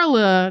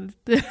Carla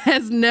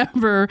has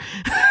never.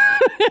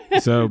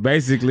 So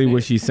basically,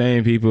 what she's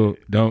saying, people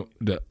don't.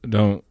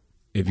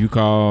 If you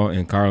call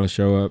and Carla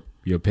show up,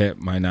 your pet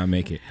might not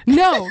make it.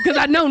 No, because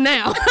I know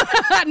now.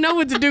 I know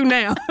what to do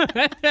now.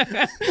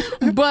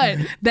 But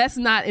that's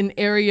not an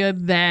area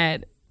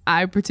that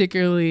I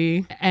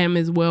particularly am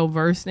as well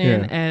versed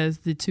in as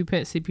the two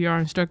pet CPR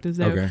instructors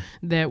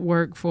that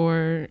work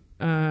for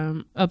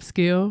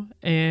Upskill.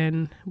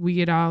 And we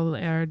get all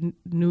our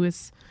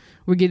newest,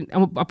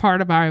 a part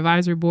of our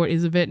advisory board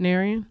is a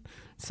veterinarian.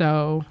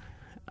 So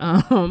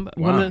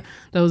one of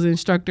those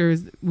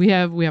instructors, we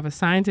have a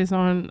scientist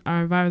on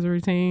our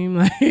advisory team.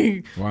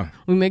 We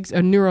make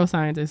a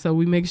neuroscientist, so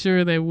we make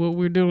sure that what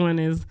we're doing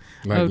is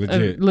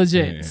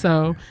legit. Yeah.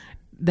 So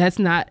that's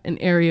not an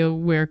area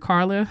where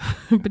Carla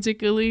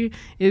particularly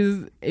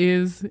is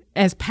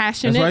as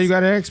passionate. That's why you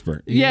got an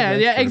expert.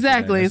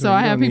 Exactly. So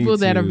I have people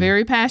that are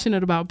very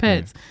passionate about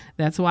pets. Yeah.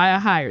 That's why I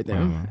hired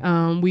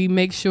them. We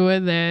make sure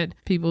that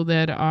people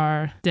that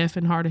are deaf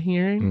and hard of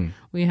hearing,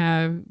 we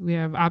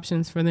have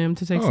options for them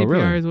to take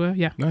CPR as well.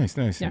 Yeah. Nice.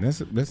 Yeah.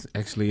 That's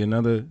actually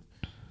another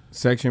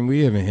section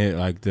we haven't hit,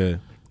 like the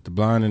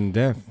blind and the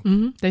deaf.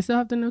 Mm-hmm. They still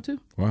have to know too.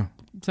 Wow.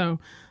 So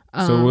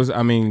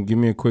give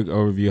me a quick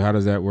overview. How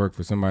does that work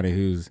for somebody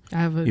who's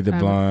either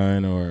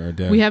blind or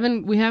deaf? We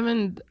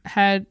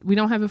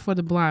don't have it for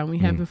the blind. We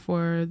have it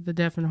for the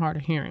deaf and hard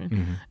of hearing.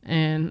 Mm-hmm.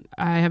 And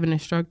I have an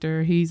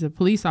instructor. He's a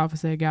police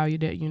officer at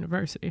Gallaudet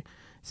University.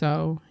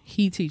 So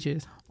he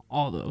teaches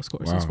all of those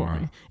courses for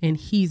me. And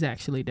he's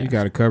actually deaf. You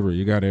got it covered.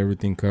 You got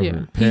everything covered.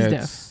 Yeah, Pets. he's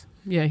deaf.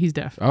 Yeah, he's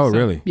deaf. Oh,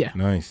 really? Yeah.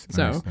 Nice.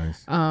 So,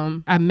 nice.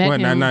 I met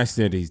him. Not nice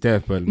that he's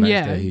deaf, but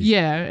nice that he's...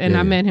 Yeah, and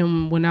I met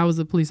him when I was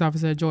a police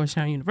officer at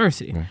Georgetown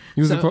University. Okay.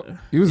 He was a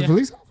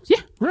police officer? Yeah.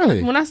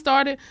 Really? When I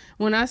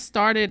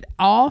started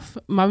off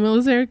my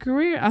military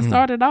career, I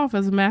started off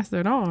as a master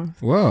at arms.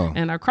 Whoa.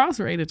 And I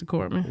cross-rated to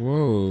Corpsman.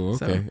 Whoa,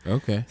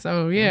 okay.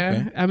 So,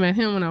 I met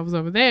him when I was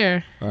over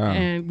there. Wow.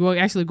 And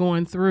actually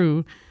going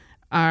through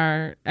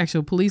our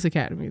actual police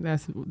academy.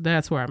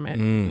 That's where I met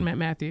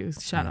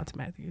Matthews. Shout out to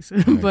Matthews.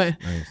 Nice, but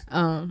nice.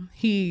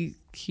 He's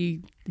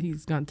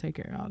gonna take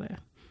care of all that.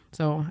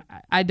 So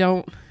I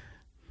don't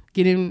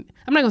get in.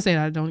 I'm not gonna say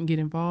that I don't get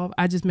involved.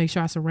 I just make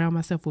sure I surround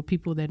myself with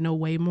people that know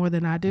way more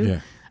than I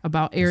do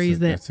about areas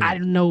that I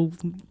know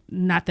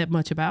not that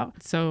much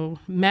about. So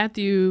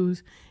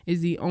Matthews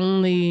is the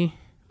only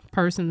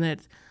person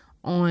that's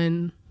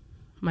on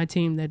my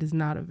team that is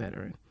not a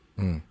veteran.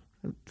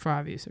 For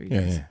obvious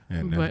reasons.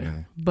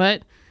 Yeah,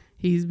 but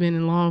he's been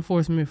in law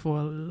enforcement for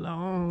a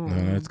long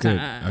time. That's good.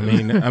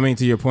 I mean,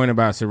 to your point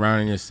about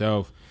surrounding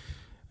yourself,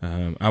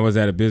 I was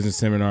at a business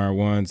seminar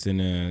once,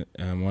 and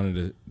one of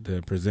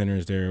the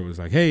presenters there was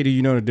like, "Hey, do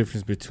you know the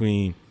difference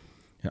between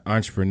an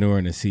entrepreneur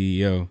and a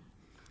CEO?"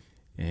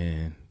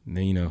 And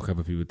then a couple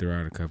of people threw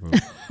out a couple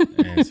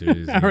of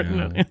answers. I already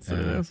know the answer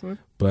to this one.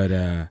 But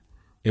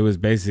it was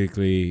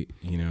basically,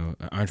 an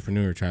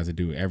entrepreneur tries to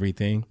do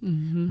everything,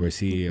 where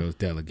CEOs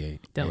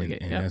delegate.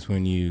 And that's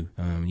when you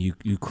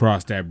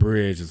cross that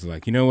bridge. It's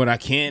like, you know what, I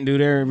can't do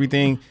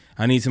everything.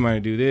 I need somebody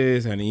to do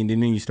this. And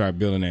then you start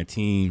building that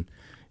team.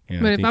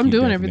 But if I'm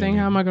doing everything,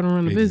 how am I going to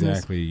run the business?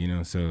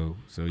 Exactly. So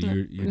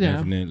you're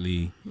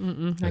definitely a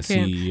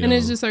CEO. And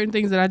there's just certain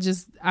things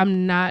that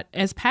I'm not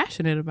as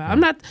passionate about. I'm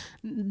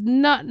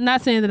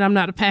not saying that I'm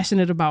not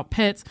passionate about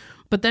pets,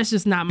 but that's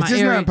just not my area.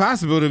 It's just not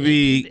possible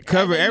to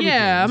cover everything.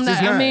 Yeah, I'm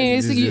not.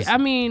 I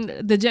mean,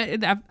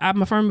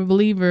 I'm a firm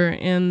believer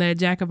in that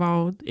jack of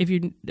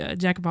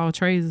all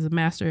trades is a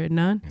master at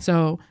none.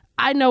 So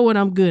I know what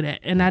I'm good at,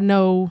 and I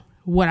know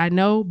what I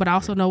know, but I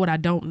also know what I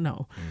don't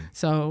know.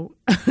 So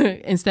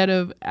instead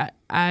of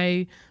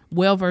I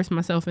well verse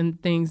myself in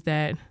things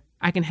that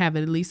I can have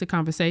at least a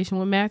conversation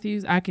with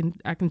Matthews. I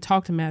can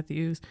talk to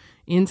Matthews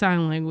in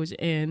sign language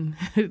and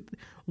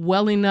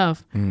well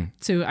enough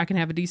to I can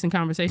have a decent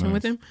conversation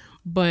with him.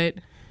 But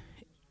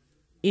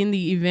in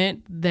the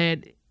event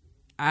that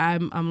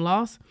I'm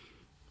lost,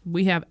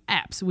 we have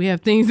apps. We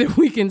have things that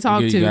we can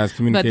talk to. You guys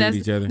communicate with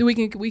each other.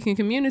 We can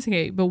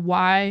communicate. But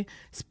why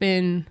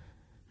spend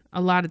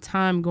a lot of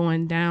time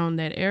going down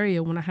that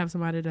area when I have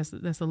somebody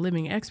that's a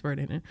living expert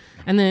in it.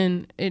 And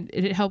then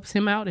it helps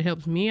him out. It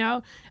helps me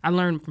out. I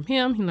learn from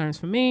him. He learns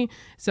from me.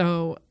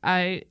 So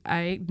I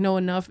know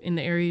enough in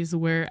the areas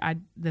where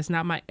that's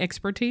not my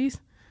expertise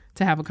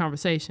to have a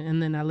conversation,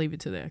 and then I leave it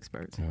to the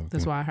experts. Okay.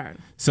 That's why I hired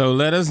him. So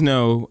let us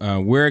know,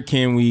 where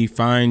can we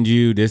find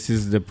you? This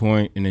is the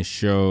point in the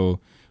show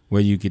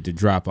where you get to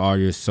drop all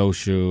your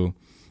social,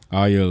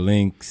 all your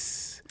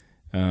links,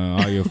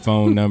 all your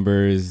phone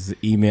numbers,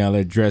 email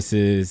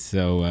addresses.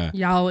 So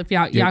y'all, if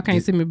y'all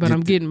can't see me, but I'm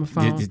getting my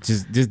phone.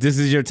 Just this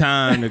is your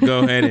time to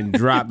go ahead and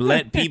drop.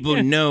 Let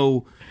people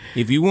know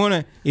if you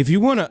wanna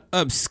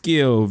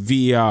upskill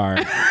VR.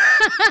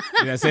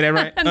 Did I say that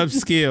right?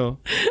 Upskill.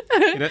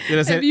 Did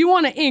I say if you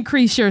want to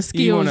increase your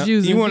skills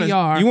using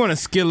VR. You want to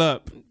skill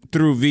up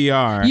through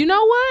VR. You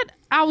know what?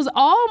 I was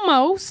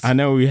almost. I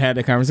know we had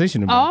a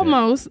conversation about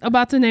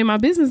about to name my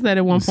business that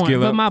at one point.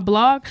 But my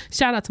blog,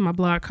 shout out to my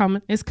blog,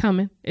 it's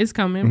coming.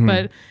 Mm-hmm.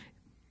 But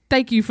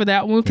thank you for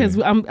that one, because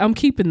I'm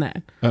keeping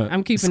that.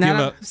 I'm keeping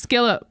that.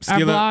 Skill up.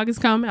 Our blog is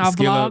coming. Our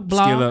blog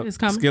is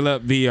coming. Skill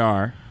Up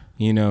VR.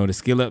 The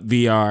Skill Up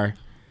VR.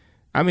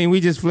 I mean,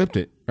 we just flipped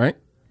it, right?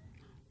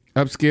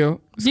 Upskill,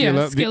 skill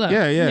up.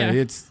 Yeah.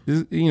 It's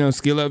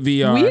Skill Up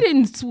VR. We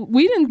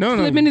didn't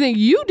flip anything.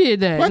 You did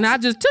that, and I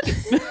just took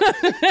it.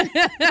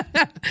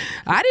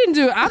 I didn't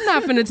do. I'm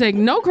not finna take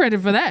no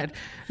credit for that.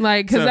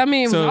 It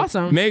was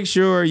awesome. Make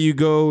sure you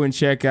go and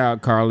check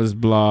out Carla's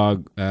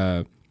blog,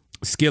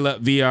 Skill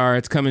Up VR.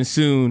 It's coming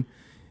soon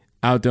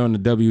out there on the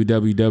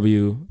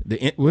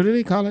www. What do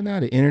they call it now?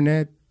 The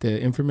internet,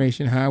 the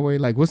information highway.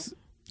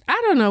 I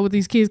don't know what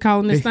these kids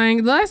calling this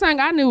thing. The last thing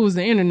I knew was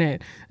the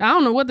internet. I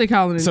don't know what they're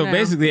calling it now. So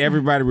basically,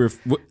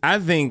 I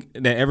think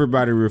that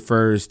everybody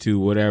refers to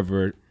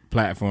whatever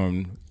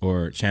platform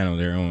or channel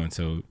they're on.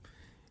 So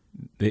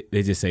they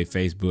just say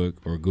Facebook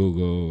or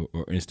Google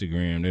or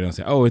Instagram. They don't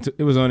say,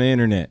 it was on the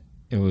internet.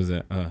 It was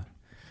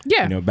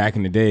back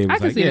in the day,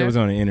 it was it was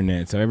on the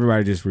internet. So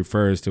everybody just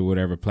refers to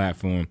whatever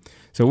platform.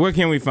 So where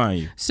can we find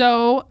you?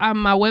 So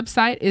my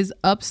website is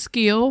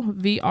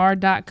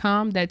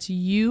upskillvr.com. That's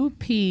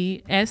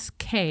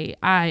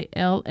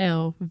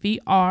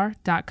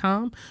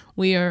UPSKILLVR.com.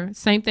 We are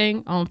same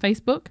thing on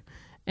Facebook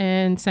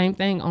and same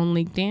thing on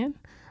LinkedIn.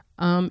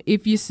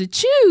 If you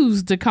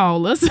choose to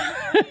call us,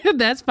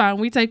 that's fine.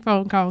 We take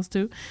phone calls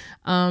too.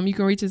 You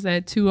can reach us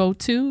at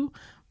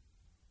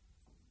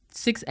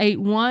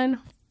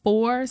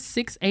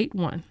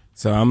 202-681-4681.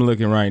 So I'm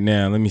looking right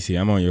now. Let me see.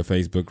 I'm on your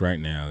Facebook right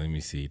now. Let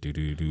me see.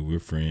 We're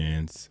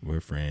friends. We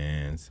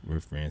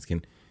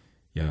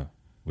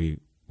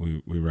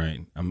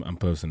right. I'm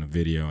posting a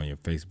video on your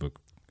Facebook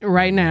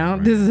right now.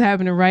 This is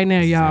happening right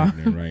now, y'all.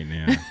 Happening right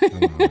now.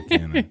 Hold on,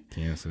 can I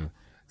cancel?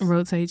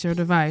 Rotate your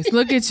device.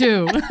 Look at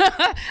you.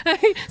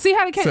 See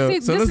how this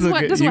is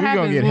what happens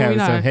when we live.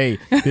 So hey,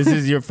 this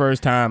is your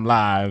first time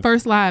live.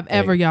 First live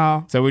ever,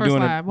 y'all. So we're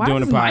doing a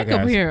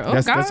podcast. Up here?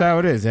 That's how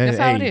it is. That's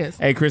how it is.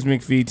 Hey, Chris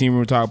McPhee, Team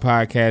Room Talk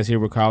podcast here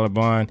with Carla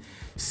Bond.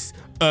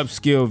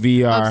 Upskill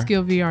VR.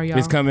 Upskill VR, y'all.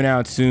 It's coming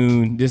out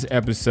soon. This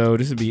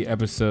will be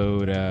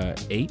episode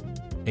 8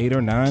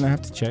 or 9. I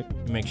have to check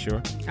to make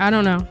sure. I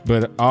don't know.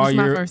 But all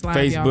your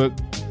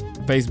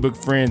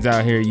Facebook friends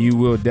out here, you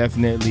will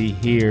definitely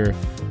hear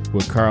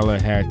what Carla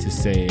had to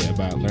say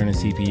about learning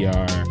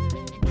CPR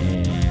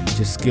and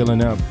just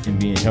skilling up and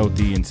being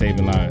healthy and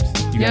saving lives.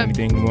 You got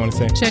anything you want to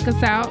say? Check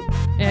us out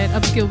at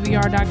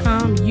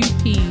upskillvr.com,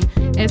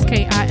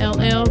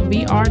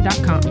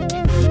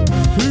 UPSKILLVR.com.